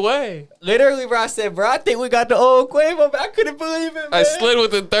slid right away. Literally, bro, I said, bro, I think we got the old Quavo back. I couldn't believe it, man. I slid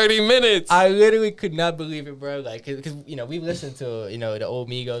within 30 minutes. I literally could not believe it, bro. Like, because, you know, we listened to, you know, the old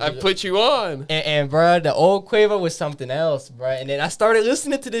Migos. I put you on. And, bro, the old Quavo was something else, bro. And then I started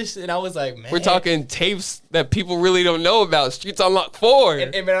listening to this shit, and I was like, man. We're talking tapes that people really don't know about. Streets Unlocked 4.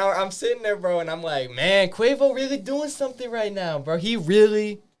 And man, I'm sitting there, bro, and I'm like, man, Quavo really doing something right now, bro. He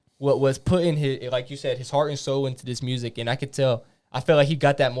really was putting his, like you said, his heart and soul into this music, and I could tell. I feel like he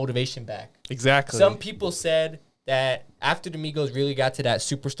got that motivation back. Exactly. Some people said that after the Migos really got to that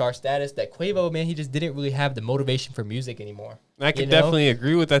superstar status, that Quavo, man, he just didn't really have the motivation for music anymore. I can definitely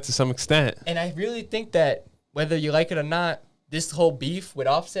agree with that to some extent. And I really think that whether you like it or not, this whole beef with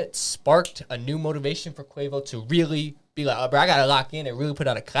Offset sparked a new motivation for Quavo to really be like, oh, bro, I got to lock in and really put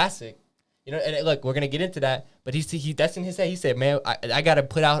out a classic. You know, and look, we're gonna get into that, but he that's in his head. He said, "Man, I gotta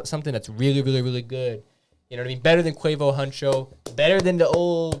put out something that's really, really, really good." You know what I mean? Better than Quavo Huncho, better than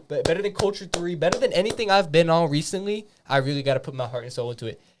better than Culture 3, better than anything I've been on recently. I really gotta put my heart and soul into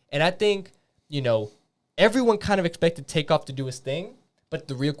it. And I think, you know, everyone kind of expected Takeoff to do his thing, but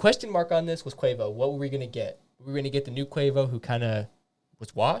the real question mark on this was Quavo. What were we gonna get? Were we gonna get the new Quavo who kind of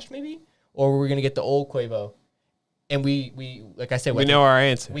was washed, maybe, or were we gonna get the old Quavo? And we like I said, we know our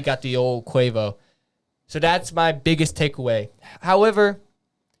answer. We got the old Quavo. So that's my biggest takeaway. However,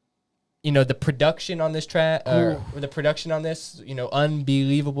 you know, the production on this track, or the production on this, you know,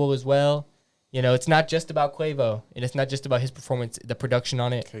 unbelievable as well. You know, it's not just about Quavo, and it's not just about his performance. The production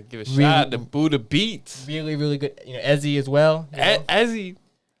on it. Could give a shout out to Buddha Beats. Really, really good. You know, Ezzy as well. Ezzy.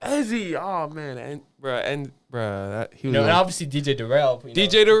 Oh man, and bruh, he was. And obviously DJ Darrell.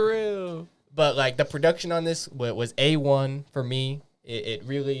 DJ Darrell. But like the production on this was A1 for me. It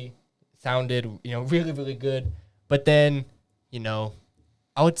really sounded, you know, really, really good. But then, you know,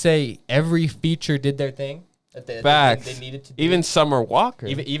 I would say every feature did their thing. Facts. They needed to do. Even Summer Walker.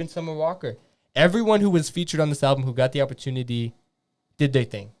 Even Summer Walker. Everyone who was featured on this album who got the opportunity did their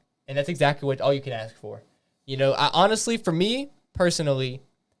thing. And that's exactly all you can ask for. You know, honestly, for me personally,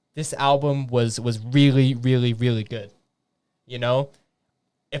 this album was really, really, really good. You know?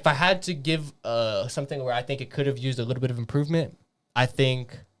 If I had to give something where I think it could have used a little bit of improvement, I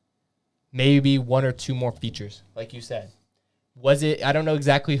think maybe one or two more features, like you said. Was it? I don't know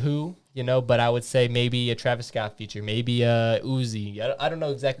exactly who, you know, but I would say maybe a Travis Scott feature, maybe a Uzi. I don't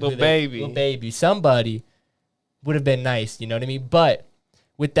know exactly. Lil Baby. Somebody would have been nice, you know what I mean? But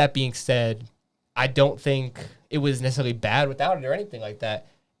with that being said, I don't think it was necessarily bad without it or anything like that.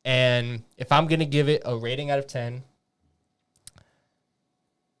 And if I'm going to give it a rating out of 10,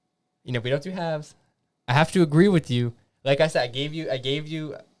 you know, we don't do halves. I have to agree with you. Like I said, I gave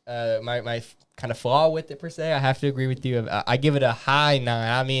you my kind of flaw with it per se. I have to agree with you. I give it a high 9.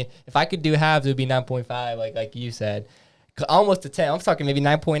 I mean, if I could do halves, it would be 9.5, like you said. Almost a 10. I'm talking maybe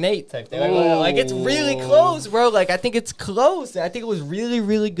 9.8 type thing. Like it's really close, bro. Like I think it's close. I think it was really,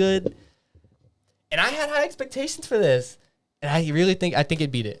 really good. And I had high expectations for this. And I think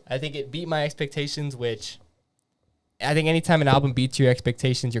it beat it. I think it beat my expectations, which I think anytime an album beats your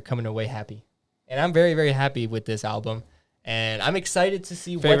expectations, you're coming away happy. And I'm very, very happy with this album. And I'm excited to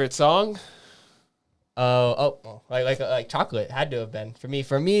see favorite song. Like Chocolate had to have been for me.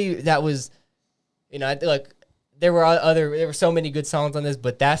 For me, that was, you know, I feel like there were so many good songs on this,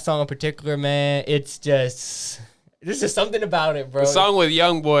 but that song in particular, man, there's just something about it, bro. The song with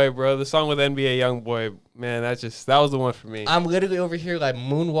YoungBoy, bro. The song with NBA YoungBoy, man, that was the one for me. I'm literally over here like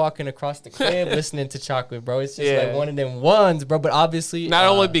moonwalking across the crib listening to Chocolate, bro. It's just like one of them ones, bro. But obviously, not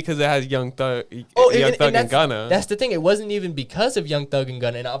only because it has Young Thug and Gunna. That's the thing. It wasn't even because of Young Thug and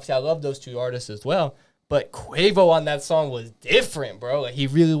Gunna, and obviously I love those two artists as well. But Quavo on that song was different, bro. Like he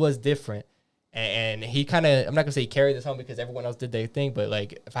really was different. And he kind of, I'm not going to say he carried the song because everyone else did their thing, but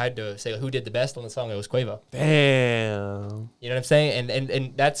like if I had to say who did the best on the song, it was Quavo. Damn. You know what I'm saying?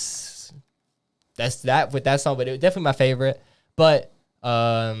 And that's that with that song, but it was definitely my favorite. But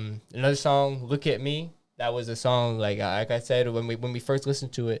another song, Look at Me, that was a song like I said when we first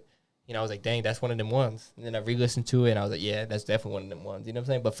listened to it, you know, I was like, dang, that's one of them ones. And then I re-listened to it and I was like, yeah, that's definitely one of them ones. You know what I'm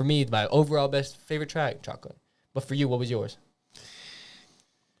saying? But for me, my overall best favorite track, Chocolate. But for you, what was yours?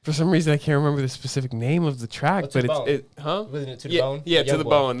 For some reason, I can't remember the specific name of the track, but Wasn't it To the Bone? Yeah, To the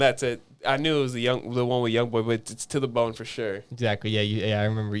Bone. That's it. I knew it was the one with YoungBoy, but it's To the Bone for sure. Exactly. Yeah. I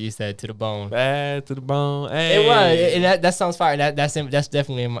remember you said To the Bone. Bad to the bone. Hey. It was, and that song's fire. That's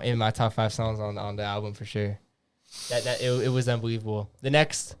definitely in my top 5 songs on the album for sure. It was unbelievable. The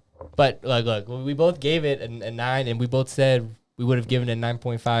next, but look, we both gave it a 9, and we both said we would have given it a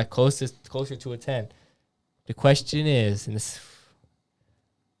 9.5, closer to a 10. The question is, and this.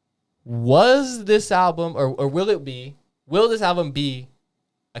 Was this album, or will this album be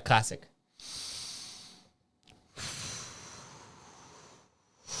a classic?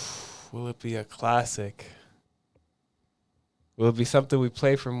 Will it be a classic? Will it be something we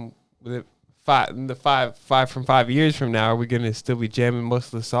play from with it five from 5 years from now? Are we gonna still be jamming most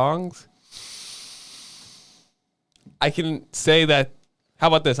of the songs? I can say that. How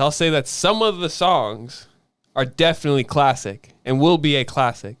about this? I'll say that some of the songs are definitely classic and will be a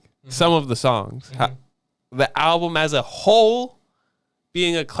classic. Mm-hmm. Some of the songs. Mm-hmm. The album as a whole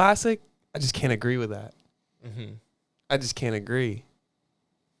being a classic, I just can't agree with that. Mm-hmm. I just can't agree.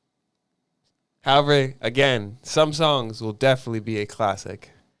 However, again, some songs will definitely be a classic.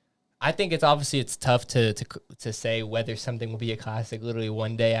 I think it's tough to say whether something will be a classic literally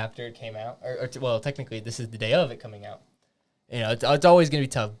one day after it came out. Well, technically, this is the day of it coming out. You know, it's always going to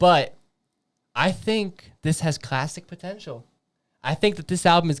be tough. But I think this has classic potential. I think that this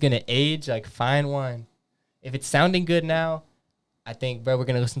album is going to age like fine wine. If it's sounding good now, I think, bro, we're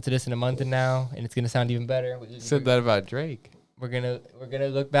going to listen to this in a month and now, and it's going to sound even better. Said that about Drake. We're gonna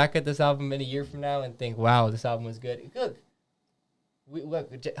look back at this album in a year from now and think, wow, this album was good.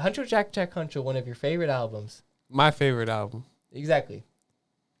 Look, Huncho Jack Jack Huncho, one of your favorite albums. My favorite album. Exactly.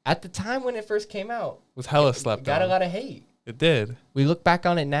 At the time when it first came out, was hella slept on. Got a lot of hate. It did. We look back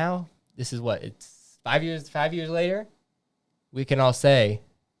on it now. This is what, it's 5 years. 5 years later, we can all say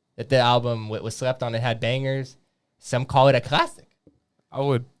that the album was slept on. It had bangers. Some call it a classic. I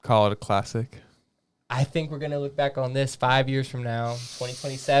would call it a classic. I think we're going to look back on this 5 years from now,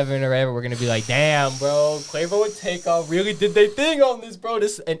 2027 or whatever. We're going to be like, damn, bro, Quavo and Takeoff really did their thing on this, bro.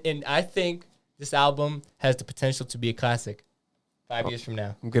 And I think this album has the potential to be a classic 5 years from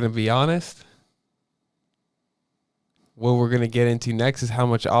now. I'm going to be honest. What we're going to get into next is how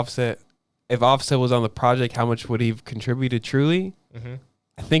much Offset, if Offset was on the project, how much would he have contributed truly? Mm-hmm.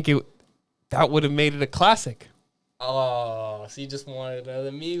 I think that would have made it a classic. Oh, so you just wanted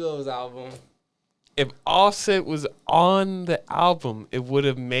another Migos album. If Offset was on the album, it would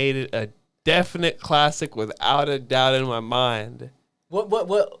have made it a definite classic without a doubt in my mind.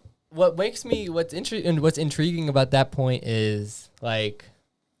 What makes me what's intriguing about that point is like,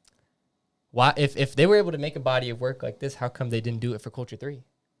 why if they were able to make a body of work like this, how come they didn't do it for Culture 3?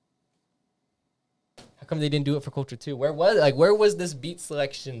 How come they didn't do it for Culture 2? Where was this beat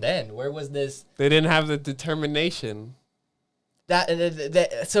selection then? Where was this? They didn't have the determination.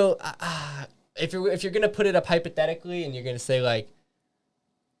 If you're gonna put it up hypothetically and you're gonna say like,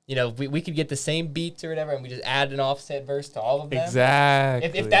 you know, we could get the same beats or whatever and we just add an Offset verse to all of them.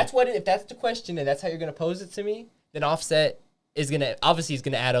 Exactly. If that's the question and that's how you're gonna pose it to me, then Offset is gonna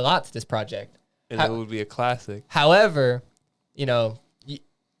add a lot to this project. And it would be a classic. However, you know,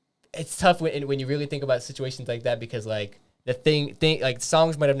 it's tough when you really think about situations like that because like the thing like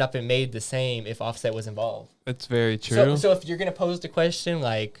songs might have not been made the same if Offset was involved. That's very true. So if you're gonna pose the question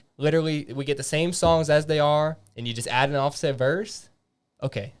like literally we get the same songs as they are and you just add an Offset verse,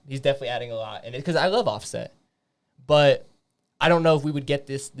 okay, he's definitely adding a lot. And because I love Offset, but I don't know if we would get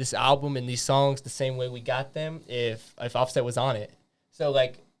this album and these songs the same way we got them if Offset was on it. So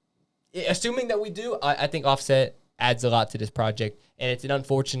like, assuming that we do, I think Offset adds a lot to this project, and it's an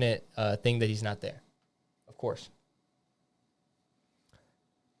unfortunate thing that he's not there, of course.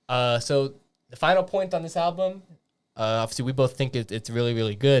 So the final point on this album, obviously we both think it's really,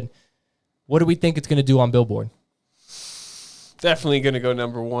 really good. What do we think it's going to do on Billboard? Definitely going to go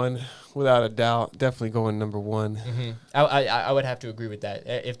number one, without a doubt. Definitely going number one. Mm-hmm. I would have to agree with that.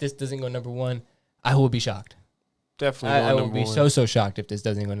 If this doesn't go number one, I will be shocked. Definitely I will be so shocked if this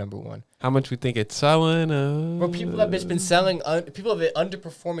doesn't go number one. How much we think it's selling? Bro, people have been selling. People have been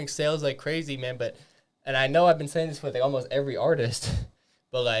underperforming sales like crazy, man. And I know I've been saying this with like almost every artist,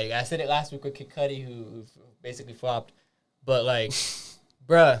 but like I said it last week with Kid Cudi, who basically flopped. But like,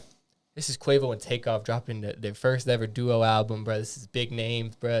 bruh, this is Quavo and Takeoff dropping their first ever duo album, bruh. This is big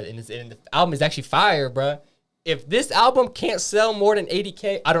names, bruh, and the album is actually fire, bruh. If this album can't sell more than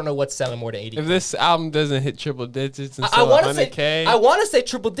 80K, I don't know what's selling more than 80K. If this album doesn't hit triple digits and sell 100K. I want to say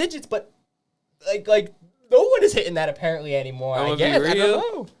triple digits, but like no one is hitting that apparently anymore. I guess. I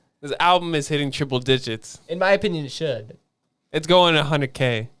don't know. This album is hitting triple digits. In my opinion, it should. It's going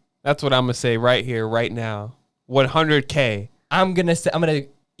 100K. That's what I'm going to say right here, right now. 100K. I'm going to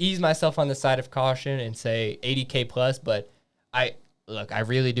ease myself on the side of caution and say 80K plus, but I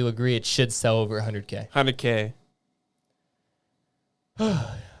really do agree it should sell over 100K. 100K.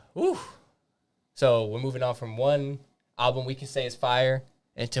 Ooh. So we're moving on from one album we can say is fire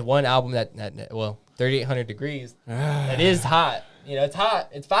and to one album that 3800 degrees. That is hot. You know, it's hot.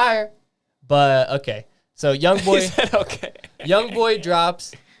 It's fire. But okay. So Youngboy. He said okay. Youngboy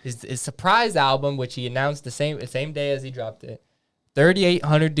drops his surprise album, which he announced the same day as he dropped it.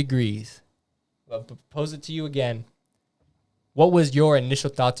 3800 degrees. I'll pose it to you again. What was your initial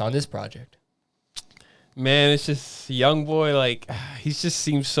thoughts on this project? Man, it's just Youngboy, like, he just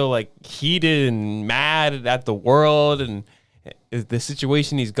seems so, like, heated and mad at the world and the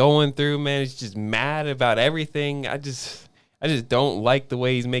situation he's going through, man. He's just mad about everything. I just don't like the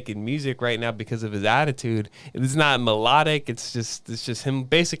way he's making music right now because of his attitude. It's not melodic. It's just him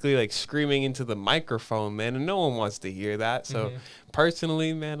basically, like, screaming into the microphone, man, and no one wants to hear that. So,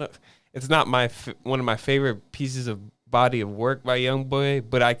 personally, man, it's not one of my favorite pieces of body of work by Youngboy,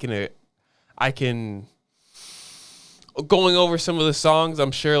 but I can going over some of the songs,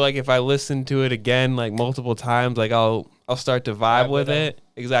 I'm sure like if I listen to it again like multiple times, like I'll start to vibe with it.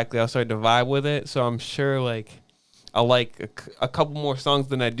 Exactly, I'll start to vibe with it. So I'm sure like I like a couple more songs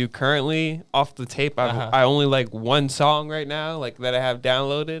than I do currently off the tape. I only like one song right now, like that I have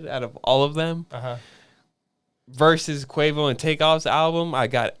downloaded out of all of them. Versus Quavo and Takeoff's album, I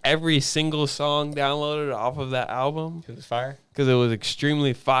got every single song downloaded off of that album. Because it's fire? Because it was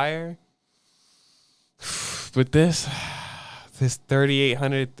extremely fire. But this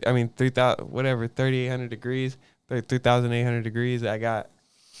 3,800, I mean 3,000, whatever, 3,800 degrees, 3,800 degrees. I got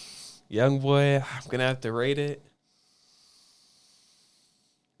Youngboy. I'm gonna have to rate it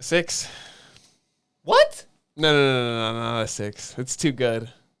 6. What? No, not a 6. It's too good.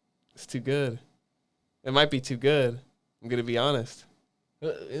 It's too good. It might be too good. I'm gonna be honest.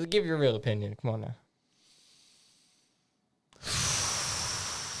 Give your real opinion. Come on now.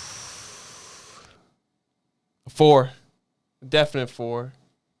 4. Definite 4.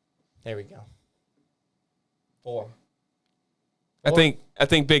 There we go. 4. I think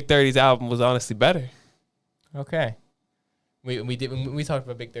Big 30's album was honestly better. Okay. We talked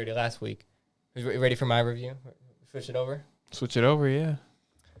about Big 30 last week. You ready for my review? Switch it over? Switch it over, yeah.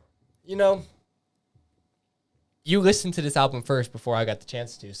 You know, you listened to this album first before I got the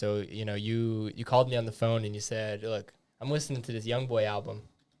chance to. So, you know, you called me on the phone and you said, look, I'm listening to this Youngboy album.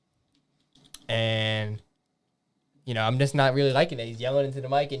 And, you know, I'm just not really liking it. He's yelling into the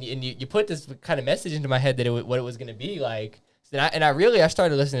mic. And you put this kind of message into my head that what it was going to be like. So I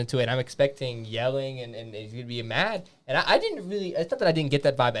started listening to it. And I'm expecting yelling and he's going to be mad. And I didn't really, it's not that I didn't get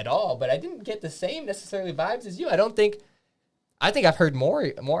that vibe at all. But I didn't get the same necessarily vibes as you. I think I've heard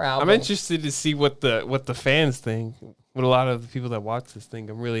more albums. I'm interested to see what the fans think. What a lot of the people that watch this think.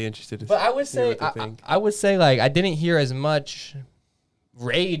 I'm really interested to see. But I would say I would say like I didn't hear as much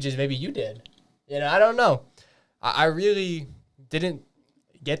rage as maybe you did. You know, I don't know. I really didn't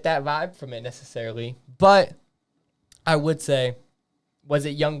get that vibe from it necessarily. But I would say, was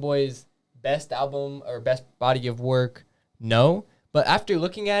it Youngboy's best album or best body of work? No. But after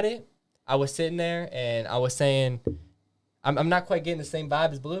looking at it, I was sitting there and I was saying, I'm not quite getting the same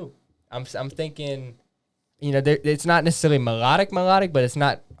vibe as Blue. I'm thinking, you know, it's not necessarily melodic, but it's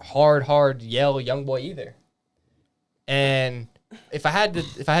not hard yell Youngboy either. And if I had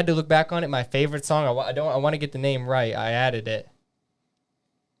to look back on it, my favorite song, I want to get the name right. I added it.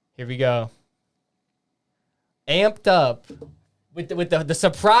 Here we go. Amped Up with the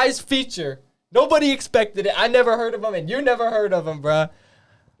surprise feature. Nobody expected it. I never heard of him, and you never heard of him, bruh.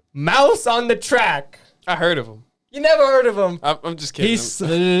 Mouse on the Track. I heard of him. You never heard of him. I'm just kidding. He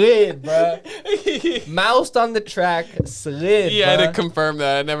slid, bro. Mouse on the Track slid, Yeah, I had to confirm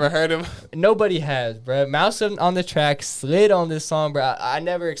that. I never heard him. Nobody has, bro. Mouse on the Track slid on this song, bro. I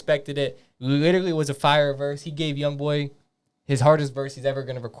never expected it. Literally was a fire verse. He gave Youngboy his hardest verse he's ever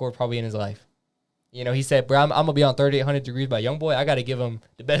going to record probably in his life. You know, he said, bro, I'm going to be on 3,800 Degrees by Youngboy. I got to give him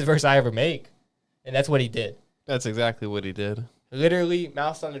the best verse I ever make. And that's what he did. That's exactly what he did. Literally,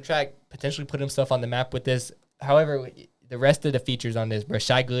 Mouse on the Track potentially put himself on the map with this. However, the rest of the features on this, bro,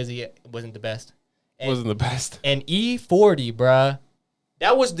 Shy Glizzy wasn't the best. Wasn't the best. And E40, bruh,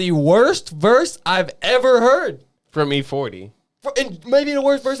 that was the worst verse I've ever heard. From E40. And maybe the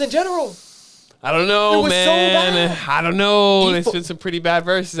worst verse in general. I don't know, man. So I don't know. There's been some pretty bad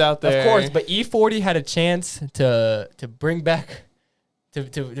verses out there. Of course, but E40 had a chance to bring back, to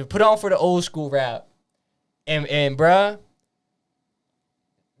put on for the old school rap. And bruh,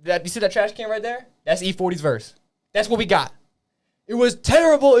 you see that trash can right there? That's E40's verse. That's what we got. It was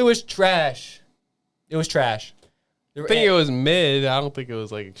terrible. It was trash. It was trash. I think it was mid. I don't think it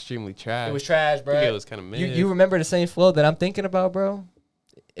was like extremely trash. It was trash, bro. I think it was kind of mid. You remember the same flow that I'm thinking about, bro?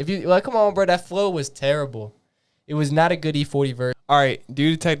 If you like, come on, bro. That flow was terrible. It was not a good E40 verse. All right,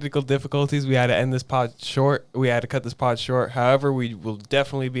 due to technical difficulties, we had to end this pod short. We had to cut this pod short. However, we will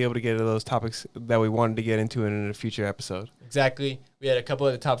definitely be able to get to those topics that we wanted to get into in a future episode. Exactly. We had a couple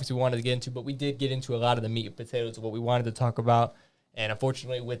of the topics we wanted to get into, but we did get into a lot of the meat and potatoes of what we wanted to talk about. And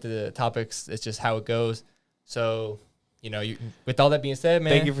unfortunately, with the topics, it's just how it goes. So, you know, with all that being said,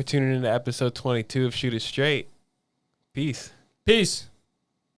 man. Thank you for tuning in to episode 22 of Shoot It Straight. Peace. Peace.